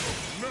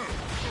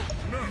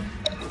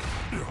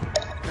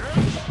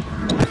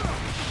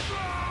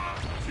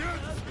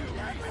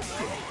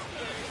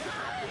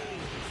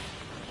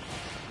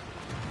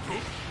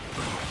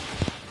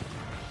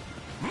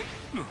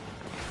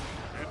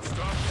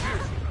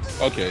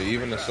 Okay,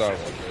 even the sour.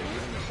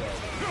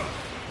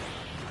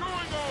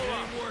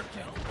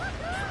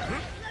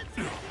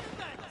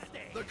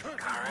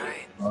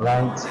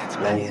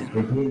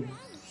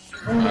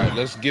 Alright,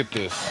 let's get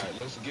this.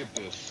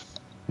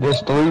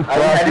 There's 3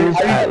 flashes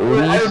at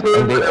least,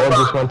 and they all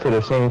just went to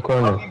the same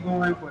corner.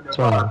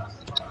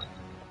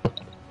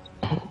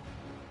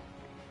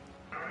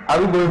 Are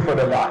we going for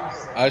the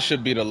box? I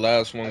should be the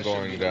last one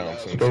going down.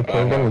 Can you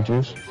get me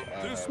juice?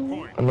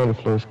 I know the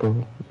floor is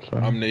cool.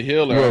 Sorry. I'm the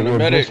healer, I'm the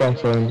medic. I'm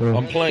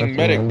playing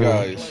medic,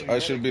 guys. I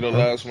should be the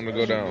last one to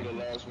go down.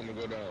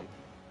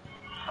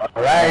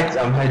 Alright,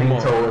 I'm heading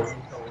towards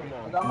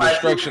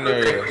destruction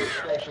area.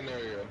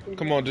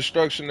 Come on,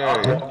 destruction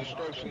area.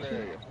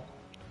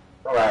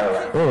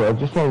 Alright. Oh, I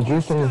just want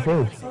juice in the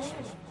face.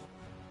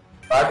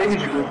 I think you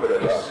should go for the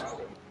box.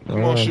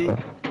 Come on, shoot.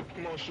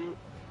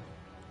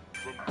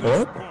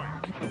 What?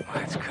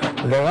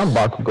 Then I'm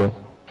about to go.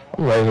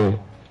 I'm right here.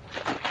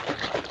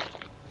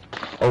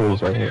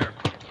 Always right here.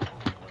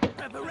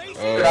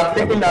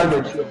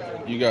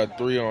 You got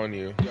 3 on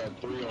you.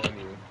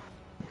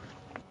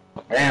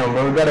 Damn,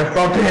 bro, we got a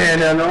fucking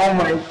hand and oh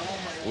my.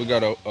 We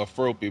got a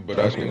Fropy, but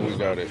I think we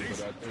got it.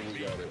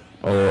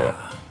 Oh yeah.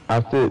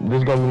 After this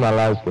is gonna be my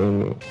last game,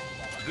 man.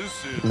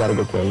 I'm about to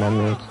go play my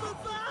minutes.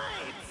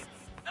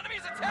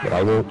 But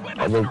I will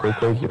go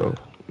crazy though.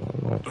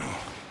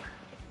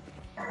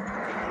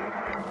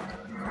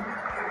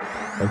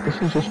 Like, this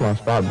is just my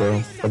spot,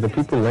 bro. But the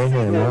people laying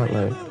here are not,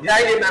 like... Yeah,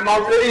 I get my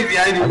mouth easy,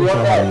 I just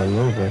walk out.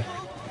 Maneuver.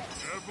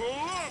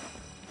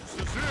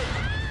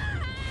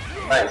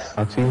 Nice.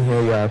 I'll team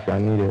heal y'all if I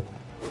need it.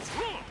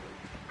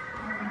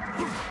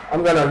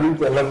 I'm gonna reach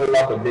the level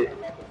up a bit.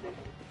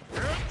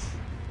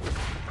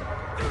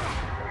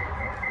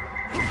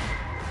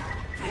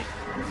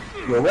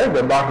 Yo, where's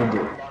the Baku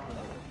dude?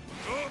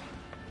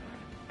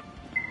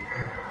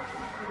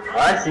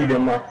 I see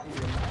them now.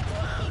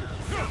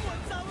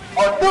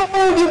 Oh,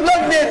 dude, you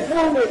blocked that,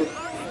 dude!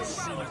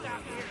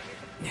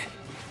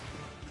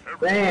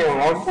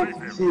 Damn, I'm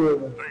fucking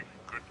serious.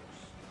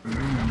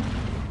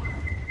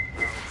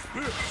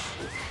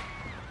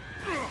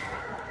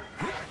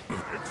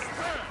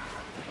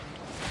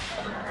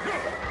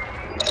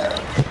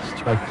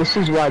 Like, this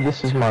is why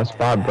this is my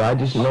spot, bro. I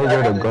just know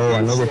where to go.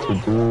 I know what to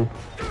do.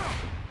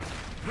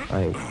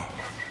 Like...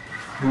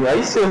 Yeah,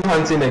 you still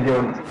hunting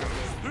again.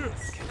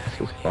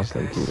 This is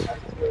fucking beautiful.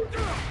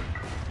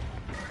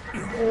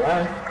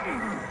 Alright.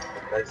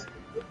 Nice.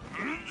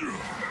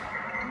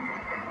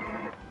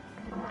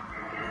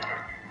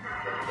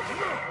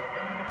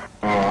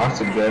 Oh, I have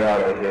to get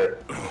out of here.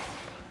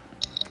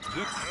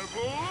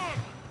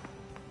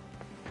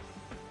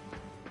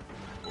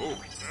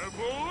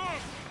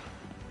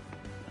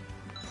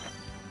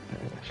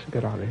 I should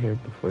get out of here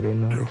before they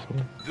notice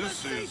me.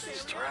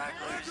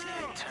 Stragglers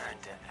get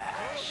turned to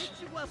ash.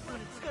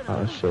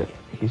 Oh shit,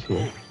 he's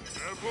here.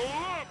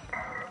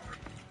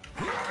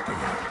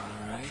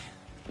 Alright.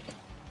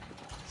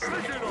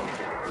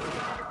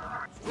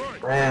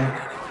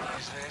 Man.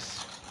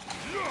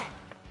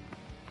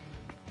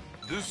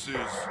 This is.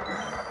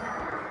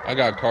 I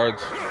got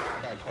cards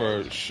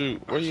for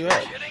shoot. Where you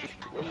at?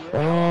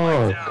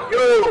 Oh,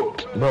 Yo!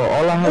 bro,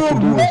 all I have to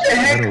do What the is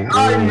heck settle.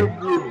 are you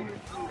doing?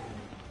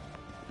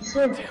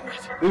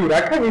 Dude,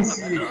 I can't even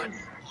see you.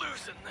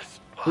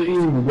 Dude,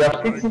 you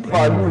have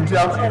 55, dude, you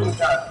have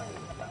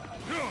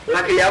 25.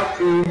 Like you have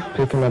to.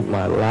 Picking up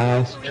my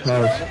last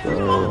chest,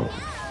 bro.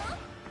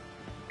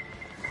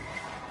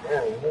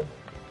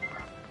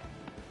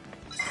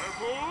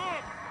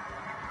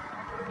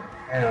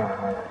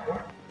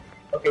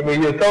 Okay, but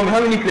you tell me how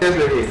many players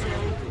are there?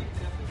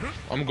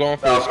 I'm going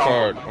for his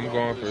card. I'm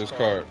going for his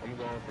card. I'm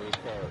going for his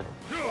card.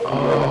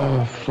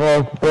 Oh,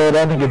 fuck, bro,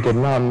 that nigga did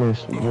not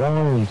miss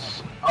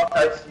once. I'll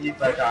try to see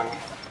if I can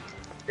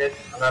get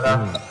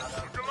another.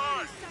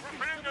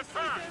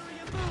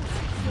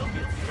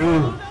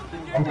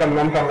 I'm coming.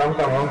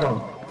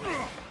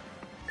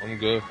 I'm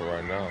good for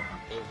right now.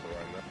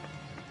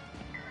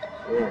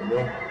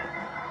 Yeah.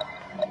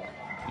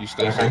 You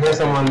stay I safe. hear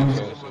someone. Watch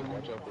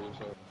out for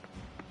yourself.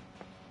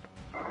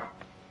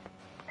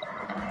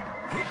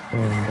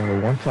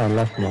 And once I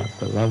left my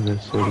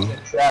beloved city,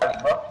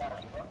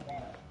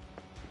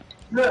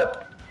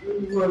 Look.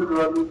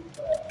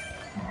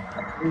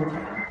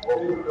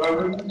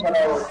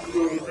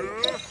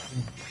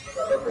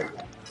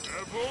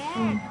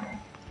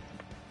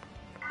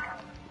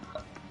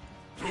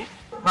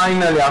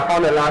 Finally, I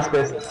found the last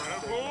person.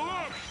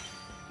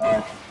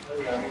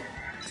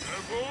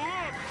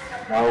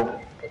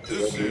 Now,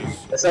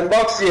 there's a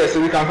box here,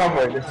 so we can come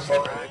for it.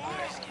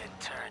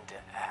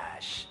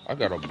 I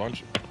got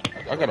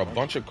a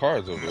bunch of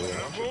cards over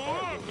there.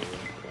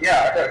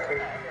 Yeah, I got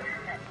it.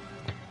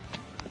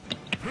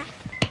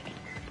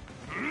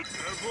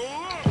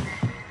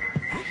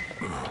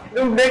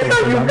 Dude, next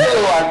time you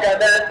go, I got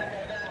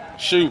that.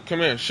 Shoot, come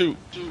here, shoot.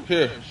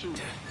 Here.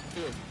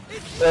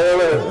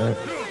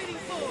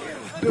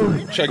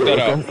 Check that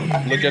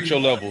out. Look at your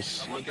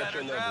levels.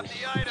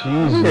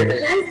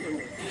 Jesus.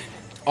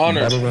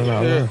 Honor. Better than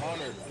I Here.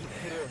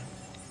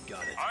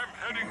 I'm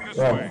heading this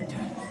way.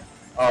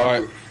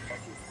 Alright.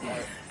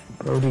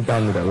 Brody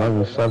got me to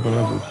level 7,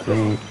 level 3,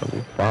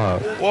 level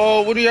 5.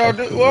 Whoa, what do y'all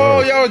do? Whoa,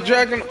 y'all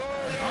dragging.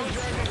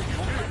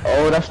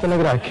 Oh, that's the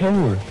nigga that killed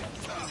me.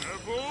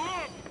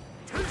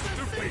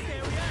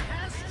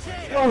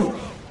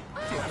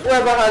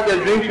 Whoever has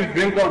a drink should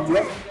drink up,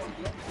 bro.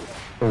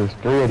 There's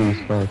 3 of these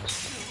fucks.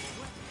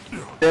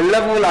 The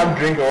level up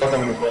drink or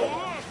something, bro.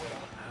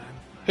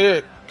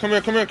 Here, come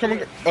here.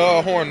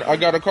 Horn, I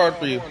got a card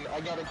for you.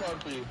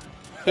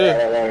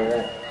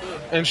 Here.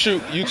 And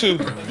shoot, you too.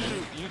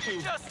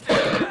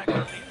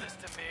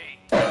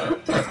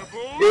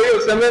 Yo,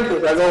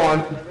 Cementos, I don't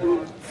want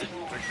to.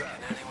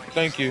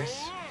 Thank you.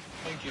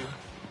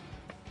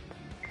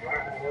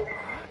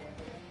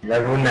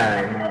 Level 9.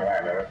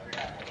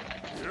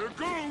 Here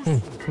goes.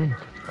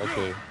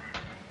 Okay.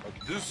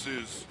 This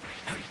is.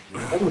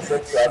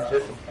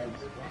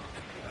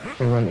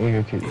 Everyone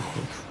eager to use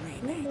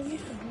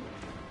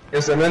Yo,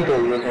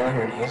 Cementos, you're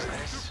going here.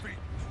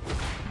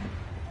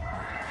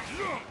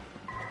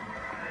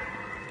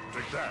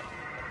 Take that.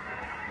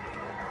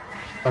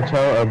 Watch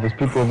out, there's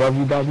people above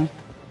you, Dobby.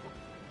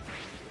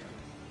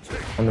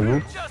 On the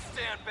roof. Just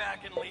stand back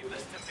and leave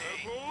this to me.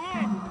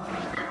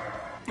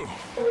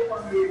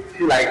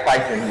 You like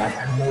fighting, man.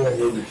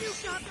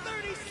 You've got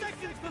 30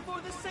 seconds before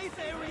the safe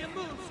area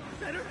moves.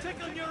 Better check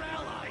on your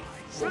allies.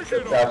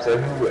 Traps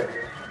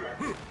everywhere.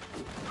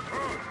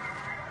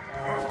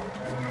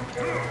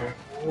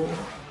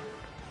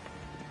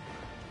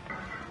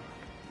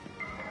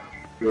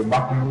 You're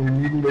back in the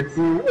meeting, let's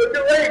see. Where'd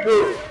the way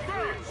go?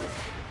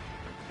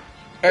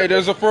 Hey,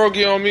 there's a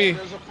froggy on me.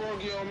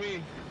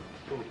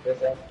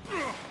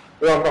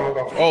 Come.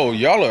 Oh,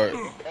 y'all are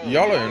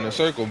in a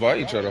circle by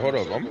each other. Hold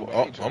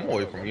up, I'm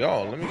away from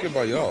y'all. Let me get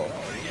by y'all.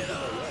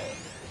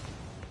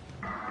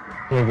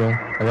 Here you go.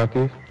 I got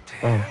these.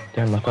 Oh,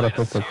 damn, I thought I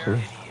picked up 2.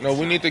 No,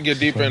 we need to get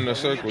deeper in the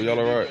circle. Y'all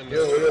are right.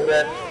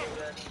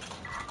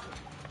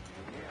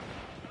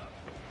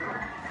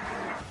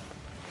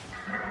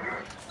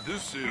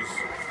 This is.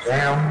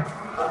 Damn.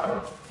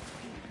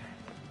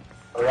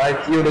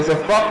 Alright, yo, there's a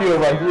floppy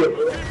over here.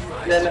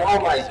 Then, oh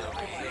my.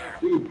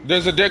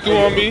 There's a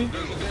Deku on me.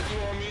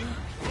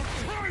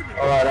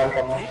 Alright, I'm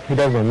coming. He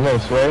doesn't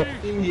miss, right?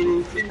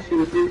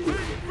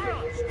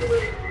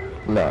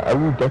 Nah,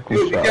 every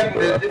Deku shot,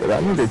 bro. After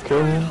that, I need to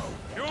kill him.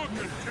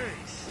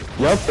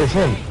 Yup, it's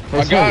him.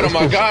 I got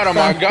him.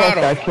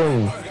 That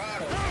killed me.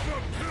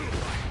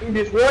 He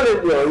just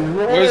running,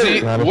 yo. Where's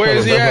he? Nah, Where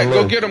is he at? doesn't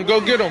Go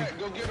live. get him.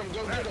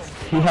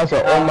 He has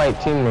an All Might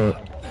teammate.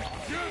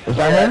 Is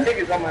that I him? think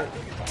it's on my.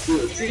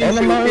 And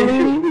the Mario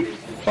League?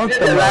 Fuck This is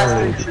the the last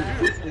Mario thing. League.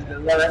 This is the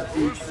last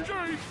thing.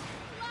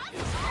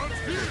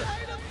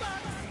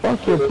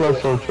 Fuck your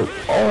plus ultra.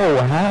 Oh,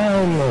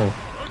 hell no.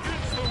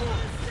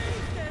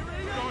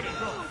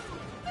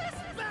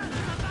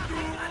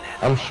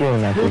 I'm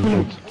shooting at this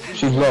bitch.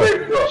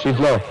 She's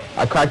low.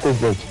 I cracked this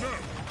bitch.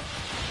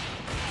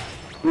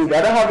 Dude,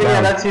 gotta have any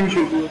Down. other team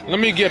shoot. Let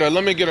me get her.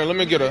 Let me get her. Let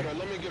me get her.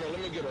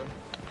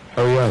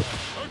 Hurry up.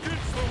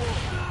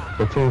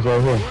 The team's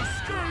right here.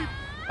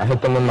 I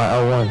hit them with my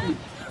L1.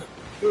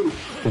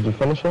 Did you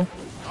finish her?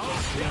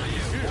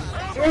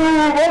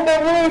 Ooh, what the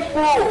roof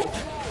for?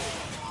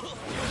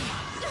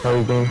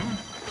 Hurry, Beam.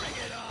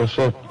 Oh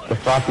shit, the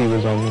floppy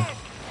was on me.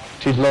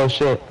 She's low as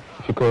shit.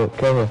 If you could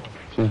kill her,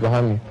 she's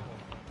behind me.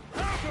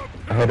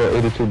 I hit her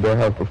 82 bare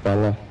head before I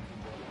left.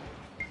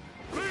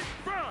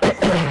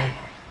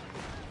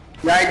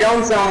 Yeah, I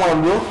down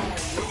someone, bro.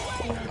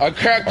 I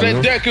cracked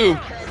that Deku.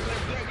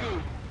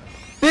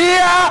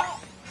 Yeah!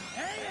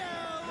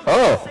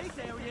 Oh!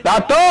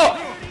 Tato!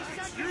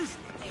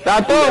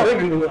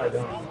 Tato!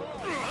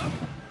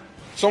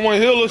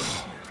 Someone heal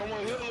us.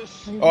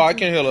 Oh, I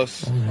can heal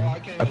us.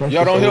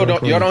 Y'all don't heal.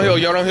 Y'all don't heal.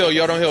 Y'all don't heal.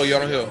 Y'all don't heal. Y'all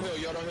don't heal.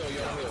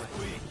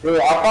 Bro,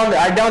 I found it.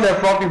 I down that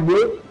floppy,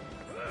 bro.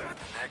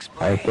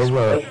 Alright, there's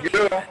a...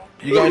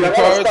 You got any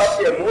cards?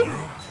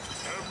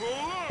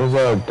 There's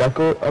a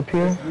Deku up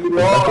here. The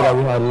Deku that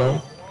we had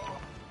low.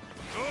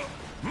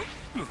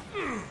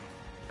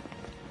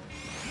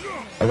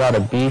 I got a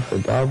B for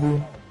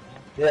Dobby.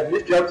 Yeah,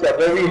 these drops are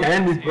very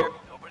handy, bro.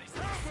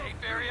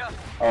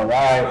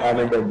 Alright, I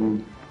think I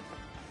do.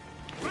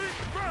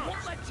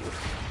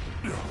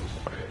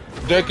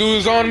 Deku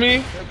is on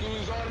me.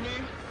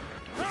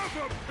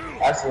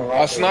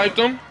 I sniped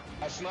him.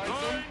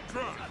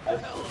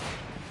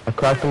 I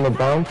cracked him a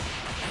bomb.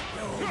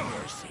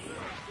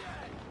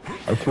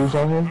 I choose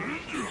on him.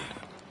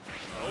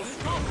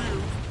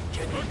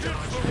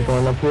 I'm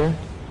going up here.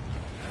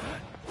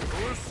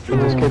 He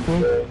just kicked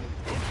me.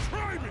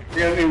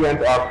 He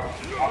went up.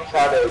 I'm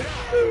sorry.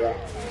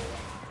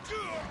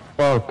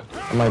 Fuck,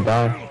 I might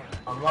die.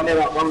 I'm running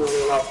up.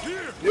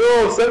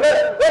 Yo,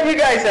 Cement, where you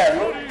guys at,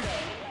 bro?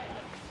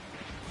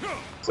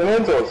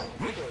 Cementos.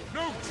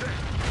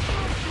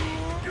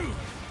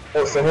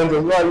 Oh,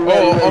 Cementos, where you at?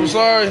 Oh, I'm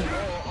sorry.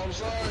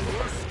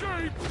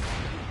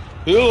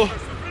 Heal.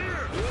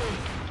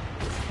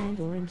 And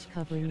orange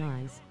covering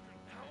eyes.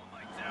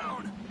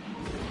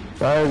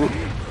 Sorry.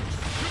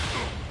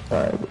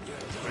 Sorry.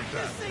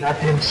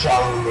 Nothing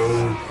shall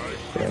move.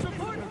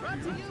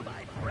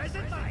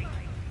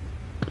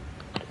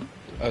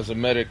 As a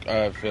medic, I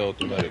have failed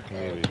the medic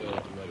community.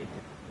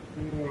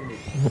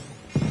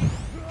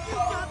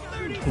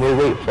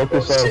 Wait,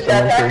 focus on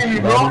someone first, because you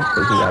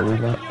got lose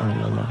that. Oh,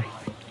 no.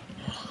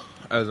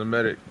 As a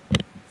medic.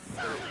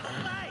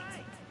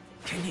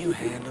 Can you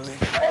handle it?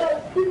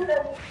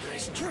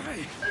 Nice try.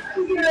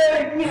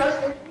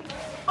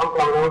 I'm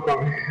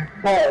coming.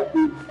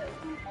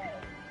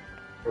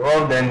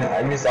 Well then,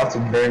 I just have to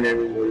burn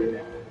everybody.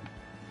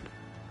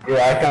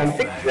 Yeah, I can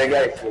fix the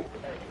guys.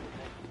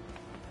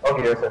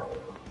 Okay, yes sir.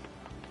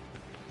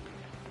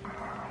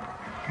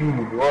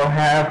 What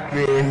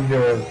happened?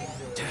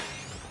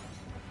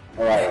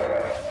 Alright.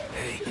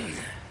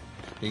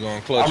 He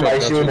gonna clutch up,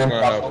 that's what's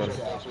gonna happen.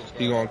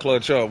 He gonna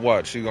clutch up,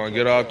 watch. He gonna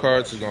get our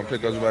cards, he's gonna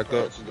pick us back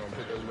up.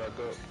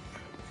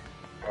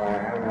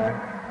 Alright.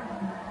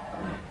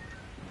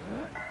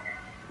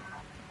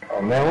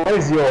 Oh man, what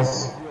is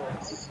yours?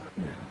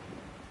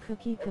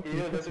 Cookie.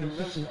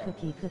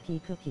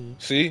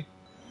 See?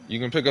 You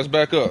can pick us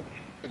back up.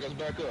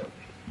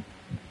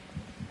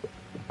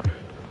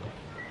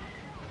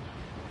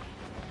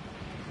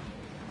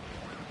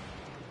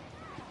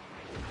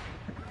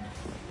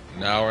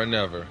 Now or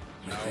never.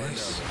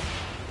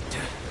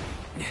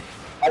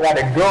 I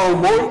gotta go,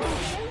 boy.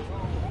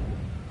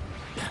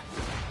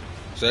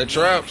 Set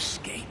traps.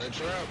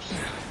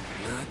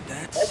 Not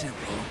that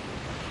simple.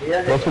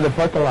 Go to the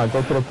parking lot,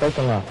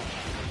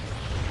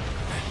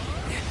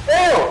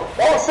 Damn,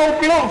 that was so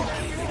close.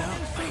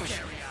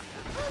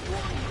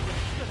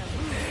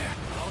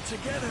 All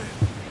together.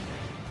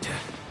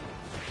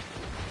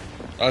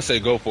 I say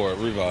go for it,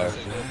 revive.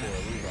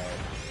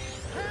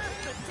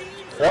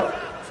 Yep.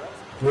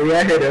 We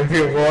are here,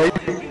 boy.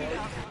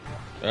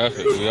 F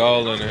it, we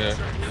all in here.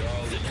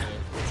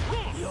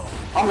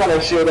 I'm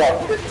gonna shield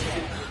up.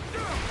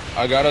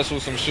 I got us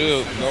with some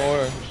shield, don't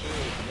worry.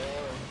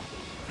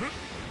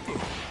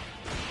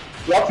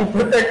 You have to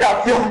protect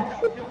that film.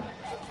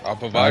 I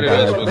provided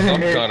us with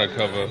some kind of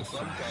cover.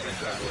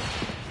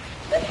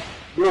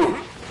 Bro,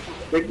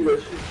 take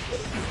this.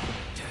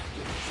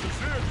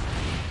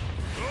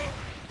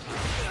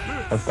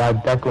 If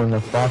that Deku and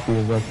the floppy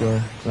is up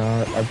there,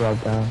 no, I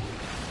dropped down.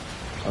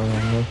 Oh,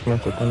 no,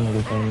 smoke with them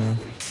everything, man.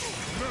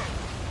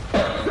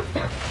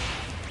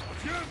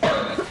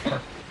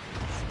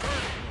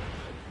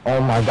 Oh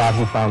my god,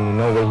 he found me.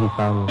 No way he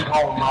found me.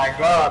 Oh my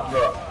god,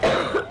 bro.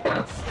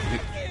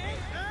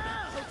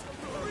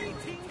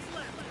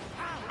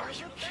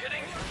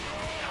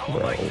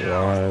 What?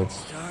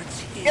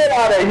 Get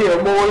out of here,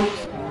 boy.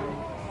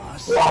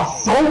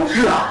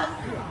 Soldier.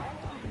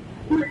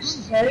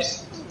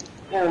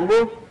 Oh,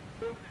 look.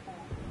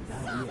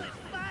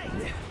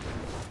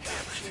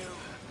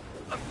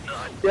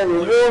 There we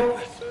go.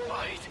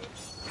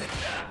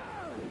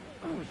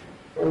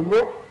 Oh,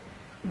 look.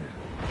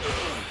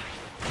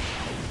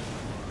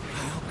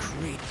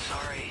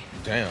 Sorry.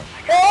 Damn.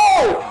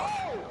 Oh!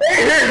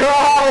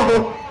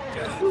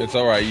 It's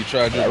alright, you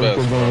tried your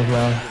best, bro.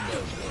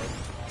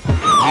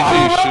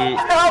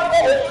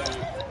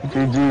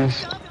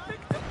 GG's.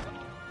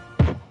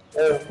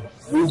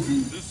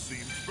 This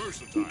seems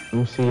versatile. Let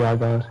me see y'all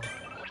guys.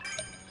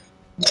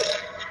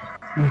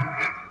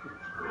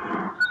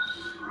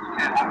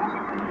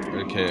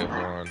 Okay,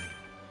 everyone.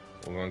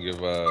 We're gonna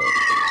give we're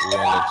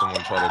gonna let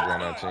someone try to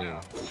join our team.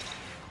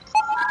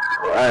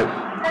 Alright.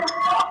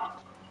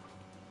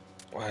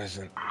 Why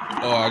isn't?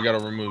 Oh, I gotta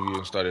remove you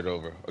and start it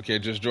over. Okay,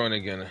 just join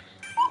again.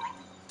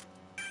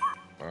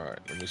 All right,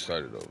 let me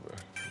start it over.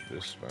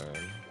 This man.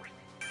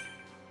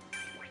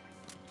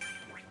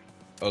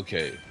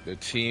 Okay, the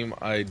team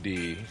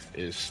ID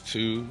is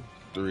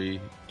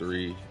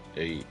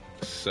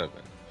 23387.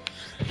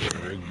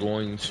 We're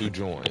going to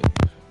join.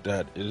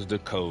 That is the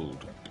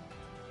code.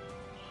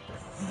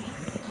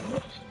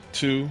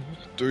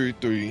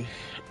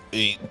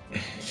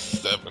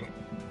 23387.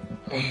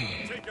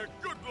 Take a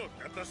good look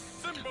at the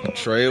symbol.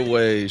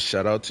 Treyway,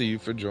 shout out to you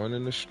for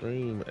joining the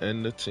stream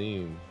and the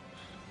team.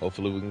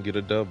 Hopefully we can get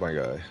a dub, my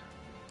guy.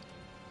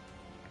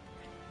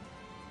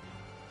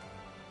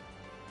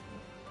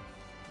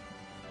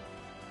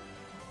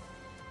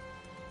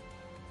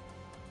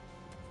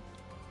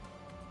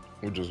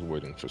 We're just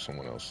waiting for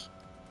someone else.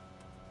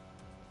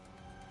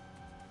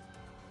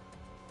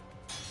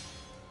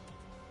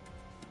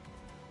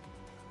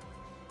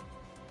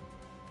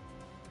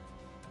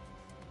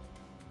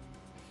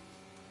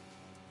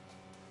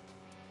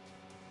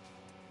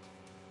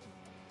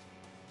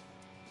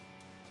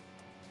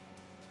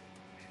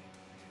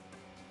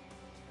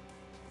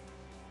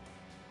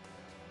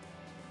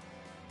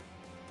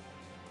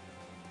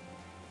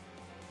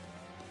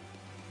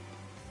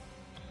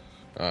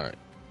 All right.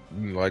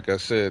 Like I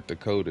said, the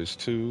code is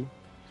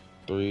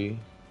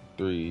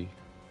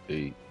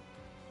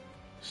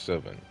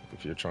 23387.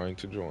 If you're trying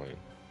to join,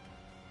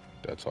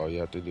 that's all you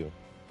have to do.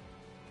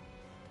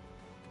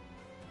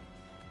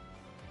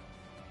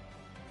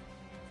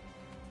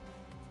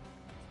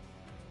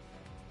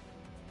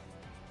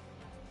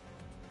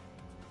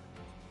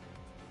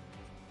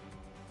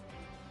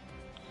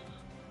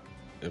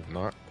 If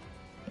not,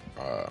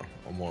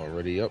 I'm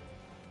already up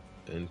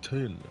in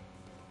 10,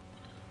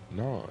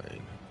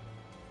 9,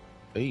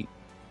 8,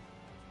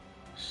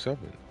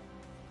 7,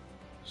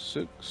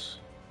 6,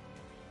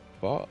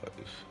 5,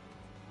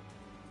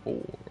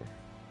 4,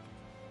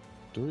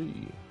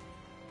 3,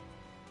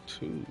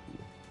 2.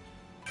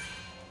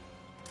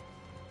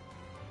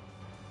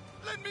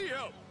 Let me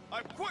help.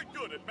 I'm quite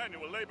good at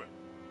manual labor.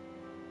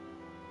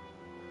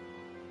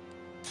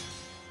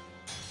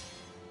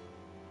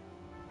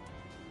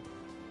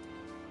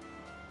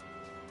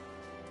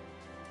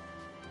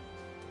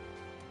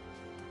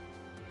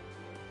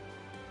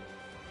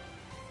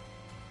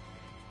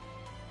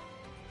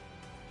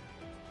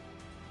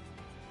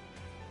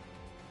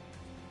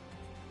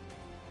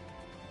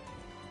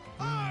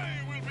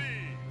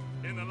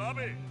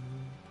 Lobby.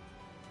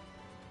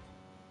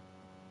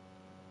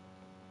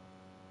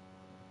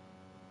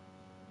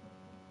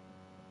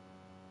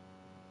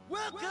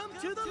 Welcome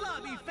to the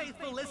lobby,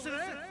 faithful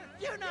listener.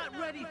 You're not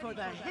ready for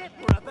the hit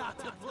we're about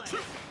to play.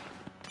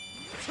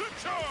 To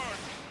charge!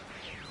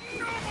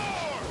 No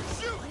more!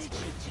 Shoot!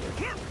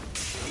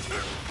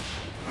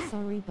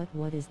 Sorry, but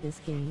what is this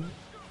game?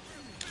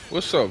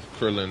 What's up,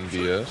 Krillin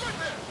BS?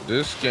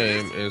 This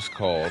game is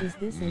called Is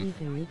this any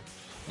good?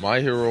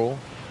 My Hero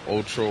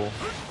Ultra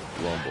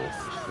Rumble.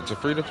 It's a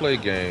free-to-play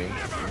game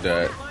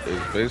that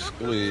is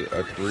basically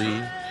a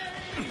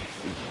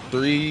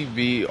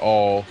 3v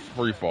all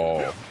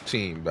free-fall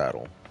team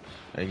battle,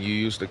 and you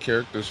use the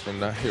characters from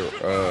that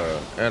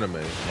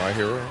anime, My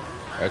Hero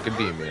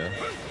Academia,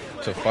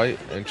 to fight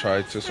and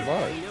try to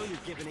survive.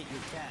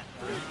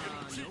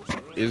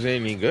 Is it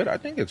any good? I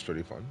think it's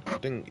pretty fun. I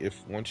think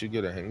if once you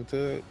get a hang to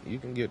it, you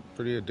can get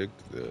pretty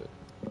addicted to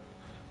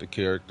the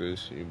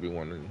characters you'll be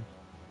wanting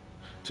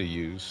to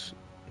use.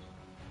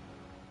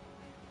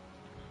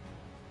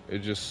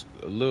 It's just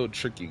a little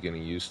tricky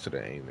getting used to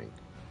the aiming.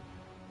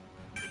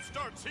 It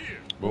starts here.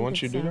 But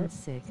once you do that,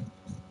 sick.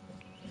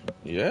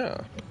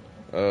 Yeah.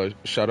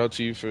 Shout out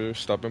to you for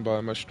stopping by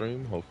my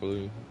stream.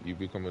 Hopefully you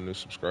become a new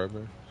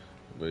subscriber.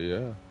 But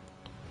yeah,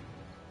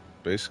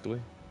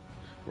 basically,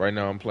 right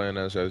now I'm playing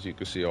as you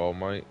can see, All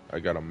Might. I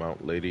got a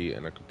Mount Lady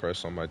and a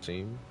Compress on my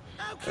team,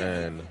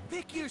 and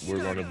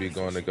we're going to be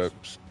going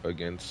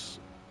against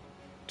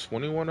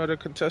 21 other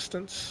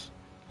contestants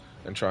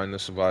and trying to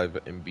survive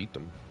and beat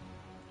them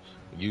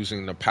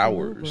using the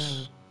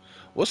powers.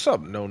 What's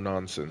up, No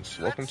Nonsense?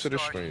 Welcome to the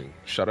stream.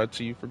 Shout out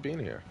to you for being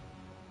here.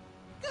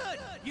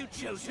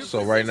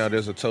 So right now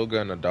there's a Toga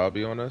and a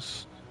Dobby on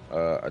us.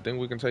 I think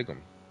we can take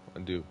them.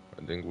 I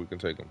think we can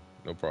take them.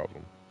 No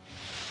problem.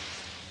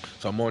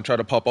 So I'm going to try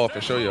to pop off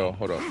and show y'all.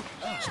 Hold up.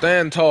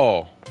 Stand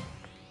tall.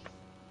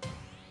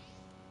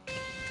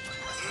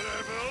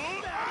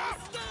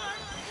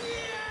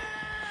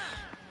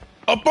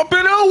 Up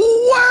and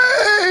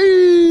away!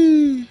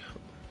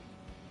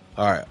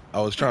 Alright,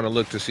 I was trying to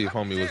look to see if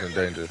homie was in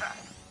danger.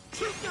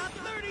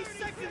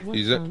 What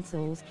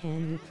consoles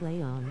can you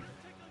play on?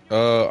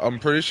 I'm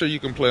pretty sure you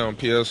can play on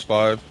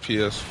PS5,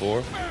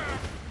 PS4.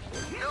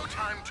 No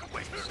time to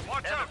waste.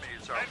 Watch out!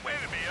 Enemies are An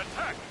enemy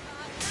attack!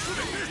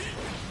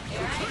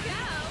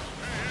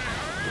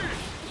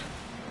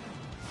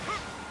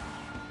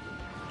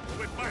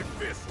 With my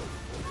fist!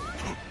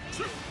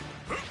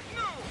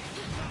 No!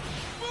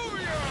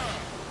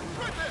 Booyah!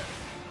 Right there!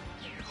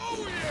 Oh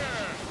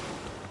yeah!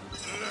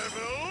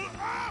 Level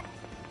up!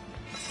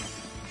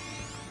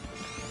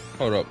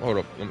 Hold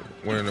up.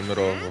 We're in the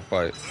middle of a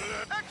fight.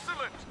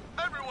 Excellent!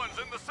 Everyone's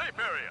in the safe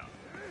area!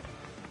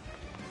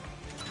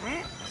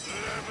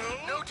 Level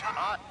no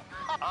time.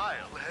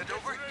 I'll head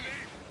over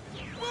here.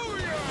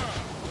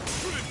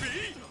 Booyah! Could it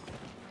be?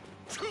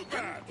 Too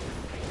bad!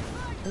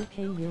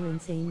 Okay, you're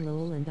insane,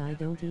 lol, and I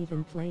don't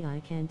even play. I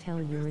can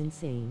tell you're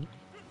insane.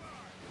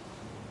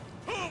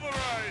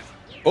 Pulverize!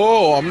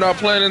 Oh, I'm not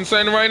playing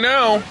insane right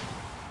now.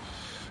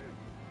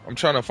 I'm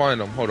trying to find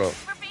him. Hold up.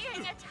 We're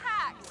being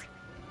attacked.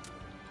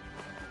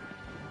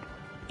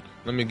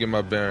 Let me get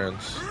my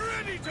bearings.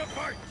 Ready to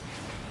fight!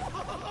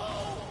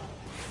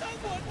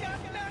 Someone got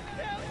knocked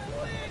down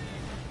quick!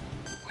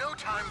 No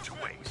time to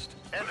waste.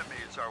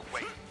 Enemies are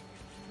waiting.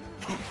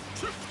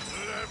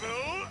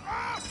 Level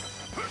up!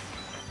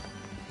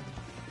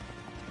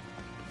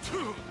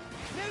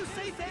 New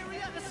safe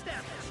area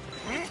established.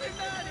 If you're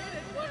not in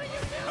it, what are you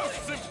How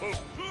doing? simple!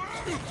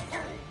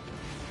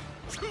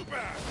 Too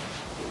bad!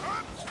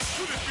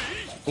 Could it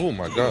be? Oh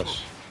my gosh.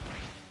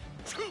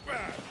 Too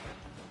bad!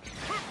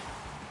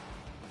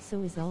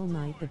 So is All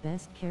Might the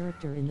best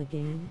character in the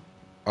game?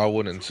 I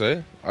wouldn't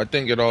say. I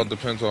think it all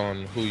depends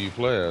on who you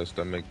play as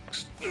that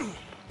makes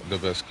the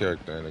best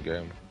character in the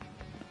game.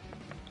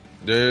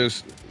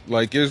 There's,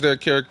 like, is there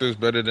characters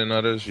better than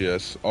others?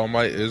 Yes. All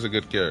Might is a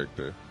good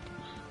character.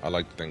 I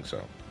like to think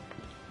so.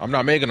 I'm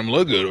not making him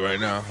look good right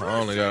now. I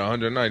only got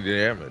 190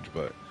 damage,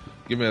 but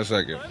give me a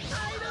second.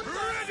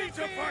 Ready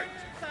to fight!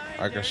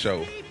 I can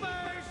show.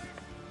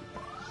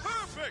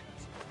 Perfect!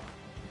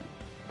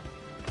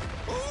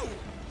 Ooh!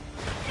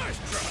 Nice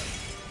try!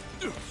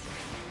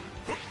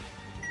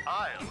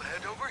 I'll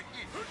head over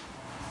here.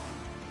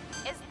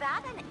 Is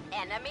that an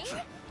enemy?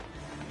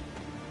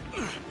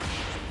 Surprising!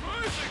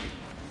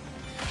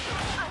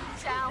 I'm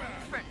down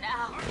for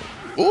now.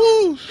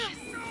 Ooh!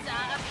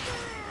 Stop.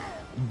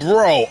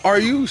 Bro, are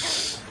you...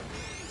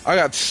 I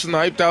got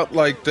sniped out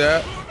like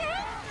that.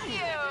 Ew.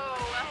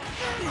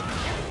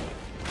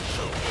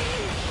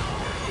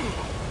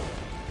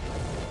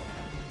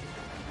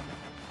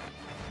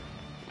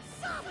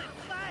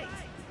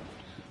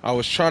 I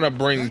was trying to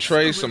bring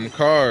Trey some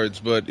cards,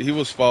 but he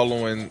was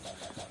following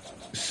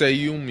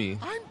Sayumi.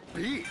 I'm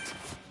beat.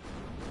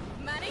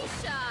 Money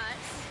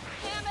shots.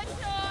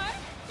 Amateur.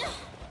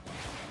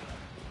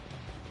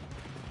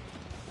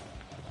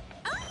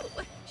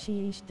 Oh.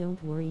 Sheesh,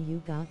 don't worry,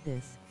 you got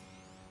this.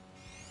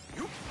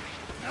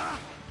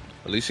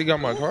 At least he got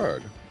my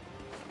card.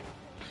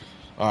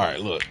 Alright,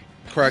 look.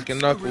 Cracking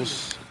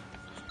knuckles.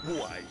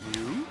 Why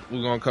you?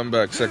 We're gonna come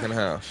back second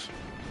half.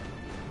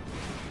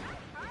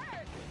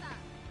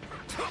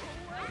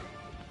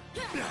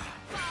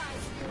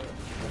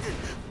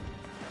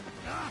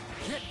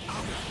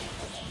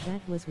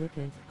 That was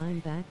wicked. I'm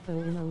back though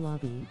in a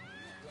lobby.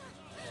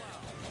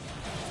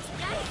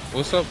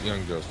 What's up,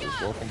 Young Justice?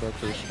 Welcome back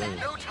to the stream.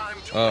 No time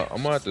to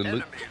I'm gonna have to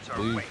Enemies are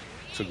leave waiting.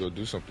 to go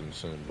do something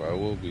soon, but I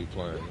will be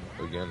playing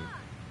again.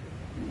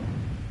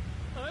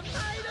 The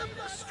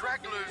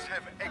stragglers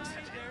have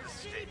exited the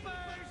stadium.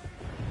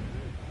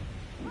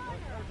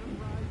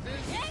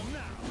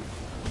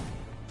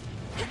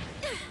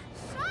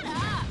 Shut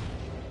up.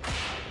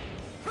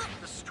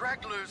 The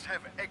stragglers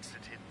have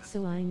exited the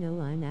So I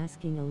know I'm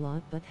asking a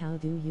lot, but how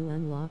do you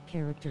unlock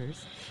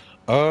characters?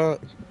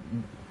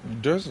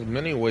 There's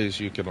many ways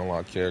you can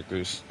unlock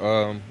characters.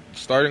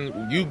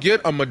 You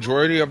get a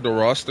majority of the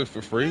roster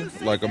for free.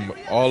 Like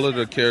all of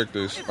the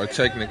characters are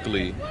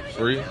technically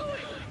free.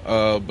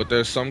 But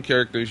there's some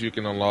characters you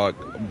can unlock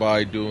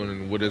by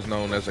doing what is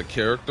known as a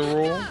character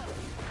roll,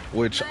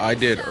 which I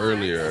did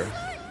earlier.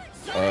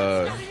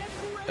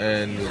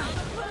 And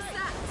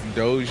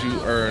those you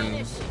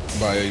earn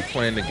by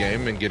playing the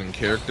game and getting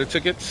character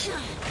tickets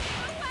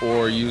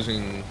or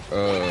using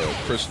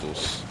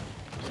crystals.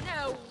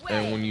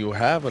 And when you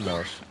have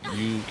enough,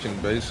 you can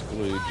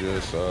basically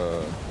just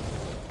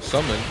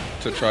summon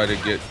to try to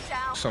get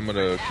some of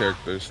the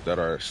characters that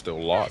are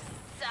still locked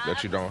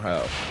that you don't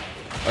have.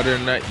 Other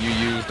than that, you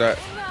use that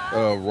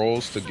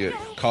rolls to get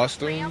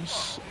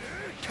costumes,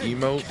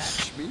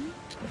 emotes.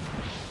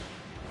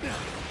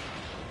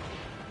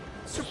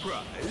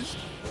 Surprised?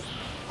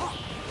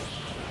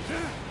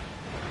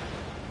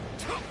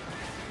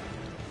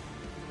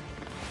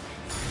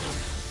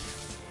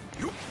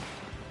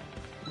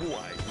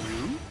 Why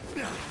you?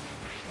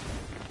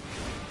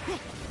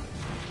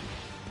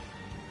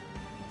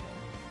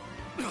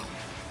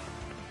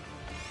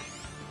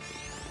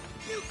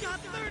 You got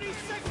 30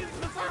 seconds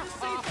before the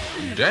safe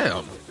area.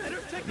 Damn.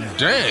 Better take a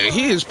Dang,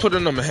 he is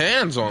putting them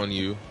hands on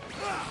you.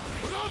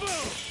 Bravo!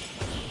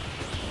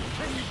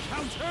 Can you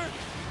counter?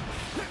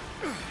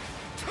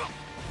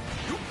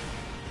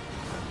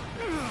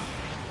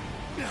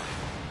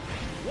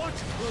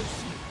 Watch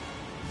closely.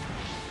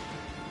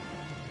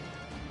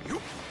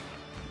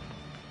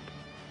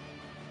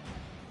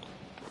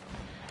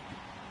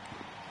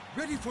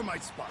 Ready for my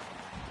spot.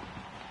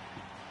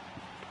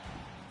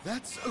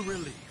 That's a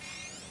relief.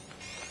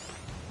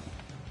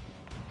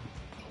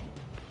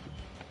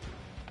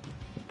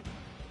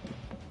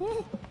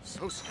 Woo,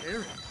 so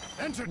scary.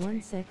 Entertaining.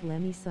 One sec,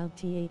 let me sub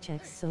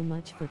THX so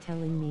much for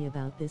telling me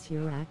about this.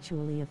 You're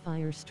actually a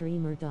fire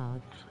streamer,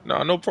 dog.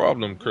 Nah, no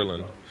problem,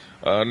 Krillin.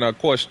 Now,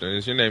 question: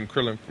 is your name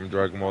Krillin from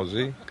Dragon Ball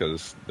Z?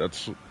 Because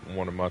that's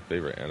one of my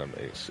favorite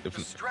animes. If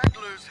The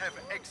stragglers have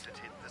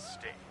exited the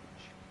stage.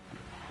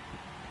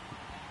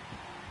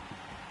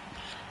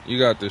 you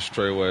got this,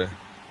 Treyway.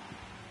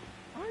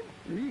 I'm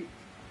beat.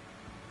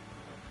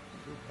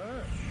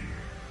 Superb.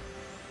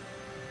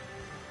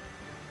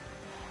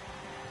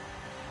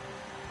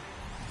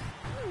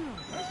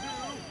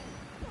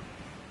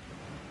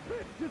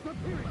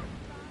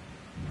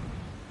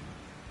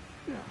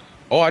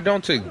 Oh, I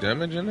don't take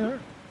damage in there?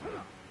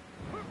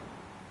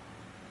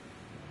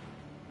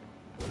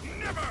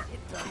 Never!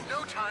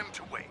 No time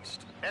to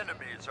waste.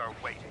 Enemies are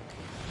waiting.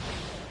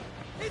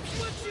 It's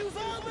what you've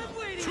all been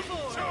waiting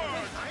for!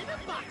 Behind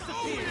a box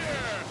appears!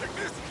 Yeah! Take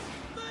this!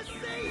 The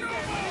Savior!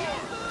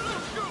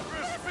 Let's go for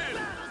a spin!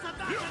 Battle's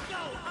about to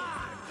go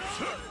hard!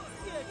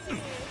 You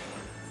did.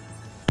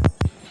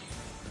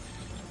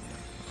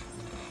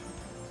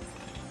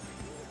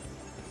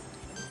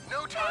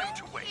 No time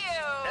to waste.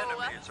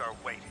 Enemies are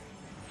waiting.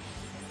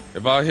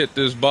 If I hit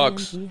this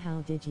box, TMG,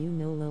 how did you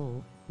know,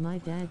 lol? My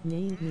dad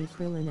named me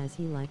Krillin as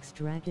he likes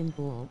Dragon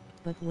Ball,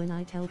 but when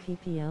I tell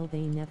PPL they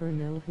never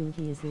know who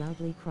he is.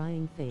 Loudly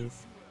crying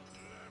face.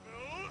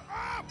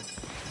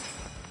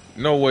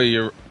 no way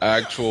your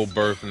actual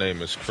birth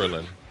name is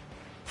Krillin.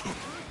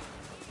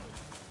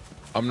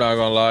 I'm not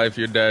gonna lie, if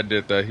your dad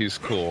did that, he's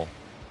cool.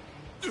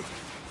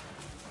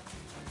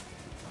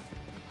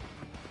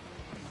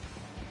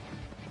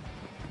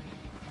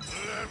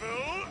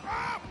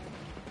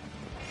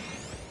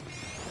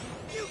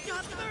 You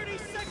got 30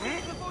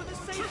 seconds before the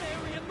safe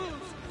area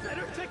moves!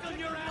 Better tickle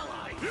your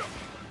ally!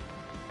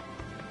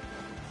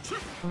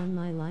 On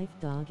my life,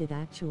 dog, it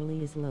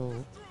actually is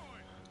lol.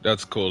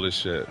 That's cool as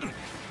shit.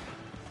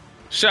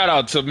 Shout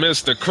out to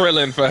Mr.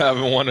 Krillin for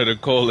having one of the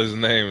coolest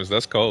names.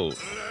 That's cold.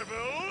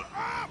 Level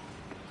up!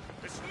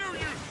 It's no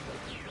use!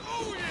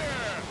 Oh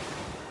yeah!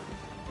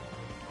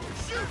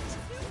 Shoot!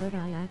 But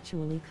I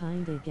actually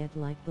kinda get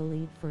like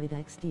bullied for it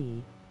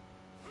XD.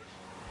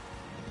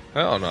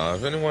 Hell no.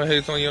 If anyone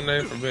hates on your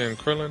name for being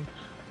Krillin,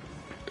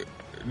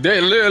 they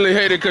literally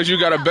hate it because you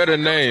got a better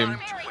name.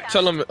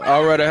 Tell them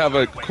I'd rather have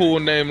a cool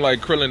name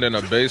like Krillin than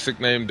a basic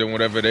name than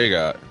whatever they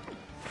got.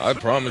 I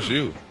promise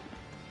you.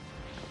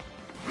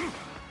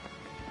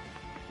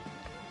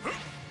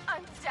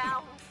 I'm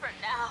down for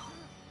now.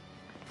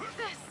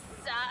 This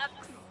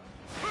sucks.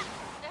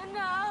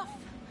 Enough.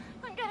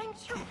 I'm getting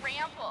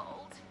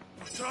trampled.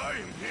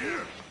 Time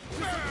here!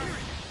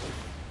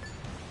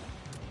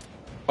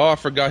 Oh, I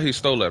forgot he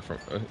stole that from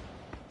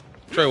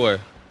Treyway.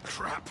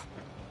 Crap!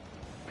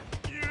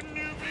 You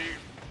newbie!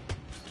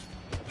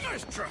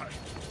 Nice try!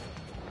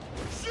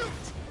 Shoot!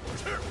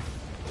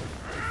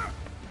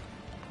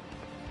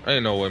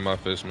 Ain't no way my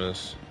fist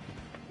missed.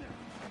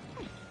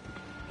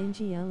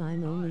 NGL,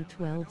 I'm only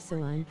 12,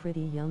 so I'm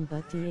pretty young,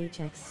 but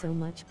DHX so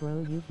much,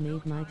 bro, you've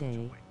made my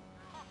day.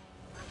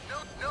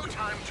 No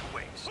time to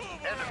waste.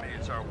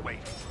 Enemies are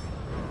waiting.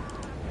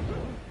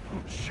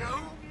 Show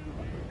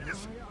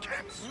is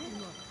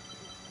canceled.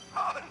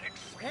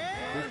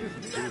 Unexpected.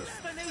 And that's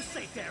the new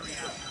safe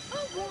area!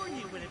 I'll warn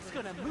you when it's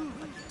gonna move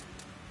again.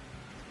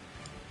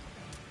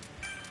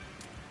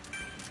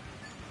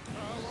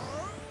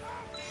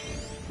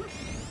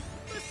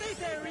 The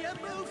safe area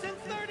moves in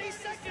 30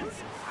 seconds!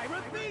 I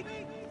repeat,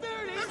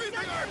 30 Everything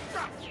seconds! I've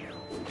got!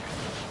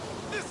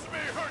 This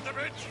may hurt a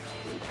bit!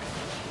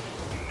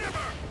 Never!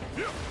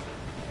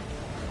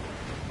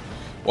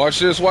 Watch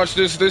this, watch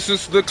this. This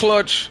is the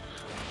clutch.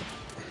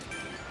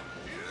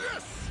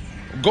 Yes!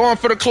 Going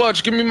for the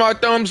clutch. Give me my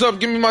thumbs up.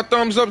 Give me my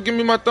thumbs up. Give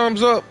me my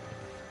thumbs up.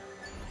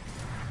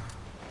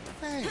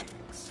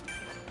 Thanks.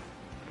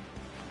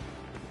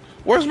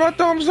 Where's my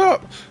thumbs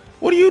up?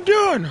 What are you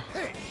doing?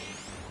 Hey,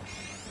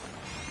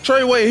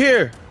 Treyway,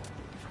 here.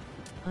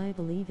 I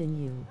believe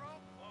in you.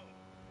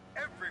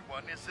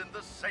 Everyone is in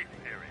the safe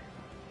area.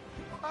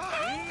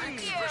 Thank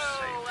Thanks for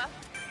saving.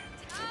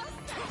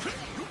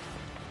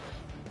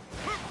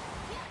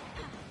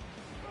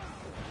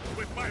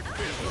 With my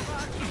fist.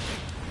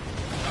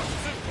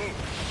 Simple.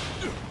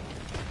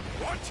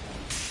 What?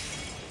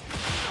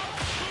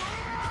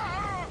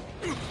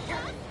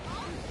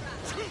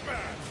 Too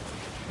bad.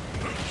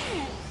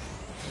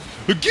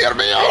 Get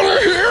me out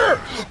of here.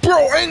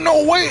 Bro, ain't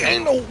no way.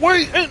 Ain't no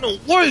way. Ain't no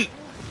way.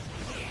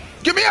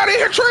 Get me out of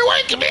here,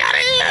 Treyway. Get me out of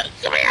here.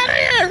 Get me out of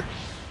here.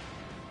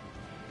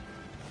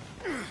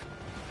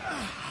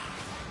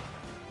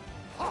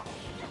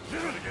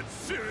 You're gonna get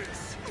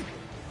serious.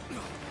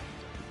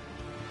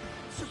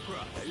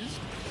 surprise.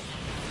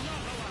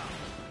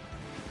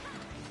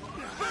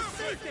 The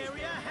safe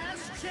area has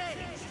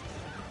changed!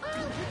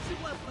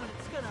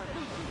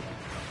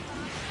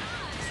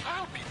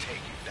 I'll be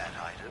taking that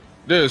item.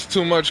 There's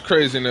too much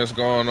craziness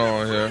going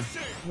on here.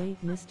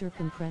 Wait, Mr.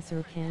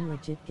 Compressor can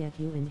legit get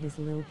you in his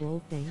little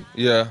bull thing?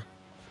 Yeah.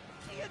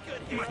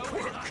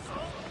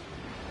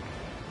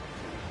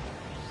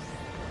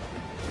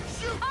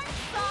 I'm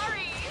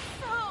sorry.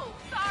 So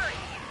sorry.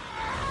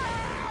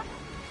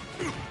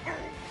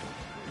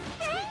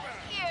 Thank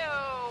you.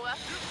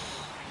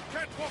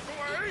 Can't walk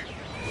away.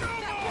 No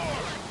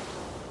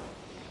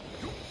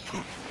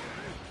more.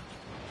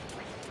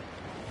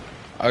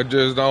 I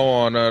just don't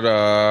wanna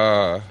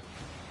die.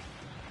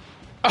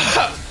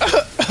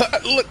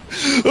 Look.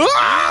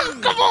 Ah,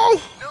 come on!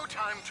 No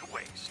time to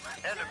waste.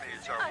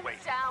 Enemies are I'm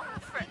waiting. down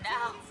for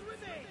now.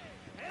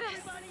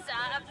 This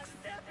sucks.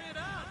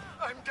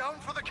 I'm down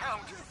for the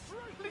count.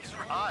 Please,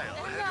 I'll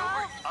head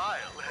over.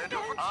 I'll head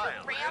over.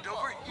 I'll head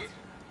over here.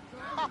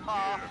 Ha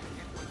ha.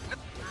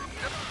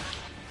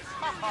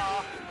 Ha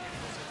ha.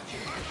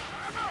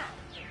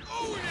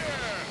 Oh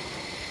yeah.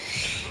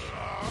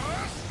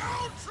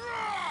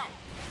 Ultra.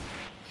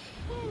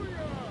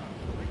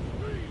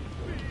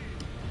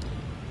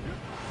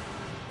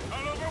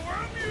 I'll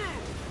overwhelm you.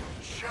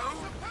 Show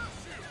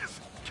is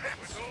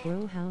cancelled. Bro,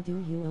 how do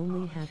you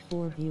only have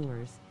 4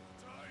 viewers?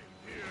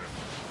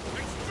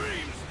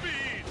 Extreme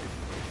speed.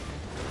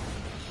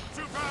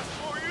 Too fast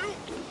for you.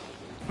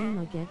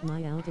 I'ma get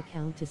my alt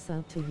account to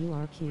sub to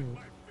URQ.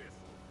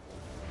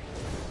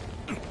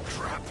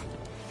 Crap.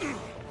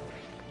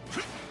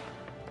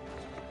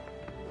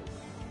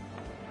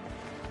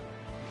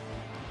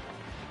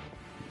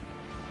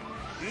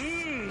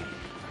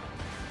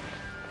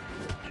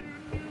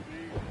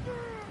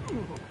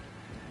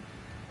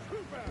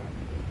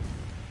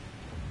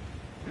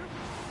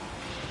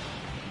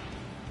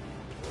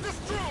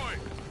 Destroy!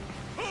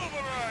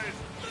 Pulverize!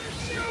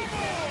 No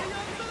more!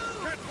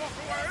 Can't walk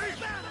away!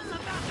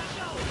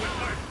 With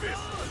my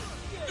fist!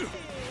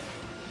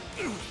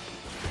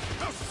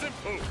 How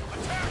simple!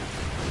 Attack!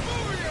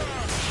 Booyah!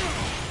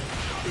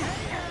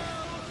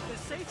 The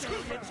safe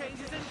area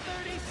changes in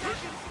 30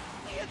 seconds.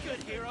 Be a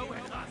good hero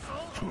and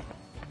hustle.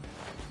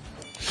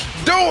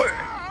 Do it!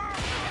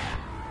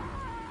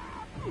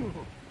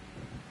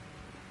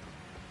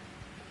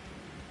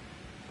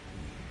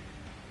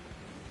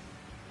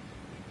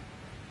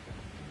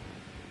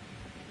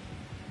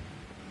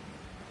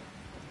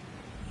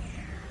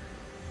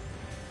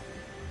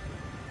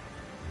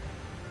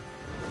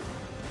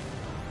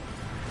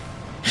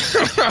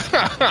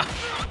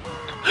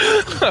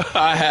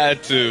 I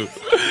had to.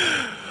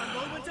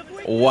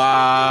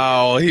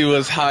 Wow, he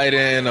was hiding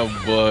in a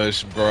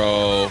bush,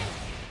 bro.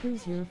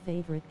 Who's your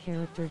favorite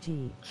character,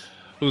 G?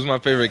 Who's my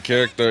favorite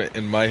character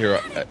in My Hero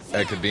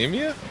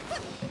Academia?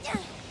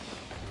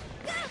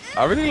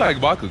 I really like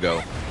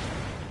Bakugo.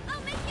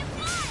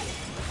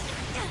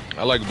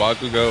 I like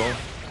Bakugo,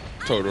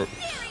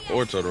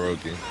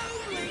 Todoroki.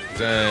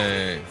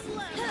 Dang.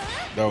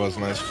 That was a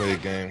nice play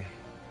game.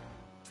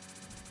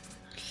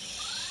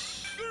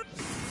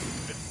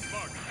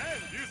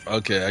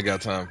 Okay, I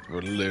got time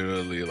for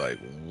literally like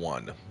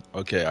one.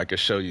 Okay, I can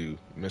show you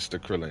Mr.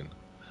 Krillin.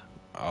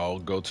 I'll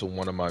go to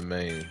one of my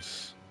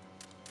mains.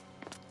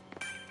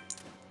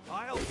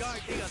 I'll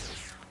guide the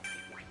others.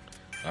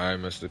 Alright,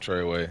 Mr.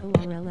 Treyway.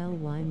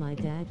 ORLLY, my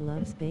dad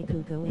loves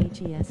Bakugo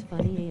HES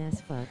funny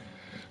as fuck.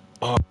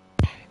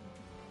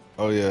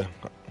 Oh yeah.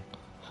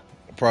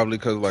 Probably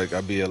cause like I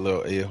be a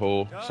little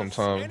a-hole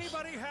sometimes.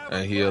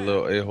 And he a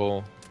little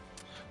a-hole.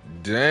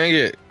 Dang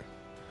it.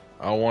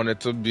 I want it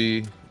to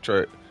be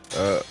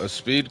a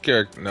speed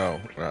character.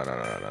 No.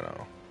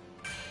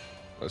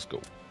 Let's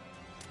go.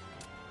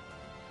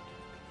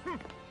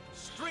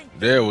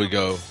 There we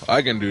go.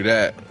 I can do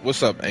that.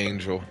 What's up,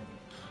 Angel?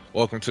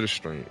 Welcome to the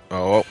stream.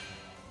 Oh,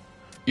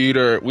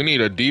 either we need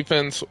a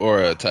defense or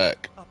an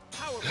attack.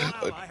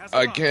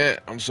 I can't.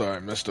 I'm sorry,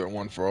 Mr.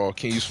 One for All.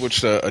 Can you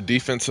switch to a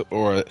defense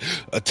or a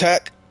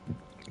attack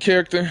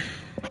character?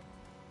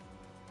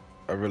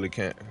 I really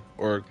can't.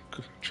 Or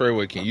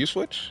Treyway, can you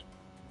switch?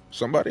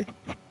 Somebody?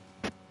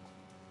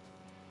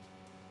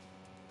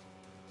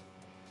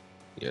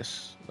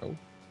 Yes. No.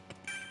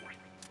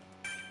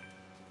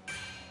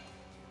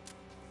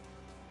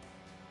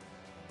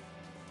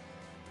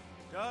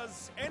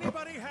 Does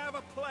anybody have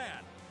a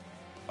plan?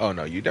 Oh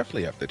no, you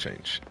definitely have to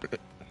change.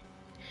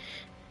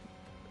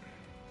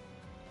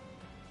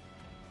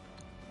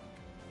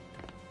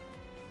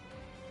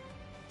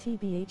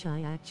 TBH,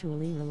 I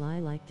actually rely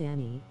like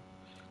Danny.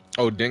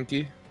 Oh,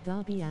 Dinky?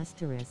 Dobby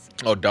asterisk.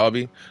 Oh,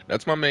 Dobby.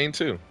 That's my main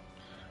too.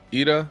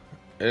 Ida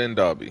and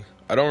Dobby.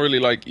 I don't really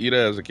like Ida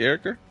as a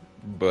character,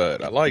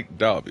 but I like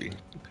Dobby.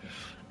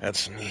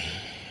 That's me.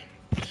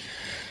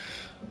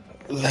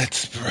 Let's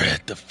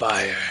spread the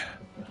fire.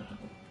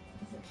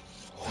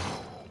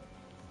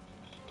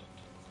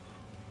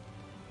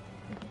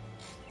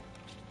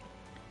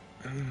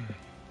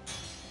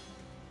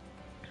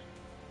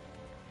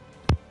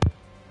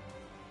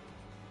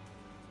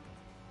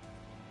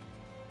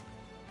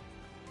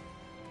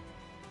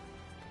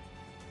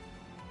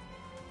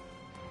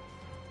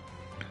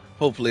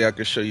 Hopefully I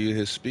can show you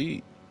his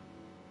speed.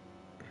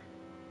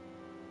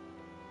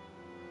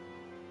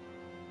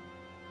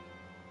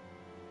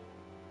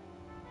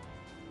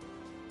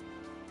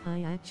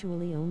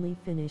 actually only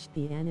finished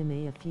the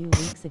anime a few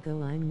weeks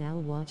ago. I'm now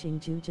watching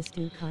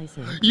Jujutsu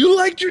Kaisen. You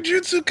like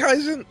Jujutsu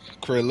Kaisen?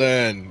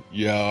 Krillin,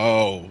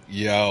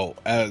 yo.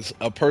 As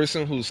a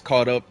person who's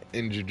caught up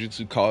in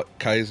Jujutsu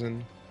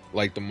Kaisen,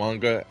 like the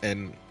manga,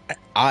 and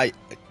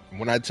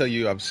when I tell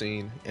you I've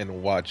seen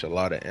and watched a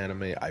lot of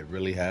anime, I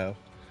really have.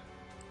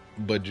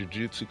 But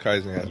Jujutsu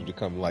Kaisen has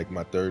become like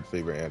my third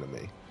favorite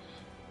anime.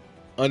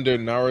 Under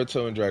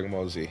Naruto and Dragon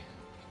Ball Z.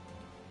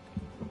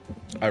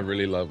 I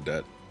really love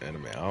that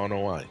anime. I don't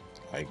know why.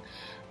 Like,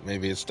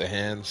 maybe it's the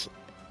hands.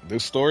 The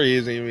story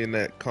isn't even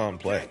that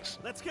complex.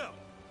 Let's go.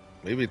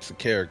 Maybe it's the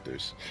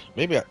characters.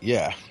 Maybe,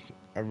 I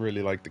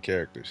really like the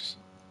characters.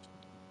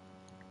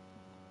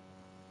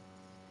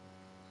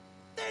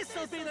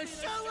 This'll be the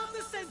show of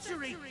the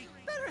century.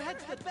 Better head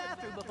to the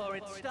bathroom before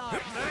it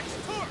starts. Max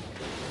Torque.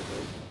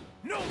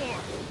 No more.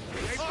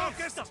 Stay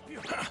focused.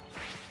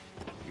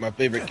 My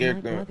favorite My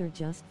character. brother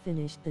just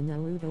finished the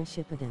Naruto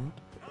Shippuden.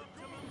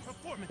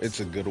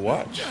 It's a good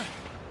watch.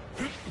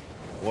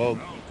 Well,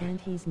 And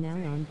he's now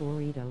on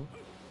Boruto.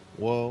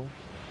 well,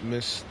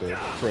 Mr.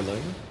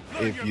 Krillin,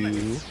 if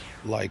you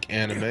like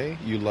anime,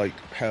 you like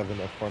having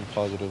a fun,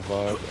 positive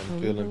vibe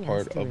and feeling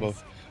part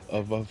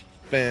of a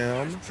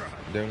fam,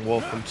 then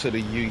welcome to the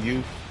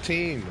UU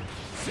team.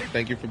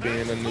 Thank you for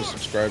being a new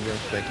subscriber.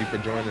 Thank you for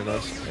joining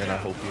us, and I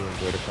hope you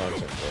enjoy the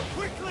content,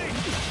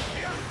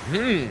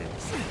 bro.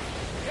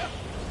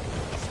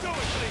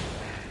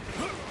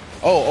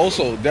 Oh,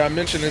 also, did I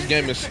mention this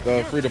game is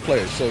free to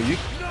play? So you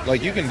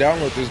can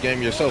download this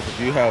game yourself if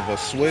you have a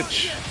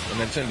Switch, a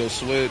Nintendo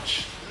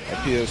Switch, a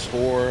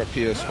PS4, a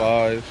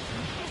PS5.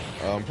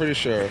 I'm pretty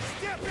sure.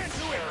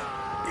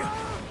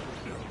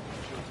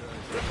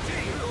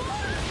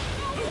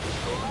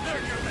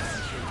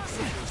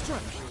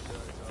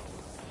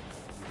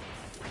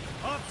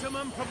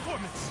 Optimum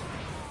performance.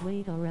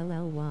 Wait,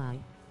 RLLY.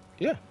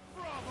 Yeah.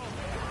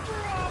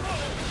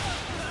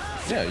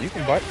 Yeah, you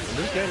can buy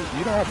this game.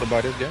 You don't have to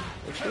buy this game.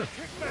 It's free.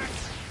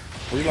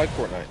 Free like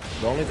Fortnite.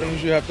 The only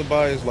things you have to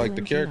buy is like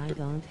the OMG, character. I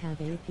don't have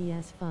a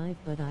PS5,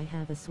 but I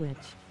have a Switch.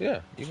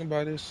 Yeah, you can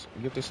buy this.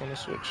 Get this on the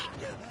Switch.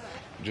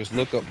 Just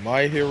look up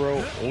My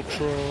Hero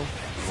Ultra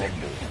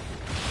Rumble.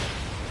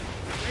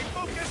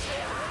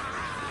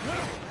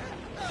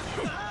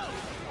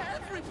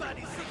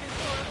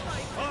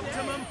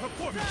 Optimum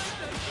performance.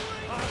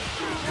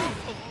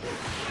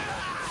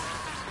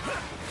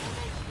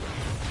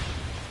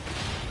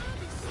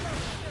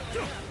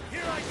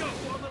 Here I go.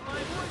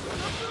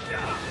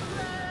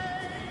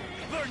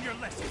 Learn your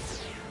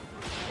lessons.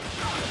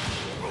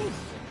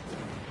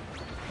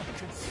 I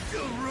can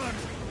still run.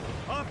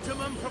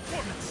 Optimum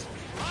performance.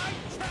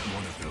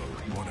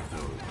 One of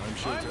those. I'm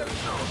Showtime.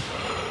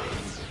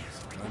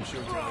 I'm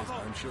Showtime.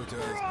 I'm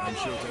Showtime. I'm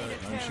Showtime.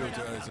 I'm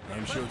Showtime.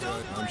 I'm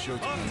Showtime. I'm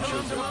Showtime. I'm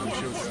Showtime. I'm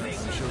Showtime.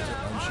 I'm Showtime.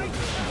 I'm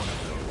Showtime. One of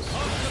those.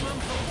 Optimum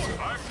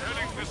performance. I'm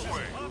heading this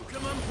way.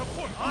 Optimum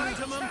performance.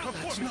 Optimum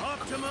performance.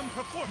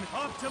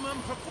 Optimum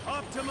performance.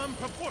 Optimum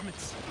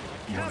performance.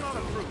 Cannot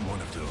approve.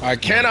 One of those. I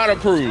cannot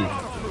approve.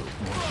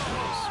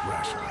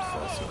 Rational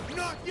falsehood.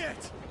 Not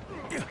yet.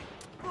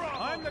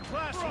 I'm the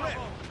class rep.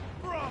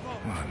 Bravo.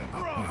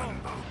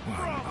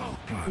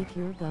 If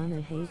you're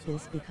gonna hate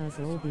this because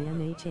all the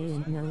MHA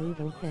and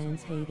Naruto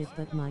fans hate it,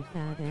 but my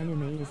fab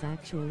anime is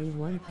actually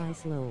One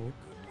Piece LOL.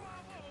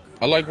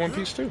 I like One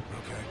Piece too.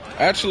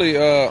 Actually,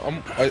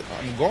 I'm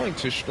going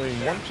to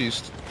stream One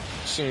Piece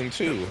soon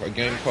too. A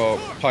game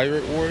called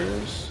Pirate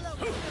Warriors.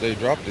 They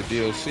dropped the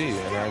DLC,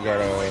 and I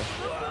gotta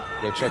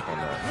go check on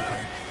that.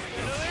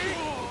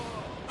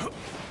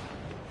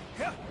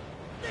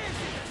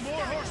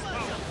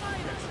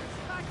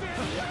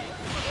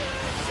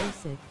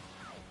 Sick.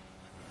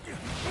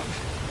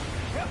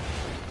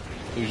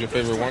 Who's your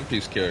favorite One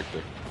Piece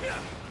character?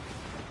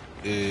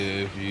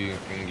 If you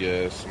can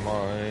guess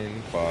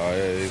mine,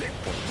 5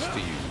 points to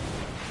you.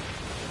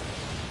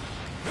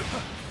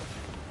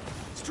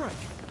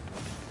 Strike.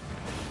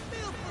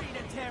 Feel free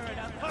to tear it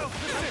up. I'll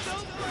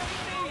persist.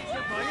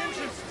 My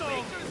engine's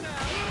stalled.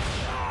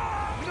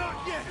 Not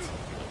yet.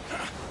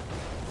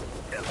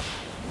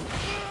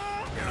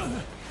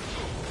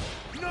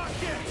 Not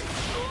yet.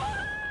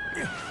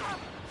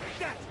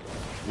 That.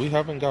 We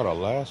haven't got a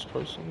last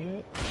person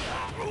yet?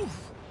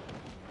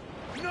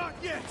 Not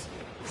yet.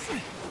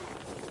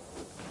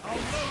 I'll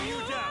low you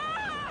down.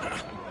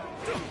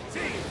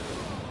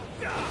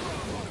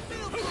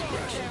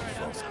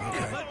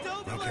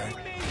 Okay.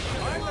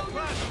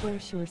 For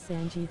sure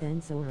Sanji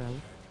then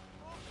Zoro.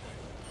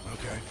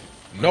 Okay.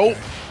 Nope.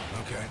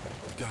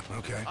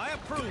 Okay. I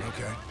approve.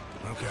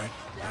 Okay.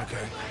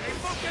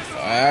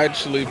 I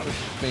actually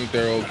think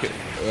they're okay.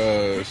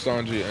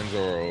 Sanji and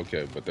Zoro are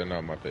okay, but they're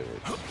not my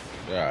favorites.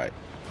 Alright.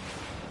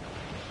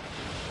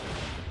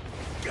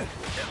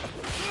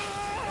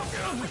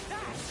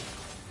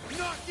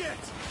 Not yet.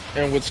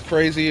 And what's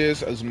crazy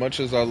is, as much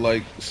as I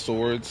like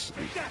swords,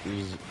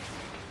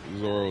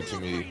 Zoro to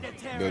me,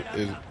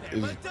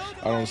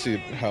 I don't see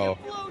how,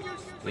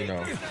 you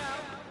know,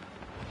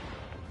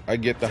 I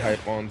get the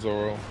hype on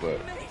Zoro, but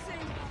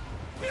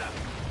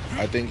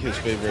I think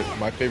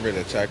my favorite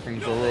attack from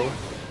Zoro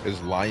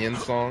is Lion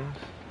Song.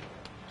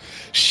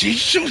 Shoo.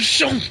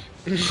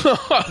 No,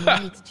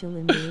 it's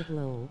chillin' weird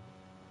lol.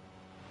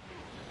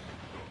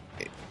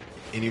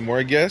 Any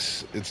more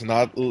guess? It's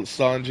not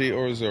Sanji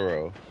or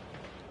Zoro.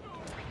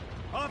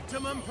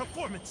 Optimum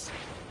performance.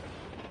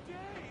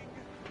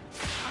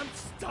 I'm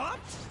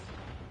stopped?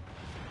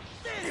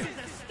 This is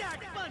a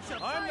stacked bunch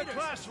of I'm the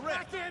class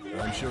rep.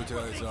 I'm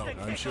Shota is out.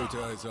 I'm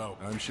Shota is out.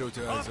 I'm Shota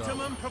is out.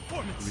 Optimum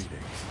performance.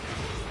 Greetings.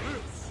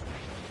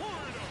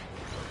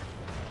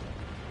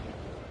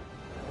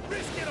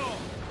 Risk it all.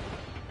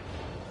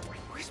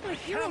 Where's my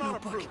hero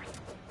notebook?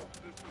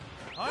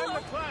 I'm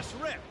the class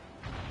rep.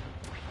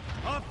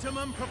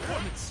 Optimum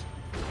performance.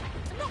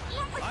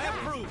 I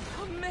approve.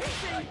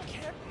 Amazing. I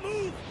can't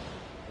move.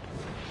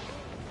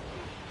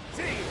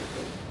 Team.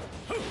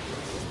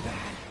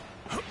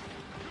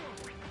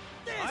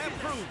 I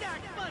approve.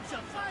 Stacked bunch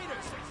of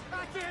fighters.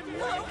 I can't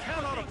move. I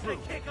cannot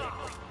approve. Kick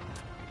off.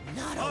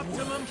 Not a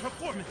Optimum word.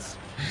 performance.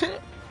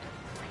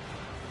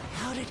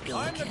 How'd it go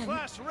I'm again? the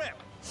class rep.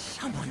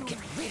 Someone get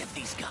rid of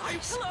these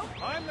guys.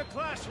 I'm the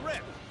class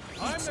rep.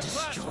 Let's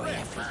destroy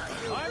everything.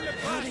 I'm the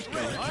How'd it go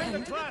I'm the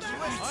again? class rep.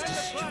 Let's I'm the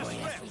destroy class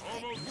rep.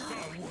 everything. Not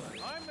a word.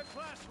 I'm the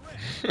class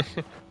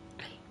rep.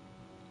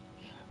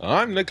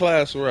 I'm the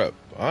class rep.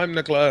 I'm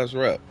the class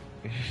rep.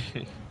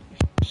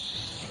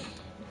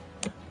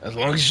 As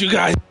long as you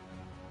guys.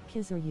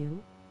 Kiz, are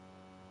you?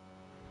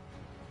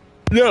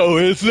 No,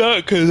 it's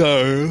not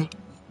Kizaru.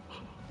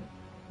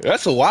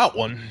 That's a wild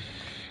one.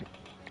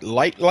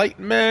 Light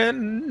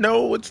man?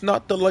 No, it's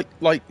not the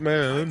light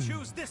man.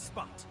 Choose this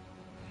spot.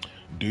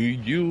 Do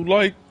you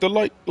like the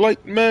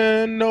light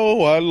man?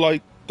 No, I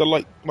like the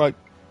light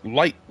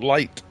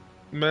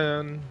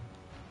man.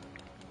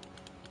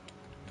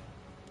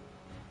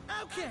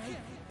 Okay,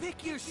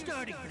 pick your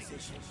starting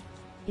position.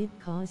 It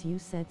cause you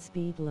set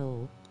speed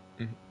low.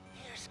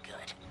 Here's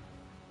good.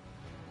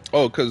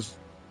 Oh, cause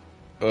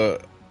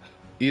Ida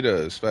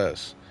is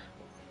fast.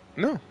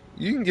 No,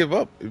 you can give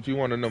up if you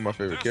want to know my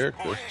favorite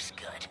character. Here's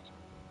good.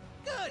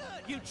 Good.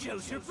 You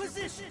chose your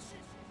position.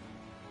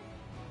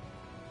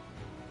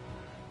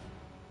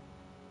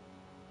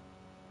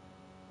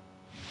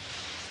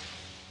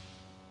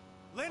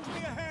 Lend me a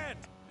hand.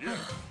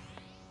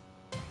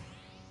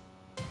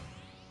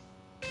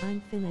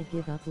 I'm finna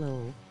give up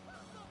low.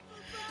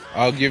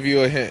 I'll give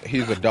you a hint.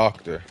 He's a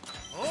doctor.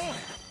 Oh.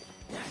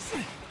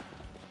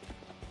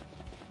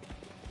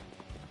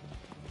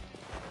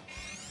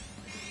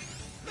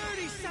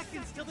 30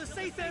 seconds till the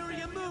safe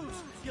area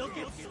moves. You'll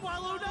get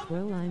swallowed up.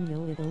 Bro, I'm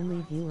no it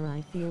only viewer.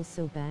 I feel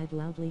so bad.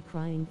 Loudly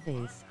crying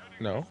face.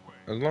 No,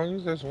 as long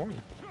as there's one.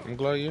 I'm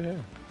glad you're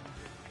here.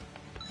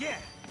 Yeah.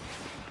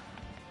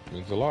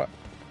 Means a lot,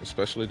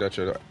 especially that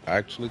you're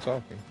actually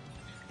talking.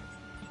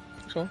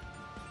 So,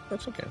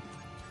 that's okay.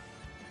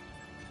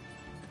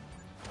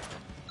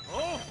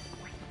 Oh,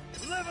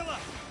 level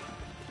up.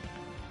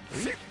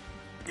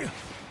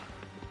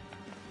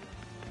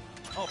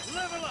 Oh,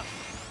 level up.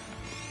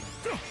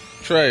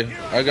 Trey,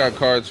 I got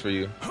cards for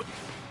you.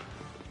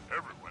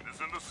 Everyone is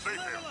in the safe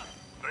area.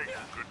 Thank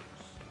goodness.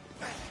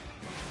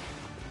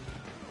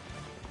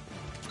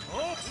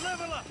 Oh,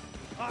 level up.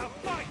 I'll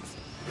fight.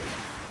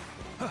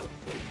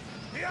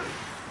 Yeah.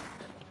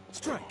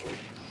 Strike.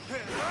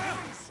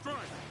 Strike.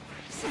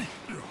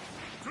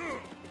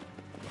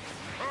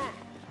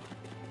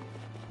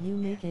 You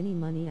make any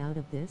money out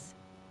of this?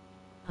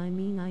 I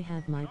mean, I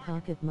have my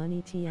pocket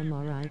money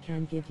TMR. I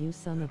can give you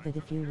some of it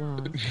if you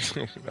want.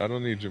 I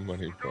don't need your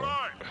money, bro.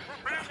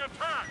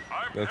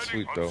 That's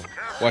sweet though.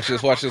 Watch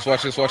this, watch this,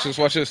 watch this, watch this,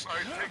 watch this.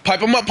 Pipe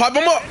him up, pipe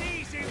him up!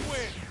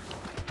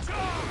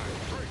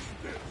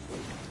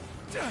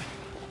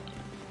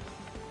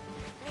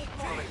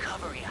 More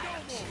recovery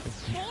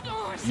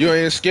items. You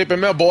ain't escaping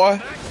me, boy.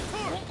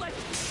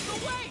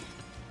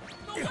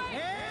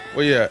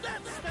 Where you at?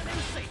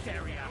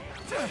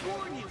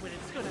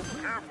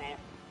 Careful,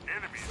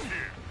 enemies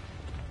here.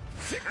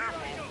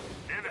 Careful,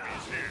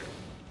 enemies here.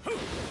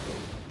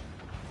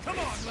 Come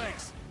on,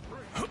 Lex.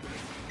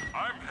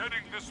 I'm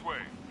heading this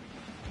way.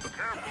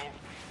 Careful,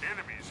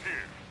 enemies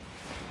here.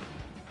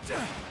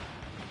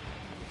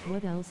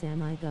 What else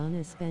am I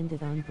gonna spend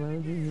it on, bro? You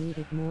need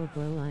it more,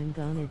 bro. I'm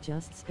gonna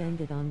just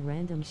spend it on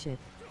random shit.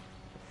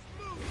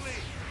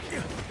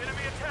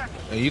 Enemy attack.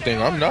 And you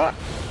think I'm not?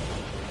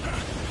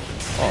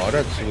 Oh,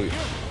 that's sweet.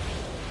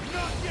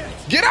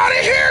 Get out of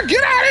here!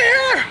 Get out of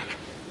here!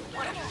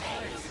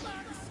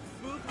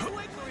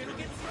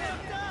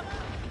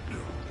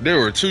 They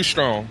were too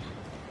strong.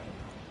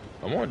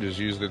 I'm gonna just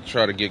use it to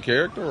try to get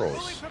character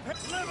rolls.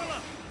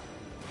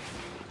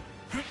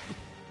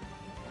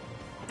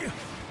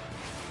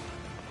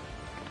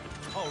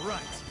 All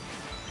right.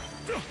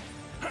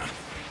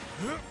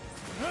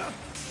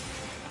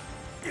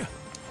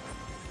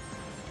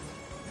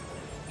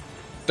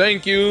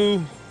 Thank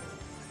you.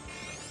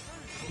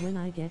 When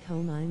I get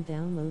home, I'm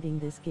downloading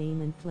this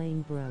game and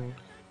playing, bro.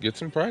 Get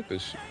some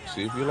practice.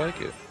 See if you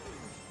like it.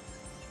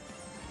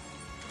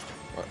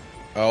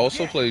 I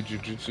also played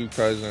Jujutsu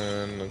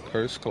Kaisen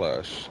Curse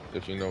Clash,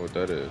 if you know what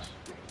that is.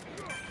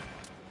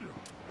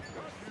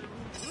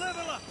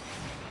 Level up.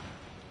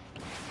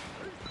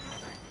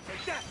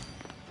 Take that.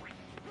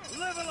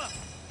 Level up.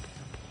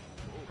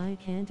 I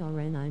can't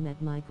RN. I'm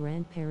at my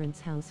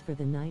grandparents' house for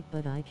the night,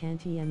 but I can't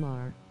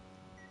EMR.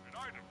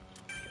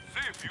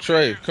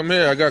 Trey, come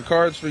here. I got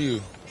cards for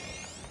you.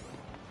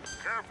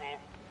 Careful.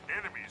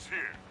 Enemies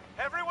here.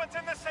 Everyone's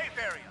in the safe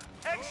area.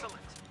 Excellent.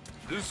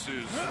 This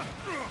is...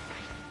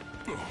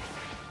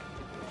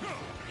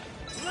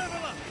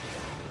 Level up.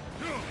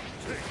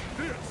 Take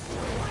this.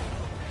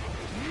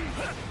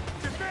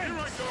 Defend. Here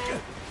I go.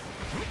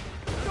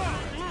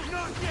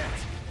 Not yet.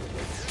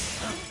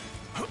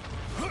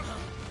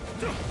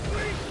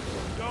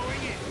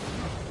 Going in.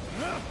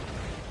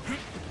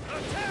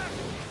 Attack.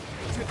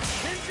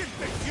 Engine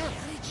figure.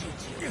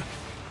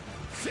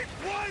 Sit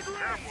wide range.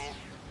 Careful.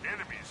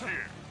 Enemies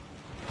here.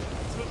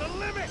 To the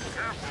limit.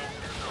 Careful.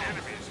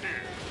 Enemies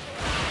here.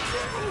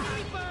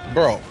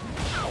 Bro.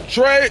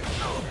 Trey!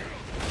 Careful.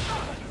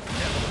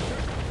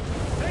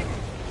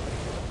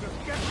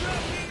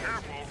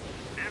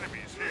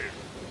 Enemies here.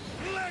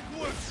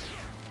 Legwood.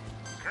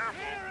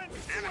 Careful.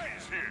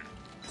 Enemies here.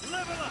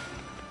 Level up.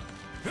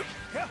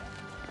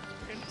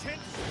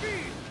 Intense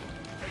speed.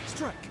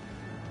 Strike.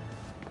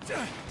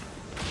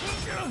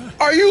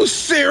 Are you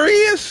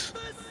serious?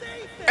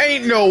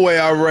 Ain't no way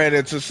I ran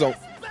into some...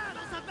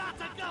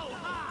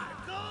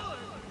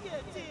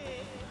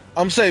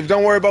 I'm safe.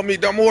 Don't worry about me.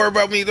 Don't worry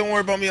about me. Don't worry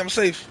about me. I'm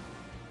safe.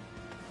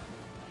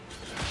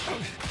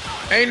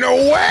 Ain't no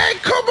way.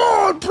 Come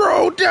on,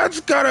 bro. That's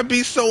gotta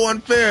be so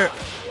unfair.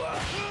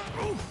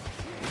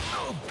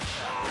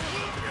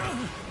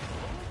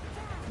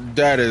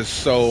 That is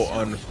so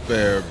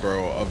unfair,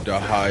 bro, of the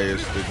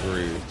highest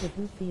degree. The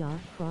goofy off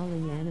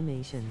crawling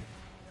animation.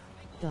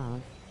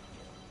 Dog.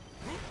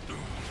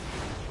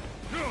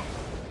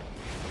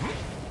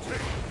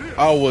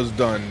 I was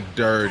done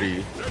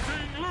dirty.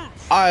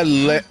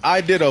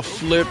 I did a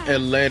flip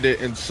and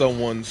landed in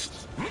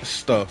someone's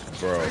stuff,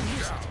 bro.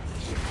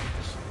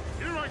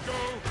 Here I go.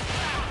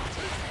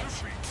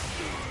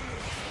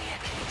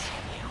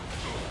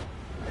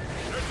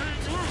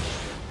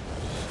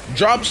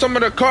 Drop some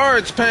of the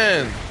cards,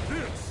 Pan.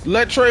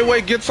 Let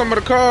Treyway get some of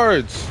the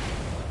cards.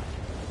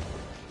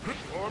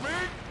 Forming.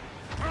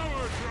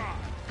 Power drop.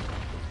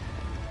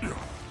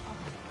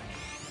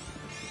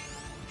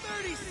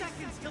 30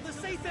 seconds till the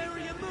safe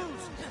area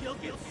moves. You'll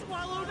get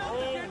swallowed up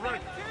if you're not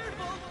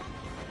careful.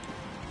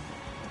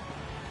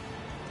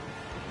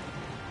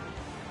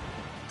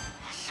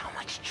 So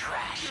much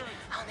trash.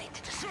 I'll need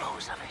to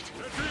dispose of it.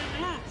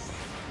 Getting loose.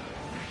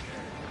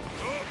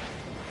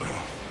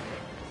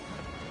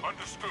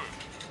 Understood.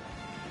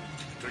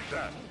 Take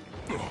that.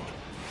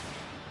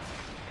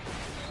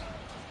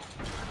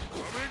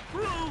 Coming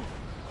through.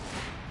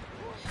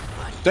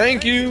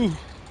 Thank you.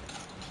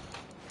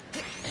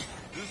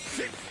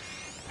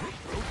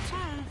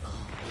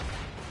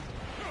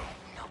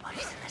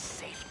 Nobody's in the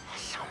safe.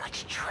 So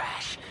much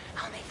trash.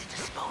 I'll need to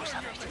dispose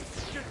of it.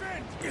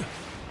 Defend.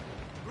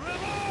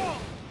 Rebel.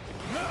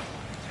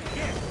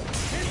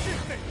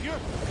 Interesting. You're.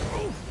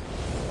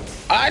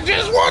 I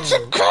just want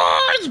some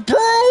cards,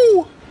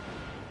 bro.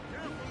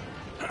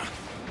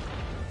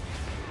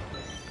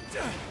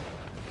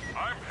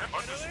 I'm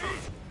understood.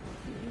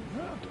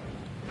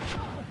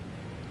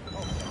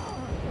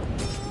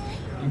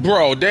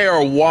 Bro, they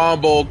are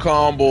wombo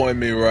comboing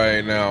me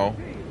right now.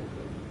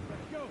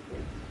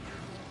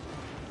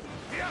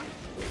 Yeah.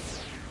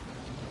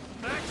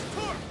 Max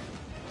torque.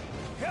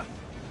 Yeah.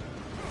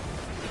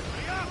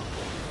 Yeah.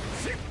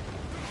 Sit.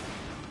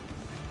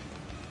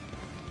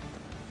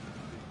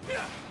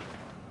 Yeah.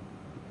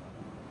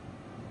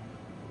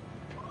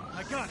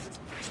 I got it.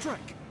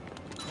 Strike.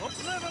 Up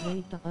level.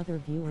 Wait, the other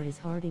viewer is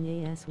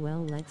harding AS.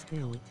 Well, let's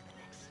go.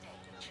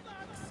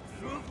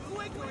 Move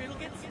quick or it'll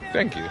get snapped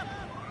Thank you. up.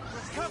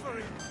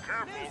 Recovery.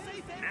 Careful.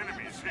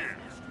 Enemies here.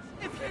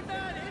 If you're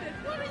not in it,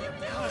 what are you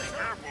doing?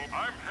 Careful.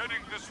 I'm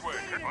heading this way.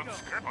 On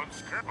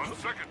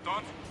second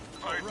thought,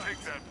 I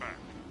take that back.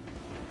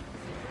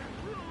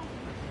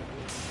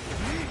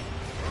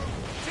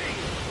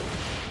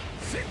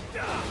 Sit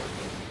down.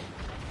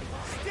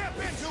 Step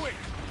into it.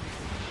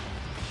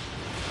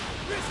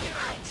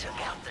 I took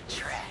out the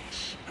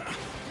trash.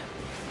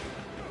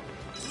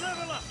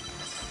 Level up.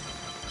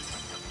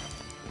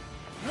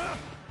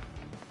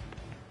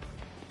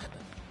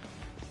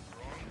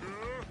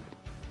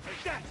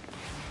 Take that.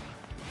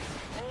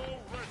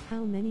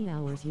 How many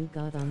hours you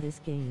got on this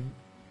game?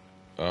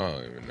 I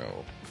don't even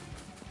know.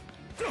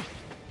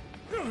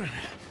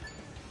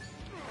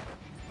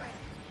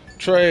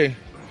 Trey,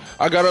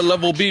 I got a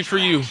level B for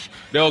you.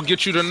 They'll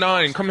get you to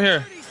 9. Come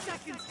here. 30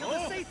 seconds till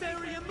the safe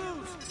area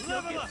moves.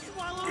 Level up.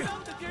 Swallowed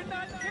up if you're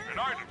not careful. An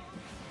item.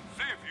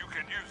 See if you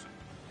can use it.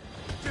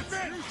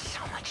 Defend.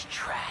 So much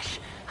trash.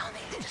 I'll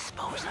need to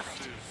dispose of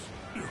it.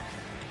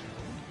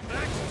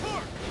 Max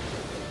torque.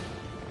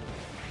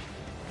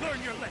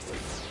 Learn your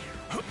lessons.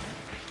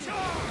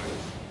 Charge.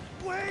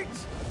 Wait.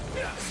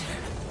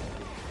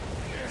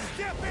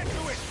 Step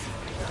into it!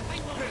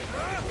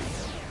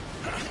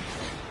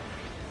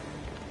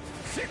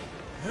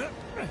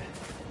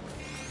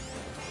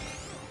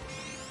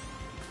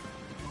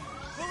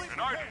 An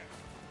idea.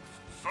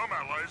 Some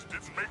allies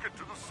didn't make it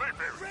to the safe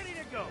area. Ready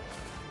to go!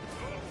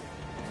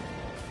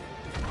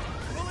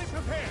 Fully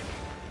prepared!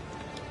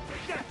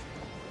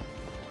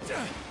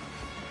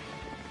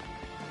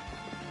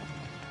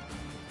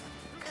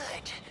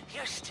 Good.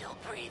 You're still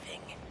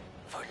breathing.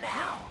 For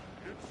now.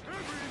 It's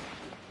heavy.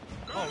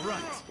 All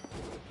right.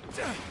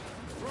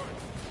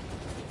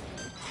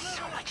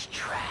 So much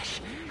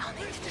trash. I'll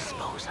need to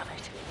dispose of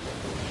it.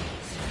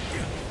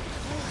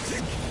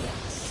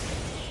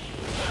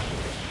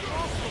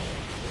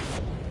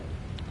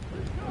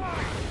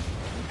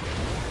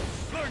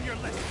 Learn your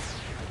lessons.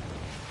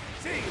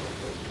 See?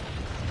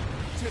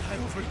 Did I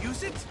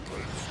overuse it? Still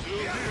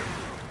here.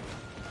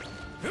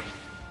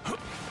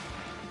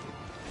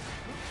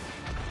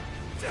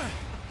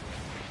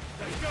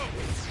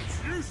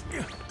 Let's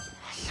go.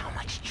 So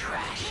much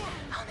trash.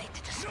 I'll need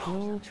to dispose.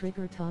 Roll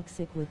trigger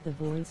toxic with the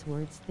voice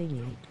words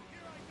thingy.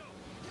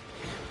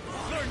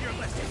 Learn your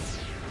lessons.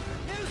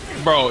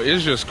 Bro,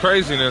 it's just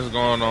craziness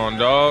going on,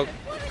 dog.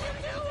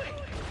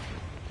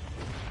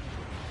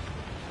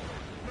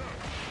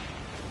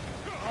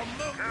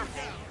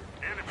 Careful.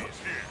 Enemies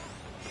here.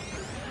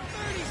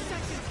 30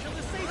 seconds till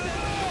the safe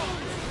zone.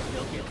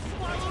 You'll get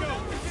swallowed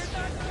up if you're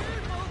not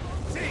careful.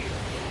 See?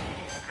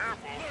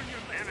 Careful.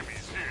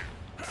 Enemies here.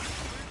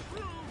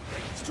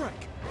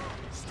 Strike.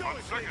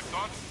 1 second,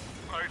 Dot.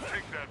 I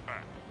take that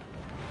back.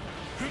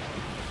 Damn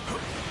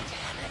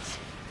it.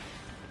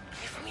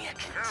 Give me a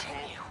Careful.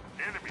 continue.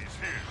 Enemies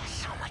here.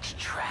 So much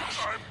trash.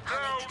 I'm I'll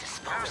down. need to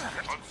dispose of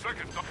it. 1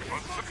 second, Dot.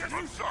 1 second.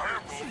 I'm sorry.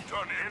 Careful.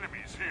 Done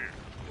enemies here.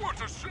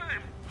 What a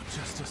shame.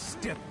 Just a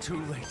step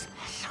too late.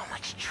 So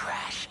much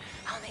trash.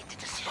 I'll need to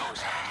dispose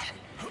of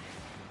it.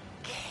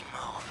 Game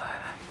over.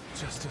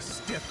 Just a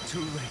step too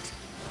late.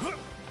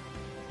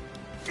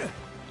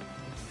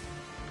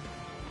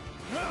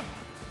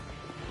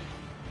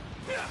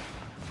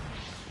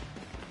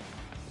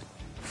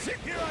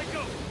 Here I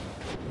go.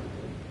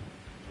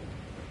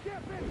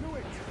 Step into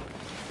it.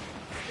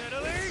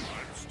 Steadily.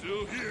 I'm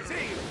still here.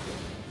 See.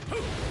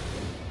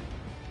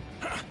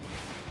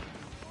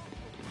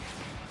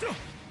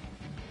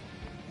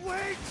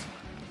 Wait.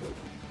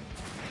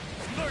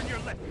 Learn your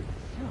lesson.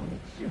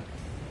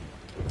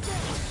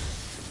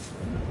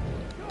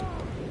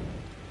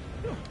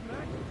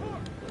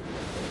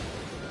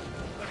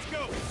 Let's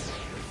go.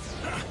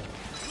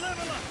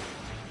 Level up.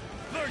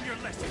 Learn your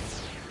lessons.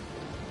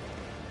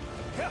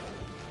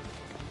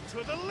 To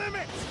the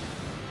limit.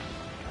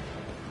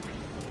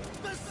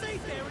 The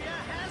safe area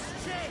has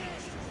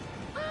changed.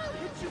 I'll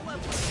hit you up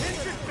with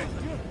interesting.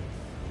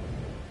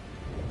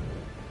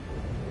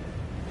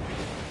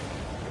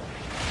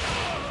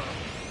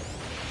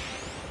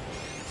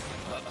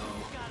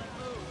 Gotta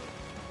move.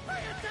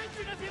 Pay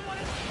attention if you want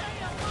to stay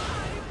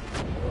alive.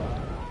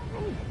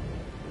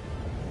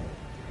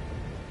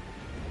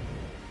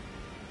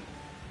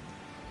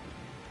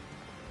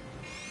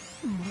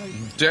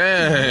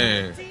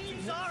 Dang.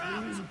 Teams are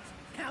out.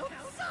 Now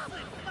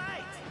solid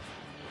fight.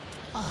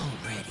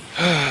 Already.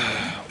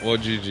 Well,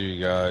 GG,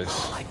 guys.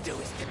 All I do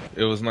is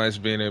It was nice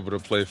being able to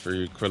play for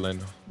you,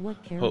 Krillin.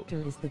 What character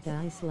is the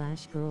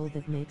guy/girl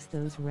that makes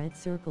those red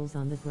circles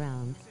on the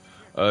ground?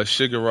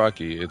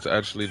 Shigaraki. It's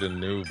actually the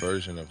new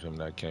version of him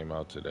that came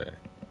out today.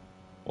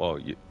 Well,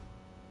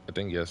 I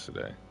think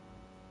yesterday.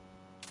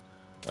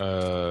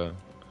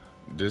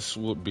 This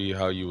would be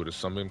how you would have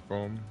summoned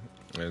from,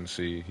 and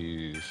see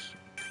he's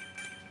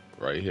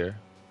right here.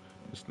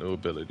 His new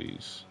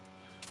abilities.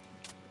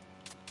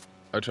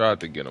 I tried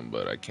to get him,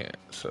 but I can't.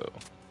 So,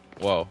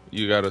 well,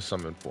 you gotta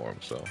summon for him.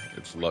 So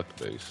it's luck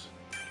based.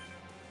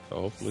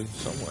 So hopefully,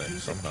 some way,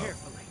 somehow,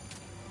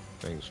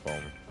 things fall.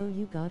 Oh,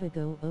 you gotta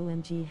go.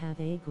 OMG, have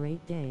a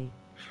great day.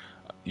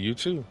 You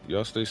too.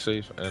 Y'all stay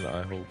safe, and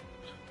I hope,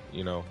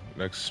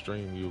 next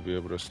stream you'll be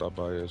able to stop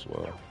by as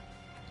well.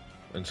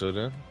 Until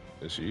then,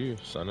 it's you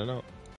signing out.